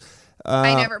Facebook. She'll.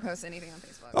 I never post anything on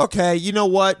Facebook. Okay, you know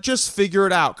what? Just figure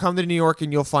it out. Come to New York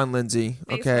and you'll find Lindsay.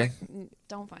 Okay. Facebook,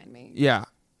 don't find me. Yeah.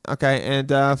 Okay. And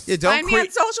Yeah, Find me on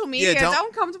social media. Yeah,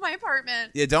 don't come to my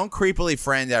apartment. Yeah, don't creepily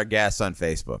friend our guests on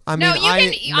Facebook. I mean, No, you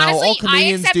can. all Honestly,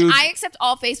 comedians do. I accept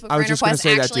all Facebook I was friend just gonna requests.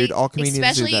 say that, Actually, dude. All comedians do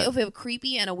especially that. if you have a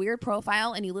creepy and a weird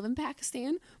profile and you live in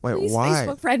Pakistan. Wait, please why?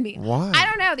 Facebook friend me. Why? I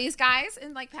don't know. These guys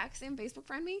in like Pakistan Facebook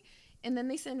friend me, and then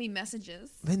they send me messages.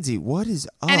 Lindsay, what is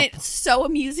up? And it's so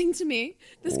amusing to me.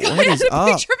 This guy What has is a up?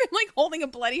 picture of him like holding a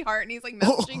bloody heart, and he's like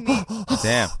messaging me.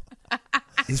 Damn.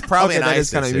 He's probably okay, an that is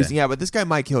ISIS. kind of amusing. Yeah, but this guy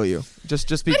might kill you. Just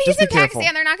be But he's just be in careful.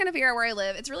 Pakistan. They're not going to figure out where I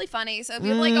live. It's really funny. So if you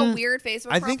have like a weird Facebook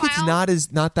I profile, think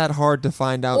it's not that hard to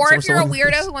find out. or if you're a someone-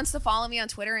 weirdo who wants to follow me on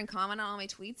Twitter and comment on all my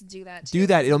tweets, do that too. do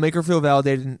that. It'll make her feel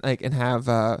validated and have.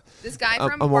 This guy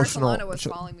from emotional- Barcelona was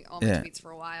following me all my Yeah. tweets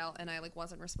for a while, and I like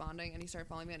wasn't responding, and he started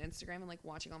following me on Instagram and like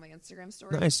watching all my Instagram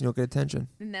stories. Nice, and you'll get attention.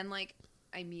 And then like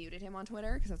I muted him on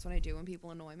Twitter because that's what I do when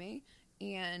people annoy me,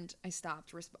 and I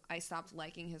stopped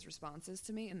liking his responses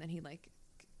to me, and then he like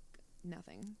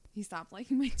nothing. He stopped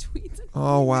liking my tweets.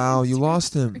 Oh wow, you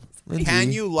lost him. Lindsay.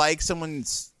 Can you like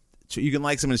someone's? You can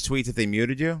like someone's tweets if they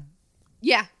muted you.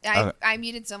 Yeah, Okay. I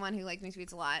muted someone who liked my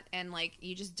tweets a lot, and like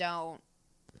you just don't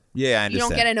Yeah, I you understand.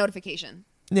 don't get a notification.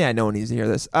 Yeah, no one needs to hear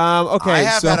this. Okay, I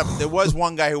have so. had there was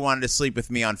one guy who wanted to sleep with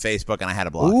me on Facebook, and I had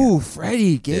to block Ooh,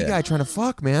 Freddie, gay Yeah. guy trying to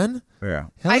fuck, man. him. Yeah.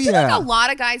 Hell I feel yeah. like a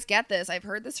lot of guys get this. I've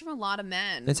heard this from a lot of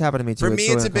men. It's happened to me too. For me,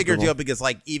 so it's a bigger uncomfortable. deal because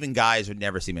like even guys would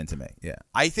never seem into me. Yeah,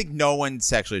 I think no one's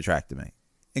sexually attracted to me,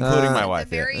 including my Uh, wife. a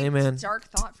very Hey, man. dark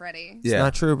thought, Freddie. It's Yeah.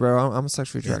 not true, bro. I'm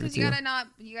sexually attracted Because to you.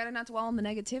 you gotta not dwell on the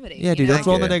negativity. Yeah, you dude, know? don't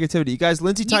dwell on Yeah. the negativity. You guys,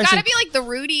 Lindsay You Tyson. gotta be like the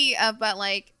Rudy of, but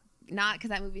like not because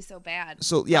that movie's so bad.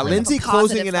 So yeah, But, like, Lindsay with a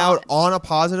closing positive it out thought. on a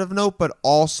positive note, but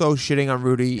also shitting on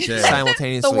Rudy Yeah.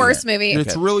 simultaneously. The worst movie.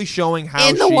 It's really showing how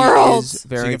In the she world. is So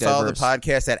very you can follow the diverse.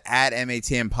 podcast at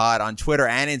MATM Pod on Twitter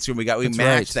and Instagram. We That's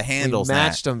matched right. the handles. We now.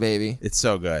 matched them, baby. It's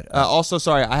so good. Also,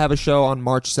 sorry, I have a show on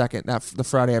March 2nd, the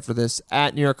Friday after this,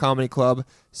 at New York Comedy Club,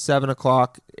 7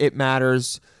 o'clock. It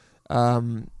Matters.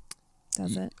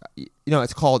 Does it? You know,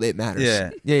 it's called It Matters.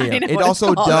 Yeah. Yeah. I know It what also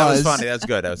it's called. that was does. funny. That was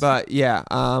good. That was But yeah,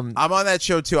 I'm on that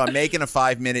show too. I'm making a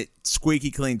 5-minute squeaky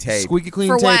clean tape. squeaky clean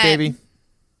For tape, what? baby.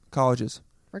 Colleges.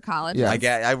 For college? Yeah. I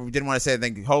didn't want to say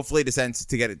anything. Hopefully to send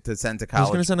to get it to send to college.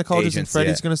 He's going to send to colleges, and agents,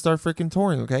 Freddie's yeah. going to start freaking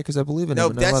touring, okay? Because I believe in No,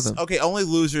 him and I love that's him. okay. Only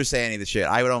losers say any of the shit.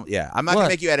 I don't. Yeah, I'm not What? gonna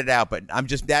make you edit out, but I'm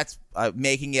just that's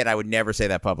making it. I would never say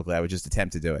that publicly. I would just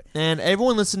attempt to do it. And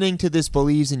everyone listening to this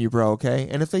believes in you, bro, okay?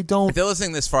 And if they don't, If they're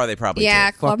listening this far, they probably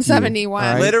Yeah, do. Club you. 71.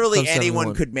 All right. Literally Club anyone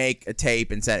 71. could make a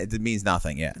tape and send it. It means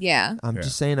nothing. Yeah. Yeah. I'm Yeah.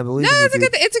 just saying I believe No, in you, it's a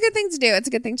dude. good. It's a good thing to do. It's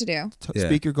a good thing to do. Yeah.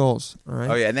 Speak your goals, all right?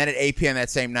 Oh yeah, and then at 8 p.m. that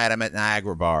same night, I'm at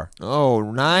Niagara Bar. Oh,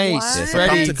 nice. What? Yeah, so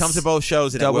Freddie, come to both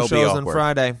shows, and double it will be shows on awkward.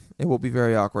 Friday. It will be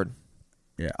very awkward.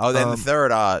 Yeah. Oh, then the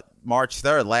third, March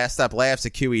 3rd, Last Up Laughs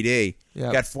at QED.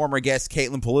 Yeah. Got former guest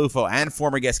Caitlin Palufo and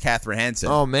former guest Catherine Henson.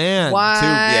 Oh, man. What?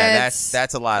 Yeah,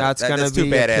 that's a lot. That's going that's to two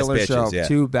be a badass killer bitches. show. Yeah.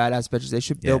 Two badass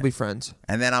bitches. They'll Yeah. be friends.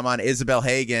 And then I'm on Isabel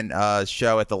Hagen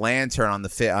show at the Lantern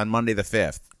on Monday the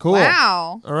 5th. Cool.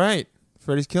 Wow. All right.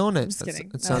 Freddie's killing it. just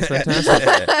kidding. It sounds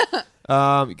fantastic.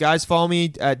 Guys, follow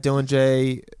me at Dylan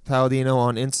J Palladino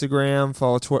on Instagram.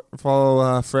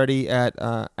 Follow Freddie at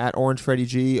Orange Freddie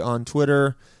G on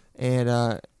Twitter.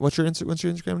 And what's your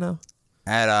Instagram now?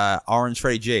 At Orange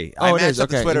Freddie G. Oh, I it matched is. up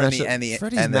the Okay. Twitter You and matched the up- and the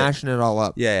Freddie's and the, mashing it all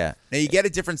up. Yeah. Now you get a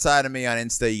different side of me on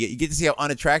Insta. You get to see how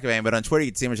unattractive I am, but on Twitter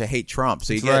you can see how much I hate Trump.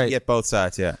 So you That's right. get both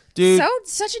sides. Yeah. Dude.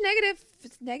 Such a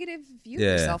negative view of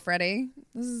Yeah. yourself, Freddie.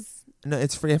 This is No,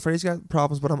 it's Freddie's got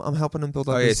problems, but I'm helping him build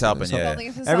up. Oh, yeah, his, he's helping, his- yeah. building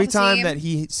up his Every time self-esteem. that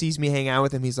he sees me hang out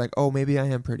with him, he's like, "Oh, maybe I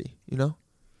am pretty," you know?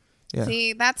 Yeah.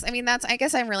 See, that's. I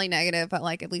guess I'm really negative, but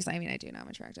like at least I do know I'm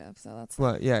attractive, so that's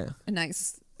Well, yeah. a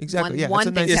nice. Exactly, One, yeah, one that's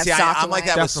a thing nice- to Yeah, have see, stock I'm like away.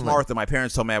 that with Definitely. smart, though. My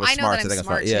parents told me I was I know smart, that so I I'm think I'm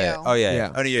smart. smart, Yeah. too. Oh, yeah.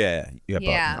 Yeah. Oh, yeah. You have both.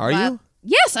 Yeah. Are but- you?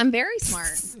 Yes, I'm very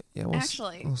smart. Yeah,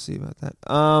 Actually. we'll see about that.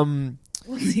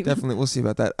 Definitely. Definitely, we'll see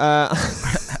about that.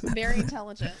 Very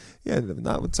intelligent. Yeah,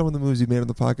 not with some of the moves you made on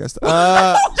the podcast.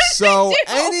 So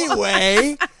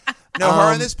anyway, No,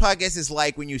 her on this podcast is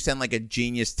like when you send like a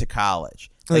genius to college.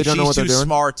 Oh, they Like don't know she's what they're too doing?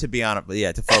 smart to be on it, but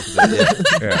yeah, to focus. On it.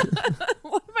 Yeah.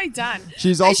 What have I done?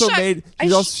 she's also I made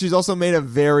should- she's also made a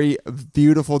very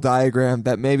beautiful diagram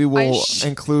that maybe we'll sh-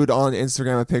 include on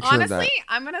Instagram a picture of Honestly, that.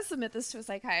 I'm gonna submit this to a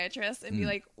psychiatrist and be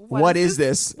like, What is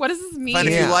this? What does this mean? Fine,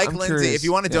 if Yeah, you like I'm Lindsay, curious. if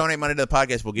you want to Yeah. donate money to the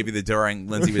podcast, we'll give you the during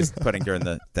Lindsay was putting during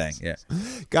the thing. Yeah.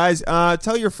 Guys,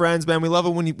 tell your friends, man. We love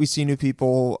it when we see new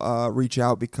people reach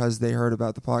out because they heard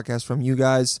about the podcast from you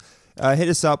guys. Hit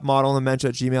us up,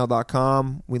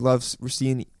 modelandthemensch@gmail.com. We love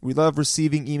receiving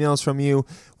emails from you.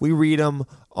 We read them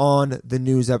on the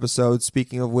news episode.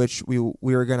 Speaking of which,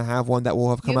 we are going to have one that will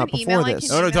have come You have out an before email I this.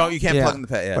 can- No, don't. You can't Yeah, plug in the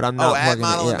pet. Yeah. but I'm not at plugging it,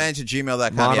 yeah.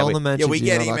 modelandthemensch@gmail.com. Modelandthemensch We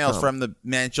get at gmail.com. emails from the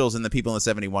Menschels and the people in the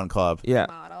 71 Club. Yeah.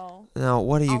 Model. Now,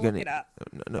 what are you I'll going look it to? up.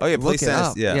 Oh yeah, please send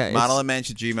us. Yeah, it's-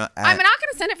 modelandthemensch@gmail. I'm not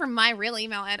going to send it from my real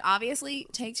email. I'd obviously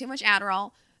take too much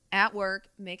Adderall at work,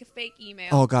 make a fake email.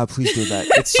 Oh God, please do that.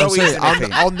 It's so I'm serious. easy to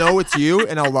make. I'll know it's you,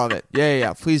 and I'll love it.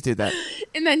 Yeah. Please do that.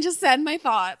 And then just send my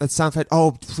thoughts. That sounds like.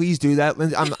 Oh, please do that,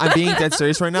 Lindsay. I'm being dead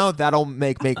serious right now. That'll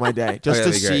make my day. Just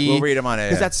that'd to be great. see. We'll read 'em on air.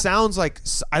 Because that sounds like.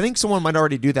 I think someone might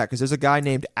already do that. Because there's a guy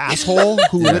named Asshole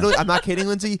who literally. I'm not kidding,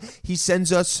 Lindsay. He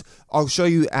sends us. I'll show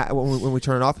you when we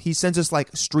turn it off. He sends us like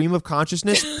stream of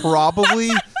consciousness,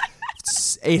 probably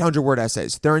 800 word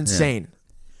essays. They're insane.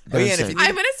 Oh, yeah, and if They're you insane.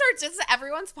 I'm going to start. Does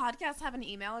everyone's podcast have an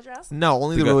email address? No,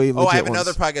 only the really legit I have ones.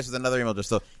 another podcast with another email. Just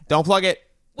so Don't plug it.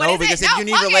 What no, is because it? if No, you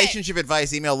need plug it. relationship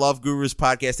advice, email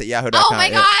loveguruspodcast@yahoo.com. Oh my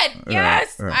God!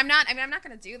 Yes, Right. I'm not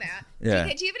going to do that.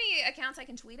 Yeah. Do you have any accounts I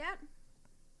can tweet at?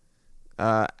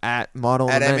 At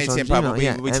model At on the bench on MATM Pod,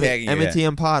 Gmail. we'll be tagging you,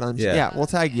 MATM Pod on Yeah. yeah, we'll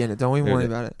tag you in it. Don't even worry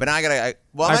about it. But now I'm Hi, not even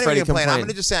Freddie, gonna complain. I'm complain.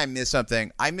 gonna just say I missed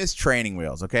something. I miss training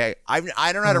wheels. Okay, I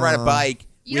don't know how to ride a bike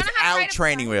You don't know how to without ride a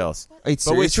training bike? wheels. Wait, But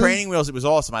with seriously? training wheels, it was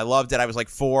awesome. I loved it. I was like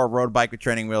 4, rode a bike with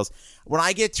training wheels. When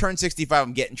I get turned 65,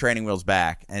 I'm getting training wheels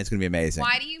back, and it's gonna be amazing.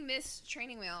 Why do you miss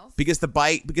training wheels? Because the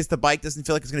bike doesn't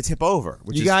feel like it's gonna tip over.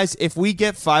 Which You is, guys, if we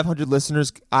get 500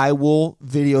 listeners, I will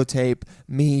videotape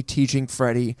me teaching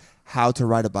Freddie how to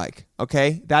ride a bike.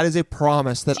 Okay, that is a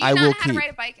promise that Do you I not will know how keep. to ride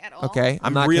a bike at all? Okay,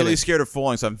 I'm not really kidding. scared of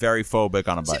falling, so I'm very phobic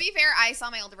on a To bike. be fair, I saw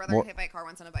my older brother get hit by a car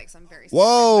once on a bike, so I'm very scared Whoa!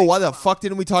 of riding Why bikes the as well. fuck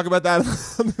didn't we talk about that?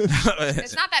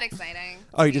 It's not that exciting.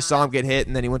 Oh, you to be just saw him honest. get hit,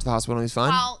 and then he went to the hospital and he's fine.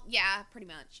 Well, yeah, pretty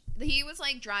much. He was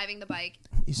like driving the bike.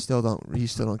 You still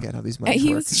don't get how these mics He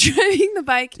work. was driving the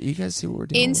bike Do you guys see what we're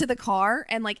doing? into the car,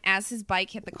 and like as his bike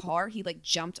hit the car, he like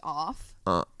jumped off.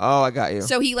 Oh, I got you.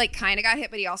 So he like kind of got hit,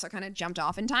 but he also kind of jumped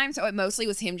off in time. So it mostly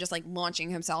was him just like launching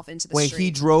himself into the Wait, street.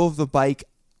 he drove the bike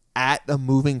at a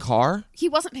moving car? He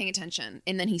wasn't paying attention,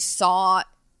 and then he saw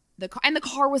the car, and the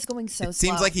car was going so It slow.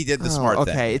 seems like he did the smart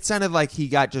okay. thing. It sounded like he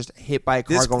got just hit by a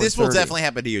car This going will 30. definitely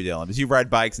happen to you, Dylan, because you ride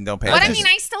bikes and don't pay But I attention.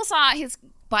 mean, I still saw his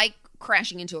bike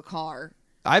crashing into a car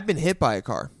I've been hit by a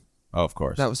car. Oh, of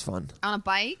course. That was fun. on a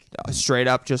bike. Straight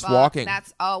up, just Fuck, walking. That's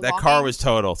That walking. car was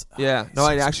totaled. Yeah. No,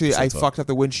 I actually I fucked up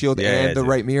the windshield Yeah, and yeah, the dude.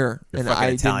 right mirror, You're and fucking I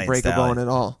didn't Italian break a style. bone at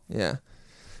all. Yeah.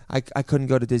 I couldn't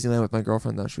go to Disneyland with my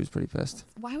girlfriend though. She was pretty pissed.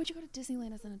 Why would you go to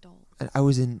Disneyland as an adult? And I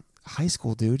was in high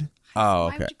school, dude. Oh, Why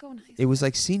okay. would you go in high school? It was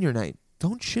like senior night.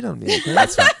 Don't shit on me. Okay?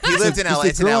 That's fine. He lived in It's LA. the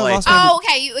It's in girl I LA. lost my- Oh,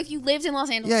 okay. If you lived in Los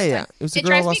Angeles, Yeah, it's yeah. fine. It was the It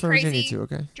girl I drives me lost my virginity crazy. to.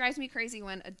 Okay. Drives me crazy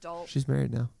when adults She's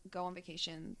married now. go on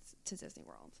vacations to Disney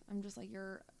World. I'm just like,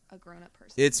 you're a grown up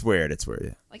person. It's weird. It's weird.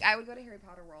 Yeah. Like I would go to Harry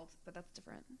Potter World, but that's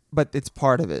different. But it's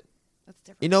part of it. That's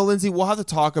different. You know, Lindsay, we'll have to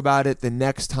talk about it the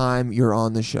next time you're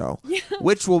on the show,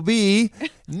 which will be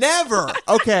never.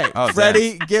 Okay, Oh,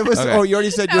 Freddie, give us. Okay. Oh, you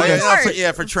already said No, you're Oh, yeah, yeah, gonna. no, for,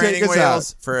 yeah, for Take training us out.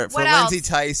 wheels, for What Lindsay else?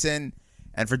 Tyson,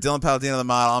 and for Dylan Palladino the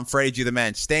model, I'm Freddie G the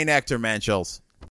Mensch. Stay nectar, Menschels.